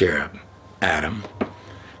covering cherub, Adam,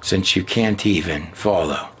 since you can't even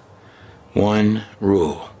follow one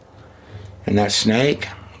rule. And that snake,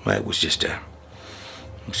 well, it was just a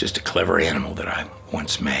clever animal that I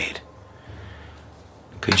once made.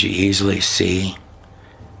 Could you easily see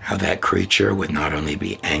how that creature would not only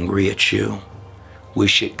be angry at you,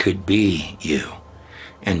 wish it could be you,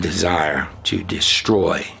 and desire to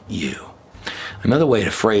destroy you? Another way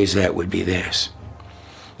to phrase that would be this: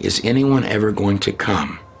 is anyone ever going to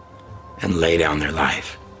come and lay down their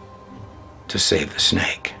life to save the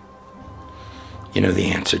snake? You know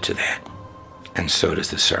the answer to that, and so does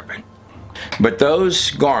the serpent. But those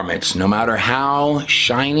garments, no matter how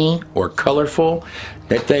shiny or colorful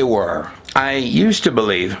that they were, I used to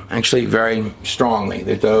believe, actually very strongly,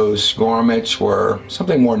 that those garments were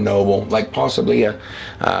something more noble, like possibly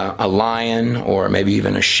a lion, or maybe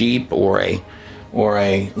even a sheep, or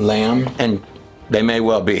a lamb, and they may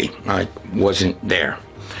well be. I wasn't there.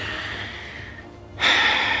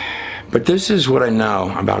 But this is what I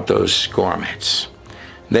know about those garments.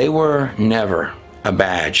 They were never a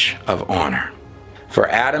badge of honor. For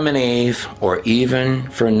Adam and Eve, or even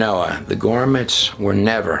for Noah, the garments were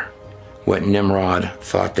never what Nimrod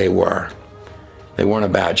thought they were. They weren't a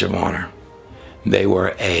badge of honor. They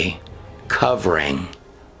were a covering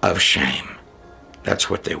of shame. That's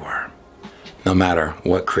what they were, no matter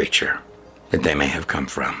what creature that they may have come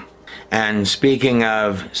from. And speaking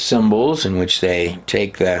of symbols in which they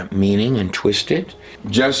take the meaning and twist it,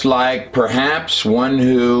 just like perhaps one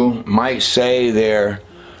who might say they're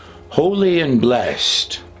holy and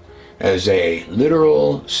blessed as a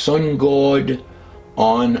literal sun god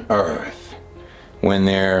on earth, when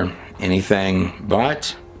they're anything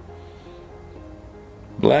but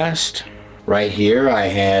blessed. Right here I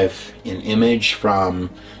have an image from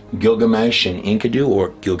Gilgamesh and Enkidu, or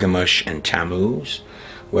Gilgamesh and Tammuz,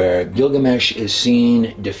 where Gilgamesh is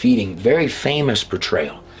seen defeating, very famous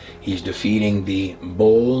portrayal. He's defeating the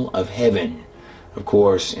bull of heaven. Of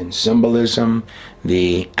course, in symbolism,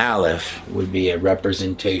 the Aleph would be a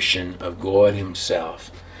representation of God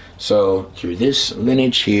himself. So through this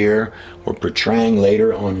lineage here, we're portraying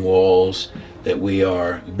later on walls that we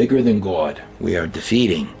are bigger than God. We are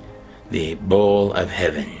defeating the bull of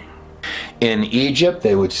heaven. In Egypt,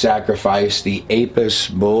 they would sacrifice the Apis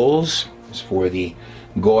bulls for the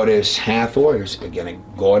goddess Hathor. Here's again a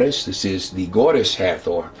goddess. This is the goddess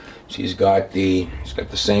Hathor. She's got the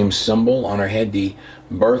same symbol on her head, the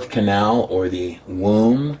birth canal, or the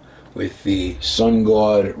womb, with the sun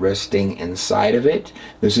god resting inside of it.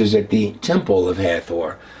 This is at the temple of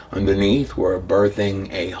Hathor. Underneath, we're birthing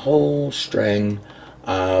a whole string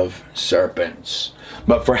of serpents.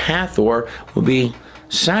 But for Hathor, we'll be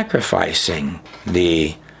sacrificing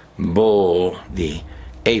the bull, the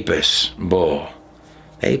Apis bull.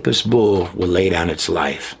 The Apis bull will lay down its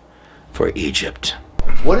life for Egypt.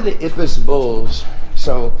 What are the Apis bulls?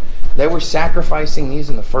 So they were sacrificing these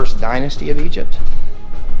in the first dynasty of Egypt?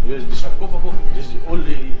 Yes, the sarcophagus is the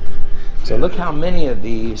only. So look how many of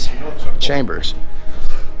these chambers.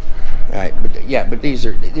 Right, but these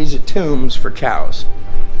are tombs for cows.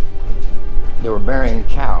 They were burying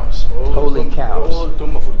cows, holy cows.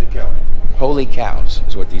 Tomb for the cow. Holy cows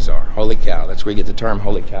is what these are. Holy cow. That's where you get the term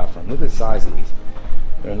holy cow from. Look at the size of these.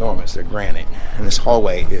 They're enormous. They're granite, and this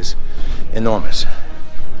hallway is enormous.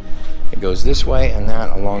 It goes this way and that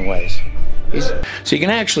a long ways. So you can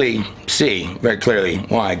actually see very clearly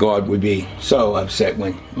why God would be so upset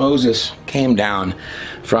when Moses came down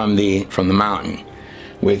from the mountain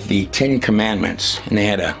with the 10 Commandments, and they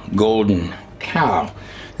had a golden cow.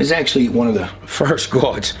 This is actually one of the first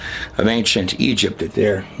gods of ancient Egypt that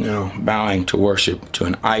they're now bowing to worship to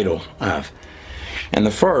an idol of. And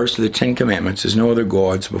the first of the 10 Commandments is no other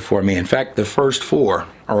gods before me. In fact, the first 4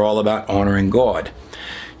 are all about honoring God.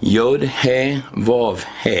 Yod, He, Vov,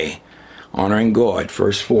 He. Honoring God,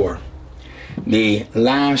 first 4. The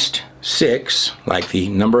last 6, like the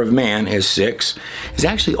number of man is 6, is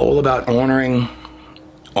actually all about honoring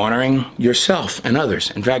yourself and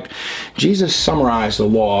others. In fact, Jesus summarized the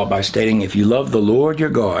law by stating, if you love the Lord your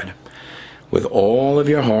God with all of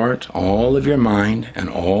your heart, all of your mind, and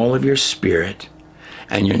all of your spirit,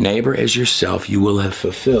 and your neighbor as yourself, you will have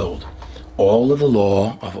fulfilled all of the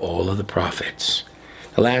law of all of the prophets.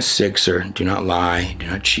 The last 6 are: do not lie, do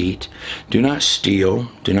not cheat, do not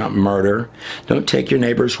steal, do not murder, don't take your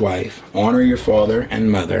neighbor's wife, honor your father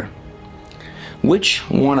and mother. Which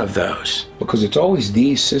one of those? Because it's always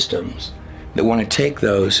these systems that want to take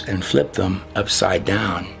those and flip them upside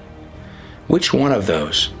down. Which one of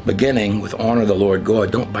those, beginning with honor the Lord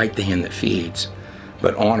God, don't bite the hand that feeds,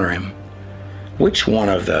 but honor him? Which one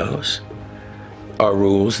of those are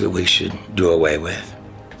rules that we should do away with.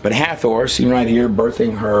 But Hathor, seen right here,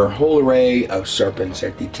 birthing her whole array of serpents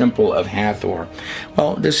at the Temple of Hathor.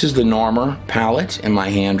 Well, this is the Narmer palette in my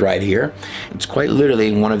hand right here. It's quite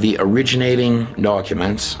literally one of the originating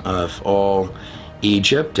documents of all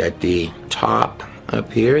Egypt. At the top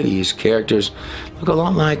up here, these characters look a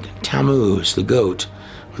lot like Tammuz, the goat,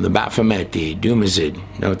 or the Baphomet, the Dumazid,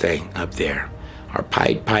 don't they, up there? Or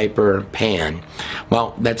Pied Piper, Pan.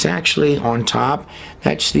 Well, that's actually on top.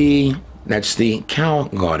 That's the cow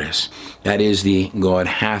goddess. That is the god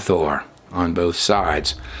Hathor on both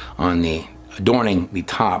sides, on the adorning the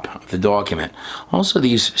top of the document. Also,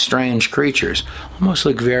 these strange creatures almost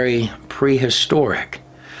look very prehistoric,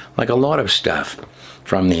 like a lot of stuff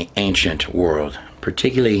from the ancient world,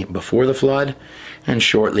 particularly before the flood and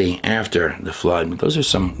shortly after the flood. Those are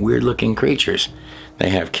some weird-looking creatures they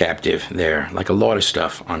have captive there, like a lot of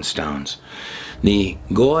stuff on stones. The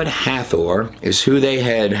god Hathor is who they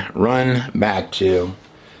had run back to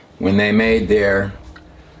when they made their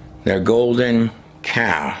golden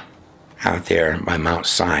cow out there by Mount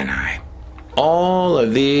Sinai. All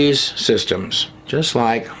of these systems, just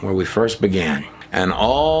like where we first began, and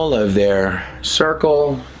all of their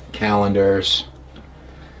circle calendars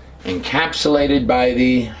encapsulated by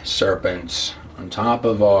the serpents on top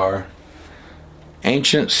of our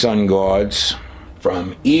ancient sun gods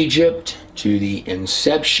from Egypt to the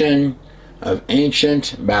inception of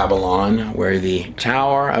ancient Babylon, where the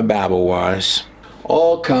Tower of Babel was,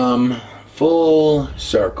 all come full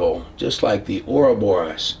circle, just like the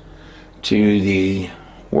Ouroboros, to the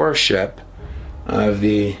worship of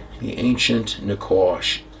the ancient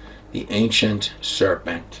Nikosh, the ancient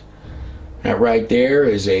serpent. That right there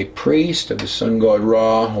is a priest of the sun god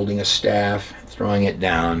Ra holding a staff, throwing it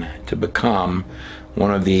down to become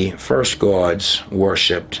one of the first gods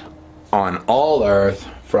worshipped on all earth,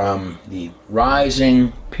 from the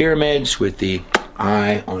rising pyramids with the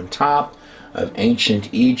eye on top of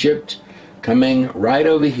ancient Egypt, coming right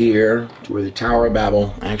over here to where the Tower of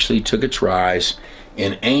Babel actually took its rise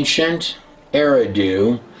in ancient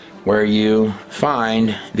Eridu, where you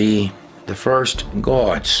find the first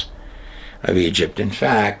gods of Egypt. In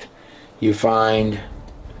fact, you find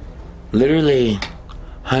literally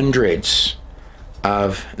hundreds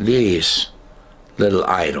of these little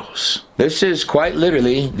idols. This is quite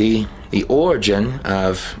literally the origin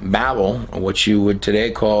of Babel, or what you would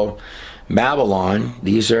today call Babylon.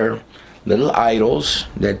 These are little idols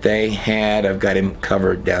that they had. I've got him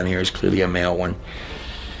covered down here. It's clearly a male one.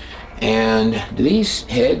 And do these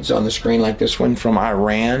heads on the screen, like this one from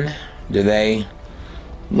Iran, do they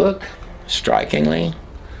look strikingly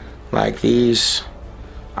like these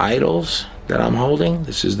idols that I'm holding?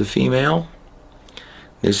 This is the female.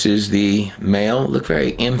 This is the male. Look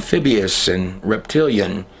very amphibious and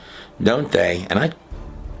reptilian, don't they? And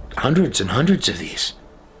hundreds and hundreds of these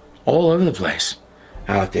all over the place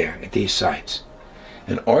out there at these sites.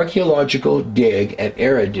 An archaeological dig at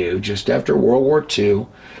Eridu just after World War II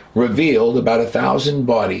revealed about 1,000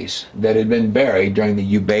 bodies that had been buried during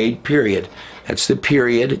the Ubaid period. That's the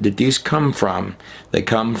period that these come from. They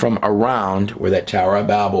come from around where that Tower of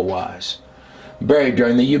Babel was. Buried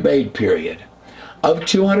during the Ubaid period. Of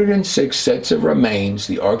 206 sets of remains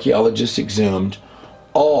the archaeologists exhumed,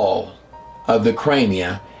 all of the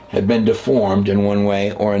crania had been deformed in one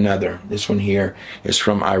way or another. This one here is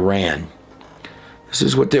from Iran. This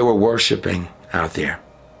is what they were worshiping out there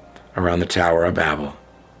around the Tower of Babel.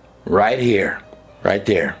 Right here, right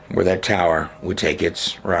there, where that tower would take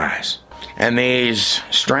its rise. And these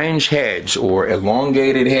strange heads, or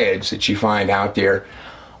elongated heads, that you find out there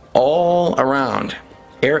all around,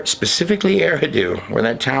 specifically Eridu, where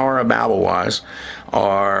that Tower of Babel was,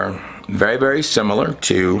 are very, very similar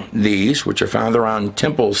to these, which are found around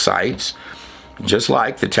temple sites, just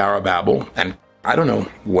like the Tower of Babel. And I don't know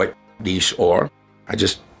what these are.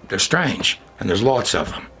 They're strange, and there's lots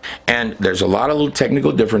of them. And there's a lot of little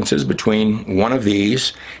technical differences between one of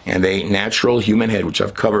these and a natural human head, which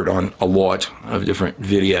I've covered on a lot of different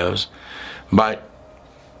videos. But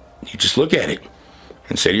you just look at it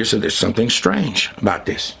and say to yourself, there's something strange about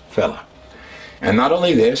this fella. And not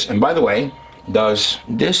only this, and by the way, does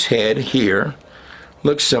this head here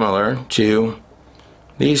look similar to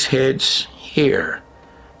these heads here,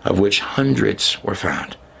 of which hundreds were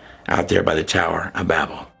found out there by the Tower of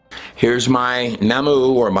Babel? Here's my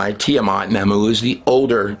Namu, or my Tiamat. Namu is the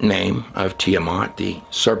older name of Tiamat, the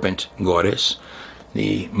serpent goddess,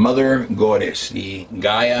 the mother goddess, the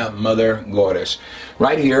Gaia mother goddess.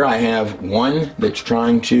 Right here I have one that's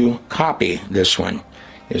trying to copy this one,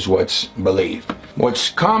 is what's believed. What's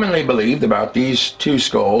commonly believed about these two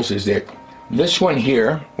skulls is that this one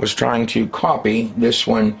here was trying to copy this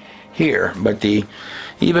one here, but the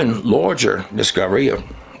even larger discovery of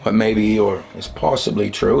what may be or is possibly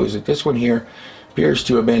true is that this one here appears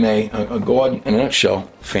to have been a God in a Nutshell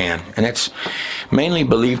fan, and it's mainly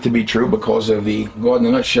believed to be true because of the God in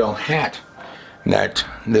a Nutshell hat that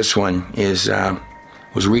this one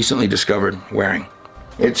was recently discovered wearing.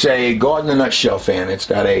 It's a God in a Nutshell fan. It's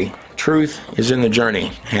got a Truth is in the Journey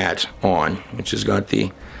hat on, which has got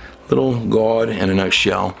the little God in a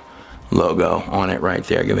Nutshell logo on it right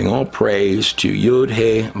there, giving all praise to Yud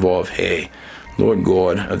He Vav He, Lord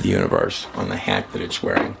God of the universe, on the hat that it's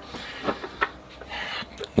wearing.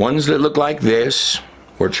 Ones that look like this,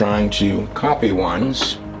 we're trying to copy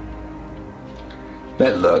ones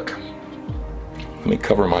that look, let me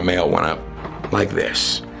cover my male one up, like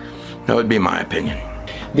this. That would be my opinion.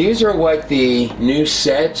 These are what the new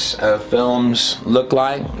sets of films look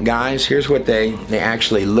like, guys. Here's what they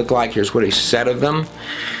actually look like. Here's what a set of them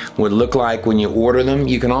would look like when you order them.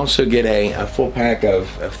 You can also get a full pack of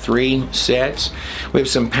 3 sets. We have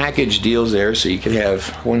some package deals there, so you could have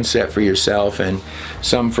one set for yourself and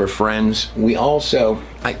some for friends. We also,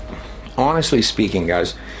 honestly speaking,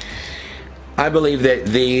 guys, I believe that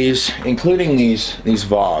these, including these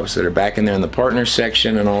VOVs that are back in there in the partner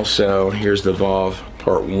section, and also here's the VOV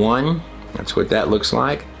Part 1. That's what that looks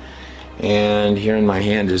like. And here in my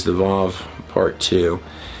hand is the VOV Part 2.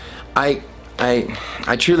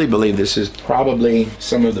 I truly believe this is probably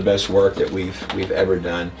some of the best work that we've ever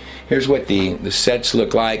done. Here's what the sets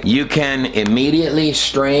look like. You can immediately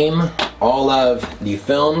stream all of the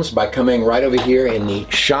films by coming right over here in the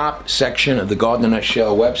shop section of the God in a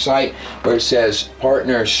Nutshell website where it says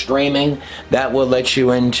partner streaming. That will let you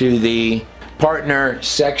into the partner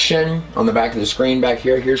section on the back of the screen back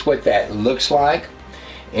here. Here's what that looks like.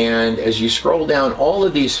 And as you scroll down, all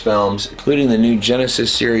of these films, including the new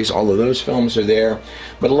Genesis series, all of those films are there.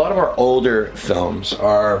 But a lot of our older films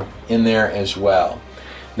are in there as well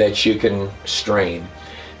that you can stream.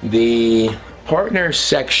 The partner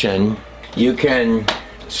section, you can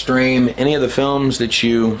stream any of the films that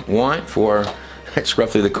you want for, that's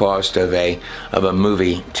roughly the cost of a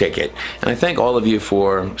movie ticket. And I thank all of you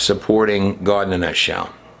for supporting God in a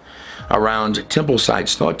Nutshell. Around temple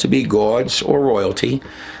sites thought to be gods or royalty,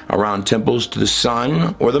 around temples to the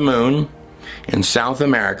sun or the moon in South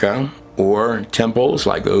America, or temples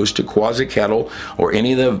like those to Quetzalcoatl or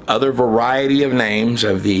any of the other variety of names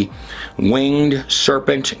of the winged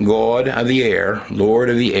serpent god of the air, Lord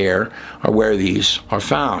of the air, are where these are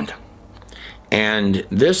found. And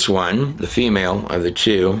this one, the female of the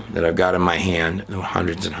 2 that I've got in my hand, there are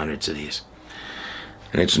hundreds and hundreds of these,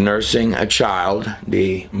 and it's nursing a child.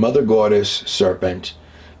 The mother goddess serpent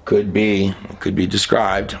could be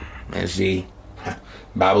described as the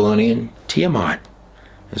Babylonian Tiamat,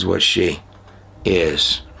 is what she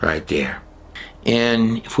is right there.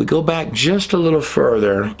 And if we go back just a little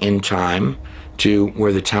further in time to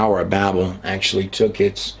where the Tower of Babel actually took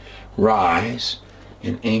its rise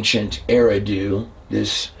in ancient Eridu,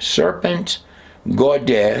 this serpent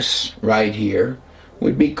goddess right here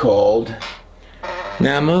would be called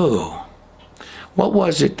Namu. What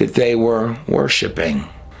was it that they were worshiping?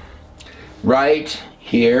 Right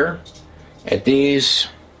here at these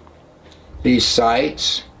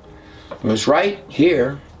sites, it was right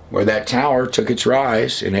here where that tower took its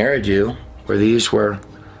rise in Eridu, where these were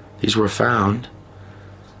found.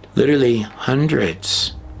 Literally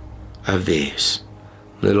hundreds of these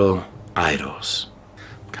little idols.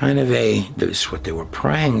 Kind of this is what they were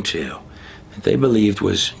praying to, that they believed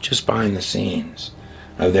was just behind the scenes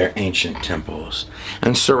of their ancient temples.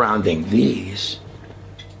 And surrounding these,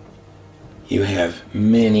 you have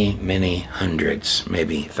many, many hundreds,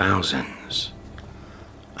 maybe thousands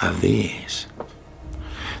of these.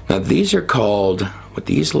 Now these are called, what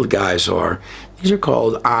these little guys are, these are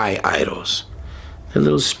called eye idols. They're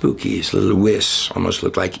little spookies, little wisps, almost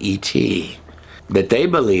look like E.T., that they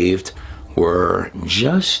believed were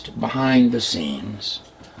just behind the scenes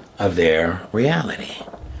of their reality.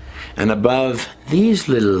 And above these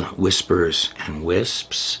little whispers and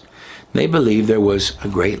wisps, they believed there was a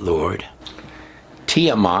great Lord,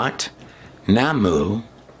 Tiamat, Namu,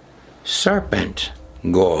 serpent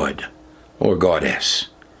god, or goddess,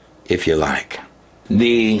 if you like.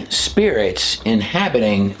 The spirits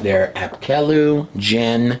inhabiting their Apkelu,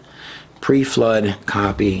 Jinn, pre-flood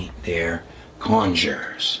copy, their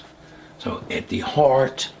conjures. So at the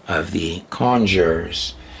heart of the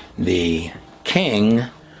conjures, the king,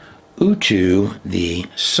 Utu, the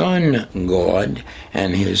sun god,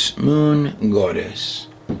 and his moon goddess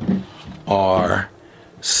are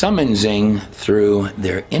summoning through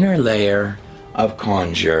their inner layer of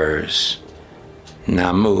conjures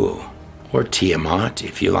Namu, or Tiamat,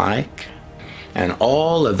 if you like. And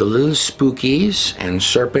all of the little spookies and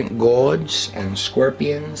serpent gods and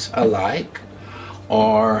scorpions alike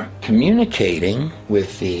are communicating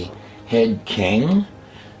with the head king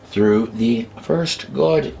through the first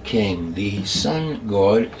god king, the sun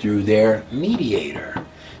god, through their mediator,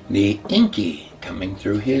 the Inky, coming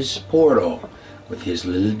through his portal with his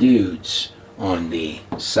little dudes on the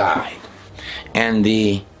side. And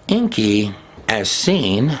the Inky, as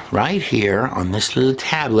seen right here on this little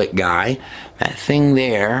tablet guy, that thing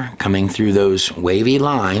there coming through those wavy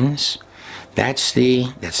lines, that's the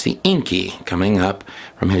Inky coming up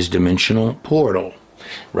from his dimensional portal.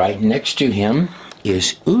 Right next to him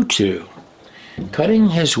is Utu, cutting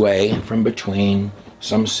his way from between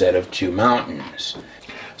some set of two mountains.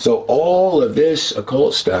 So all of this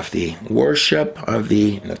occult stuff, the worship of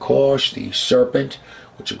the Nakosh, the serpent,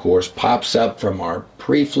 which of course pops up from our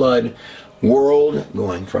pre-flood world,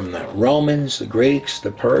 going from the Romans, the Greeks, the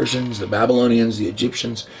Persians, the Babylonians, the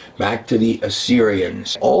Egyptians, back to the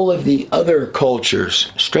Assyrians. All of the other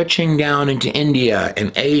cultures stretching down into India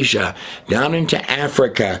and Asia, down into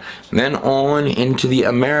Africa, then on into the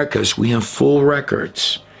Americas. We have full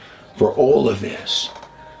records for all of this,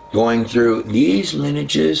 going through these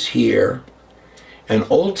lineages here, and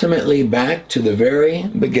ultimately back to the very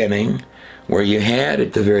beginning, where you had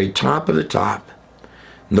at the very top of the top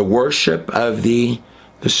the worship of the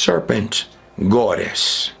serpent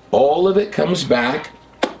goddess. All of it comes back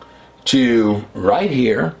to right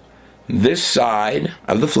here, this side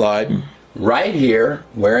of the flood, right here,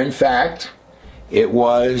 where in fact it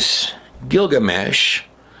was Gilgamesh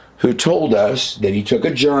who told us that he took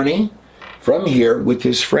a journey from here with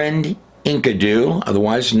his friend Enkidu,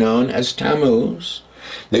 otherwise known as Tammuz.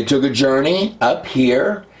 They took a journey up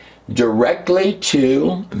here directly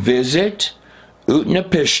to visit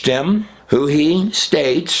Utnapishtim, who he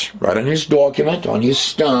states right on his document, on his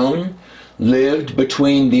stone, lived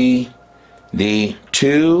between the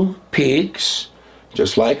two peaks,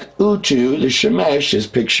 just like Utu, the Shemesh, is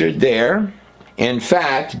pictured there. In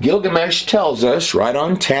fact, Gilgamesh tells us right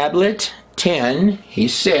on tablet 10, he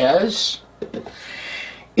says,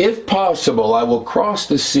 "If possible, I will cross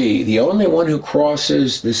the sea. The only one who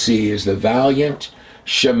crosses the sea is the valiant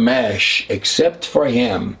Shemesh, except for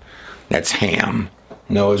him," that's Ham,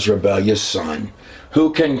 Noah's rebellious son,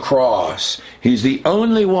 "who can cross. He's the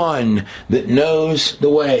only one that knows the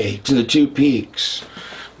way to the two peaks."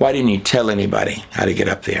 Why didn't he tell anybody how to get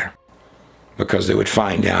up there? Because they would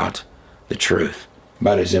find out the truth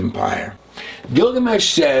about his empire. Gilgamesh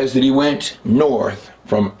says that he went north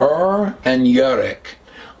from Ur and Uruk,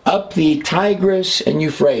 up the Tigris and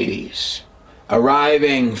Euphrates,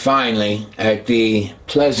 arriving finally at the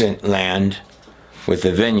pleasant land with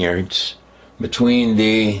the vineyards between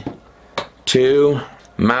the two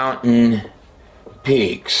mountain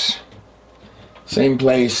peaks. Same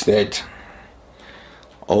place that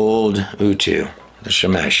old Utu, the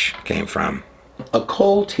Shemesh, came from.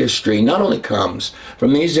 Occult history not only comes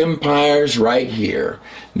from these empires right here,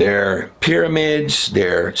 their pyramids,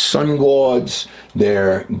 their sun gods,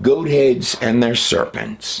 their goat heads, and their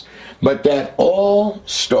serpents, but that all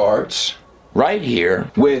starts right here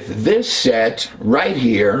with this set right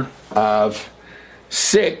here of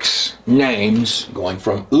 6 names going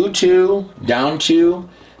from Utu down to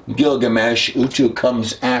Gilgamesh. Utu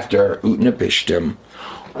comes after Utnapishtim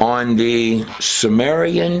on the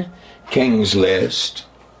Sumerian king's list,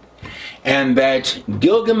 and that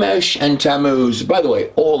Gilgamesh and Tammuz, by the way,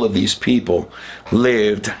 all of these people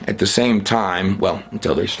lived at the same time, well,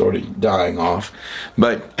 until they started dying off,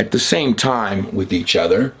 but at the same time with each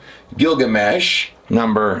other. Gilgamesh,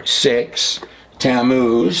 number 6,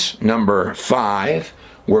 Tammuz, number 5,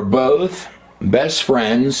 were both best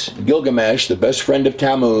friends. Gilgamesh, the best friend of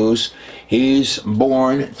Tammuz, he's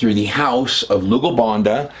born through the house of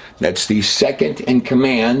Lugalbanda. That's the second in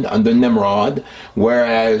command under Nimrod,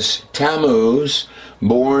 whereas Tammuz,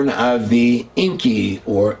 born of the Enki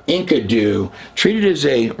or Enkidu, treated as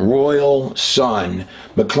a royal son,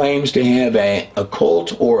 but claims to have an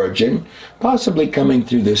occult origin, possibly coming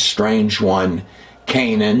through this strange one,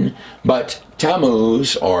 Canaan. But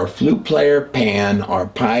Tammuz, or flute player Pan, or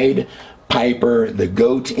Pied Piper, the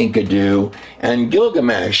goat Enkidu, and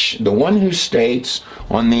Gilgamesh, the one who states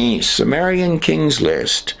on the Sumerian king's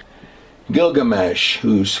list, Gilgamesh,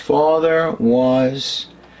 whose father was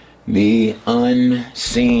the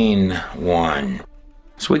unseen one.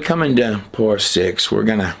 So we come into Part 6, we're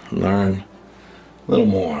going to learn a little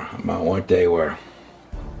more about what they were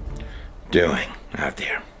doing out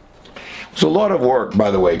there. It's a lot of work, by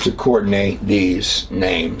the way, to coordinate these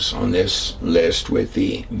names on this list with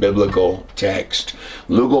the biblical text.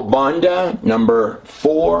 Lugalbanda, number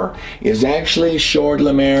 4, is actually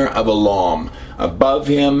Chordlamer of Elam. Above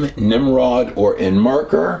him, Nimrod or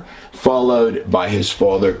Enmerker, followed by his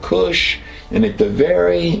father Cush. And at the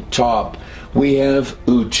very top, we have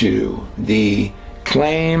Utu, the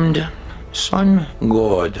claimed sun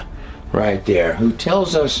god right there, who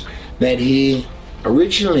tells us that he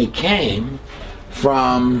originally came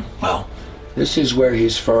from, well, this is where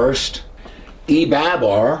his first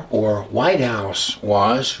Ebabar, or White House,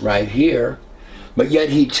 was, right here. But yet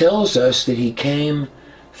he tells us that he came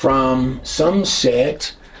from some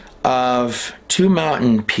set of 2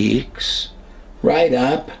 mountain peaks right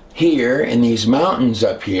up here in these mountains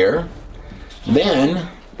up here. Then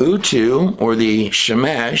Utu, or the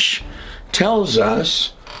Shemesh, tells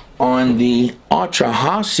us on the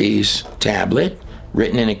Atrahasis tablet,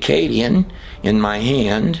 written in Akkadian in my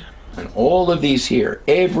hand, and all of these here,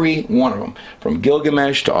 every one of them, from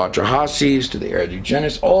Gilgamesh to Atrahasis to the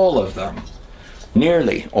Eridugenis, all of them,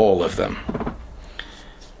 nearly all of them,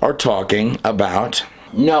 are talking about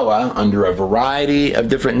Noah under a variety of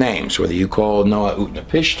different names, whether you call Noah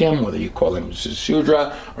Utnapishtim, whether you call him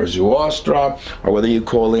Zisudra or Zuostra, or whether you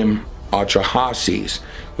call him Atrahasis,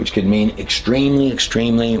 which could mean extremely,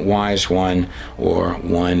 extremely wise one, or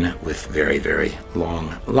one with very, very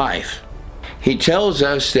long life. He tells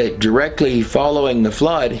us that directly following the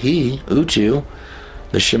flood, he, Utu,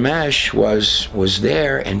 the Shemesh, was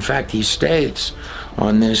there. In fact, he states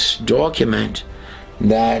on this document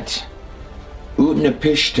that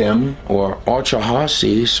Utnapishtim, or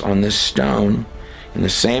Atrahasis, on this stone, in the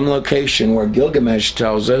same location where Gilgamesh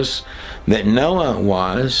tells us that Noah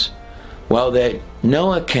was, well, that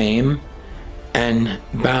Noah came and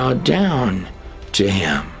bowed down to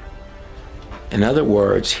him. In other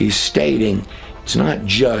words, he's stating it's not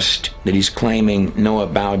just that he's claiming Noah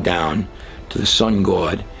bowed down to the sun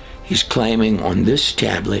god. He's claiming on this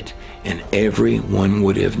tablet, and everyone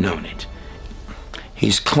would have known it,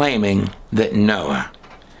 he's claiming that Noah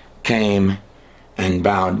came and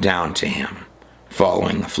bowed down to him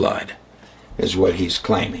following the flood, is what he's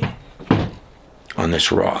claiming on this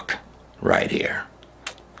rock right here.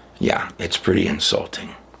 Yeah, it's pretty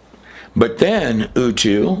insulting. But then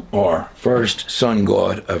Utu, or first sun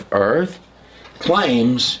god of earth,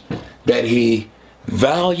 claims that he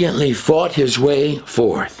valiantly fought his way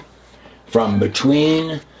forth from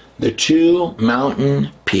between the 2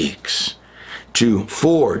 mountain peaks to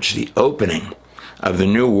forge the opening of the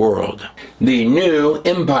new world, the new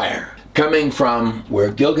empire, coming from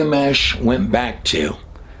where Gilgamesh went back to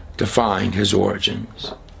find his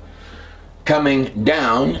origins. Coming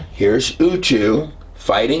down, here's Utu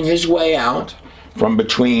fighting his way out from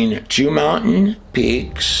between 2 mountain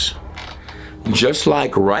peaks, just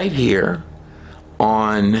like right here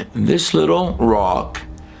on this little rock.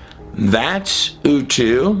 That's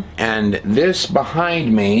Utu, and this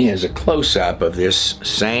behind me is a close-up of this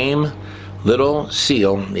same little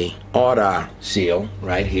seal, the Aura seal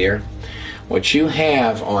right here. What you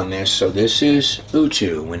have on this, so this is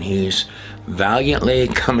Utu when he's valiantly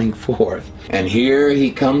coming forth. And here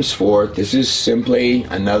he comes forth. This is simply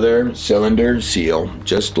another cylinder seal,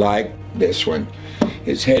 just like this one.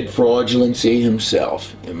 His head fraudulency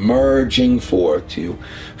himself, emerging forth to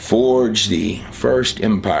forge the first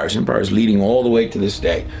empires leading all the way to this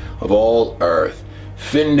day of all earth,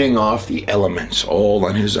 fending off the elements all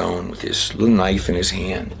on his own with his little knife in his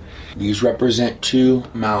hand. These represent 2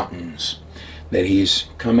 mountains that he's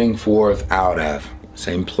coming forth out of.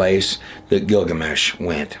 Same place that Gilgamesh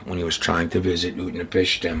went when he was trying to visit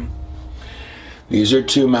Utnapishtim. These are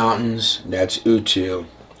 2 mountains. That's Utu.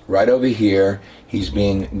 Right over here, he's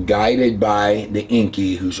being guided by the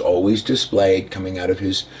Enki, who's always displayed coming out of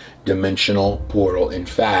his dimensional portal. In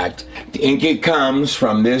fact, the Enki comes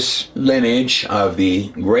from this lineage of the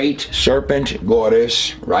great serpent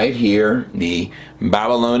goddess right here, the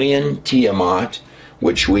Babylonian Tiamat,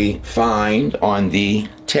 which we find on the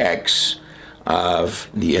text of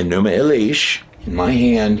the Enuma Elish in my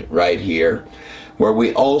hand right here, where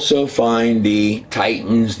we also find the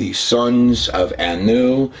Titans, the sons of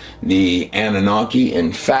Anu, the Anunnaki.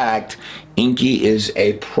 In fact, Enki is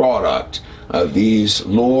a product of these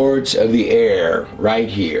lords of the air right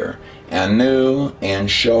here, Anu and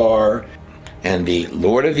Shar, and the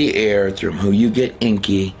lord of the air through whom you get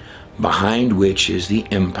Enki, behind which is the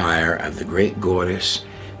empire of the great goddess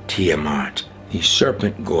Tiamat, the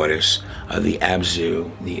serpent goddess of the Abzu,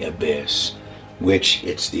 the abyss, which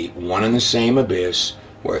it's the one and the same abyss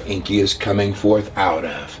where Enki is coming forth out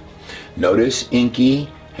of. Notice Enki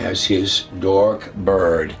has his dark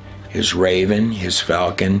bird his raven, his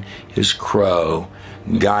falcon, his crow,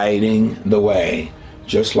 guiding the way,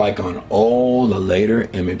 just like on all the later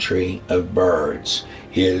imagery of birds,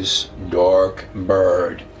 his dark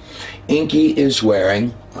bird. Enki is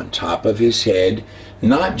wearing, on top of his head,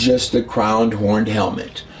 not just the crowned horned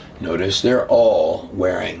helmet. Notice they're all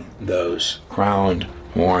wearing those crowned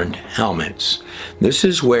horned helmets. This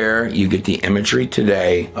is where you get the imagery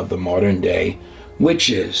today of the modern day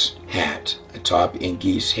witch's hat atop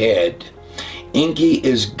Enki's head. Enki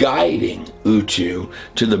is guiding Utu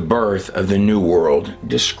to the birth of the new world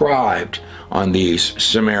described on these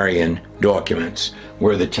Sumerian documents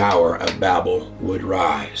where the Tower of Babel would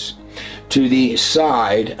rise. To the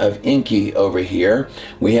side of Enki over here,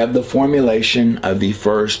 we have the formulation of the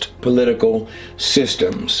first political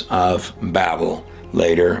systems of Babel,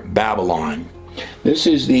 later Babylon. This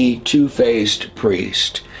is the two-faced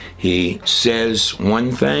priest. He says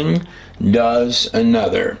one thing, does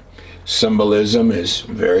another. Symbolism is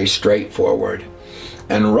very straightforward.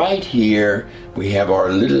 And right here, we have our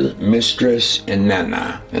little mistress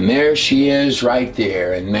Inanna. And there she is right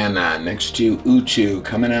there, Inanna, next to Utu,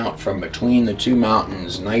 coming out from between the two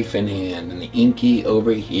mountains, knife in hand, and the Enki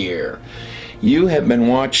over here. You have been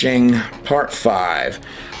watching Part 5,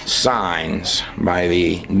 Signs, by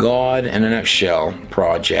the God in a Nutshell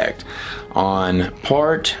project. On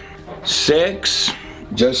Part 6,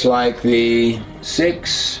 just like the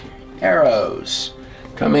 6 arrows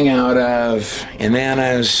coming out of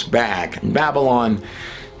Inanna's back. In Babylon,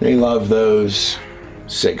 they love those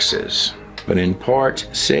 6s. But in Part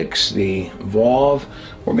 6, the Vav,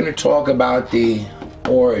 we're going to talk about the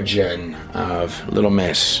origin of Little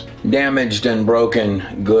Miss. Damaged and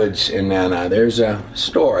broken goods Inanna. There's a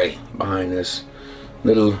story behind this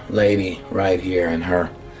little lady right here and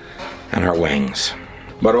her wings.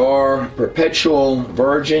 But our perpetual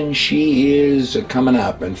virgin, she is coming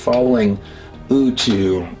up and following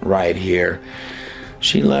Utu right here.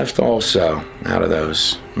 She left also out of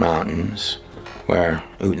those mountains where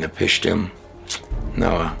Utnapishtim,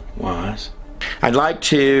 Noah, was. I'd like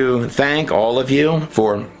to thank all of you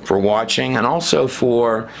for watching and also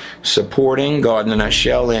for supporting God in a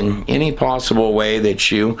Nutshell in any possible way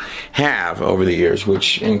that you have over the years,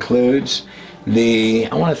 which includes I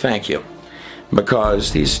want to thank you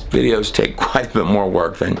because these videos take quite a bit more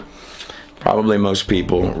work than probably most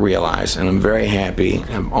people realize, and I'm very happy.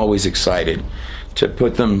 I'm always excited to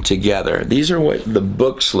put them together. These are what the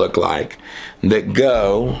books look like that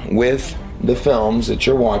go with the films that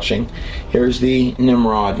you're watching. Here's the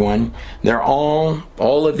Nimrod one. They're all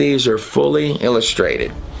of these are fully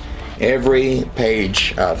illustrated, every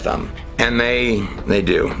page of them, and they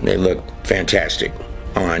look fantastic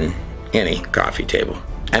on any coffee table.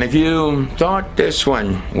 And if you thought this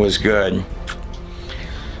one was good,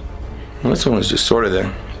 well, this one was just sort of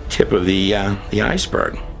the tip of the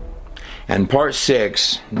iceberg. And Part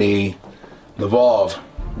 6, the Vav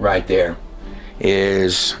right there,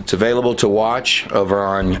 it's available to watch over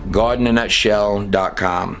on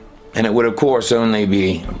godinanutshell.com. And it would, of course, only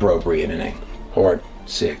be appropriate in a Part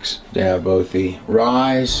 6 to have both the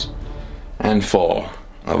rise and fall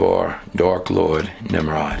of our Dark Lord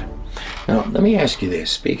Nimrod. Now, let me ask you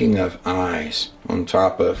this. Speaking of eyes on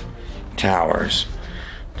top of towers,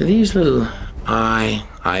 do these little eye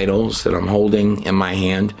idols that I'm holding in my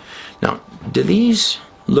hand, now, do these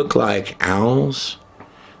look like owls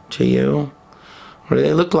to you? Or do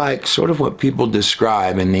they look like sort of what people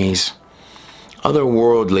describe in these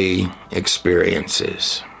otherworldly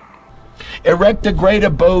experiences? Erect a great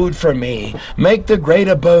abode for me. Make the great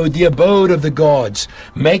abode, the abode of the gods.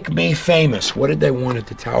 Make me famous. What did they want at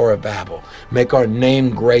the Tower of Babel? Make our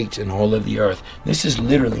name great in all of the earth. This is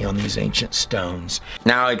literally on these ancient stones.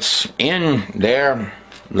 Now, it's in their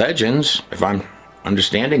legends, if I'm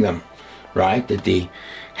understanding them right, that the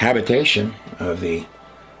habitation of the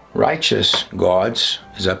righteous gods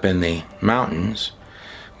is up in the mountains,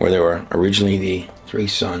 where there were originally the 3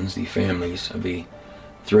 sons, the families of the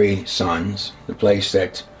 3 sons, the place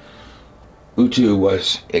that Utu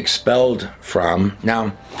was expelled from.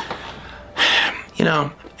 Now, you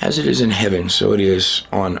know, as it is in heaven, so it is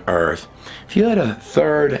on earth. If you had a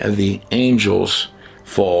third of the angels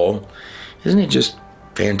fall, isn't it just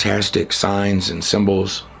fantastic signs and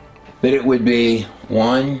symbols that it would be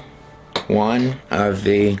one of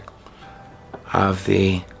the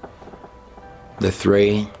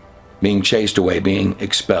 3 being chased away, being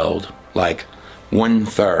expelled, like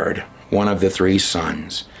 1/3, one of the 3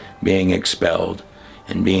 sons being expelled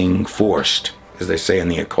and being forced, as they say in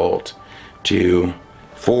the occult, to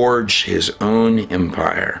forge his own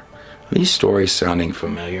empire. Are these stories sounding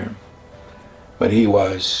familiar? But he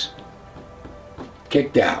was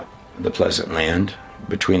kicked out the pleasant land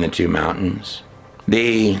between the two mountains.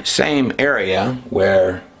 The same area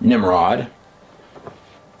where Nimrod,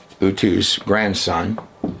 Utu's grandson,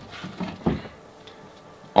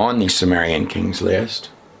 on the Sumerian king's list,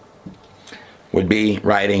 would be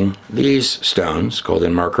writing these stones, called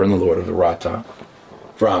in Merkur and the Lord of the Rata,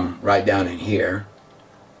 from right down in here,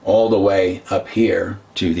 all the way up here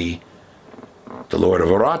to the Lord of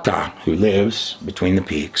Arata, who lives between the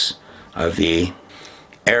peaks of the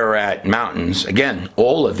Ararat Mountains. Again,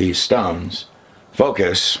 all of these stones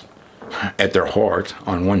focus at their heart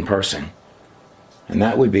on one person, and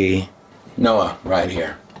that would be Noah right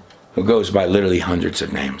here, who goes by literally hundreds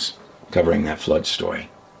of names covering that flood story.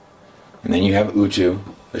 And then you have Utu,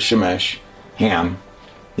 the Shemesh, Ham,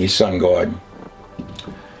 the sun god.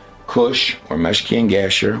 Cush, or Meshki and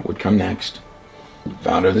Gasher, would come next,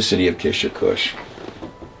 founder of the city of Kish, or Cush.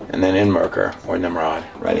 And then in Merkur, or Nimrod,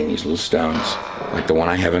 writing these little stones, like the one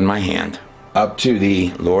I have in my hand, up to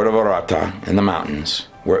the Lord of Arata in the mountains,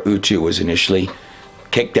 where Utu was initially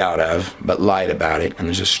kicked out of, but lied about it, and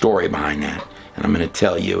there's a story behind that. And I'm going to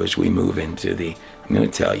tell you as we move into I'm going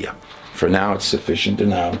to tell you. For now, it's sufficient to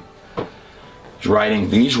know. He's writing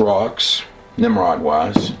these rocks, Nimrod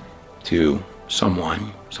was, to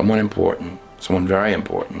someone important, someone very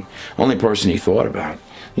important, only person he thought about.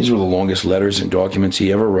 These were the longest letters and documents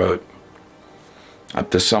he ever wrote, up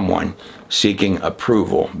to someone seeking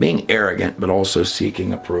approval, being arrogant, but also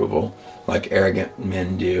seeking approval, like arrogant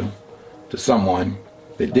men do, to someone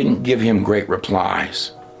that didn't give him great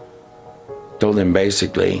replies. Told him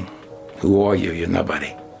basically, who are you? You're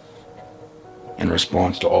nobody. In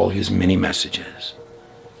response to all his many messages.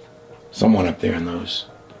 Someone up there in those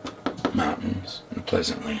mountains in the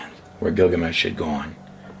pleasant land, where Gilgamesh had gone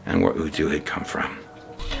and where Utu had come from.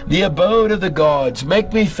 The abode of the gods,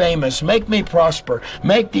 make me famous, make me prosper,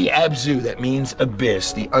 make the Abzu, that means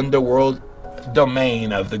abyss, the underworld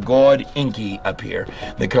domain of the god Enki up here,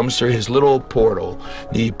 that comes through his little portal,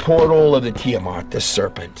 the portal of the Tiamat, the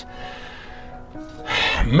serpent.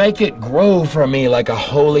 Make it grow for me like a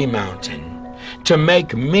holy mountain, to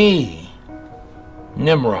make me,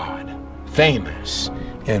 Nimrod, famous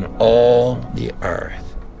in all the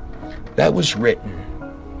earth. That was written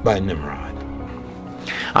by Nimrod.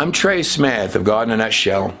 I'm Trey Smith of God in a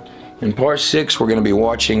Nutshell. In part 6, we're going to be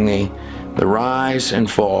watching the rise and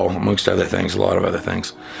fall, amongst other things, a lot of other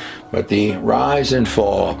things, but the rise and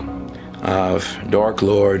fall of Dark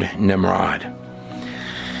Lord Nimrod.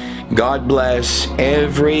 God bless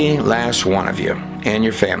every last one of you and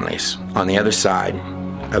your families on the other side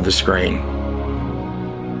of the screen.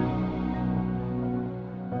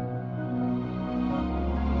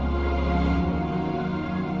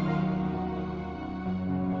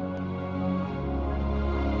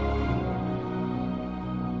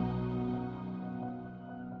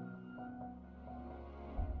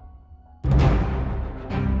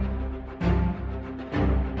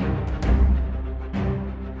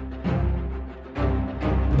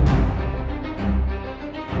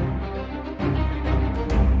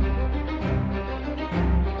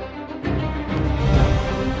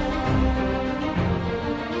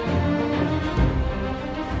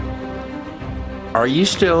 Are you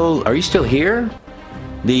still here?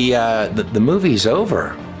 The movie's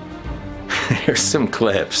over. Here's some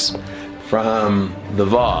clips from the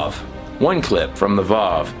Vav. One clip from the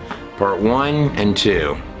Vav, part 1 and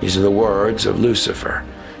 2. These are the words of Lucifer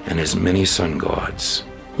and his many sun gods.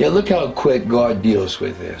 Yeah, look how quick God deals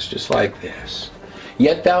with this, just like this.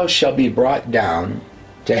 Yet thou shalt be brought down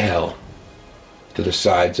to hell, to the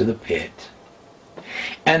sides of the pit.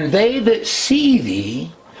 And they that see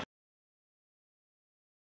thee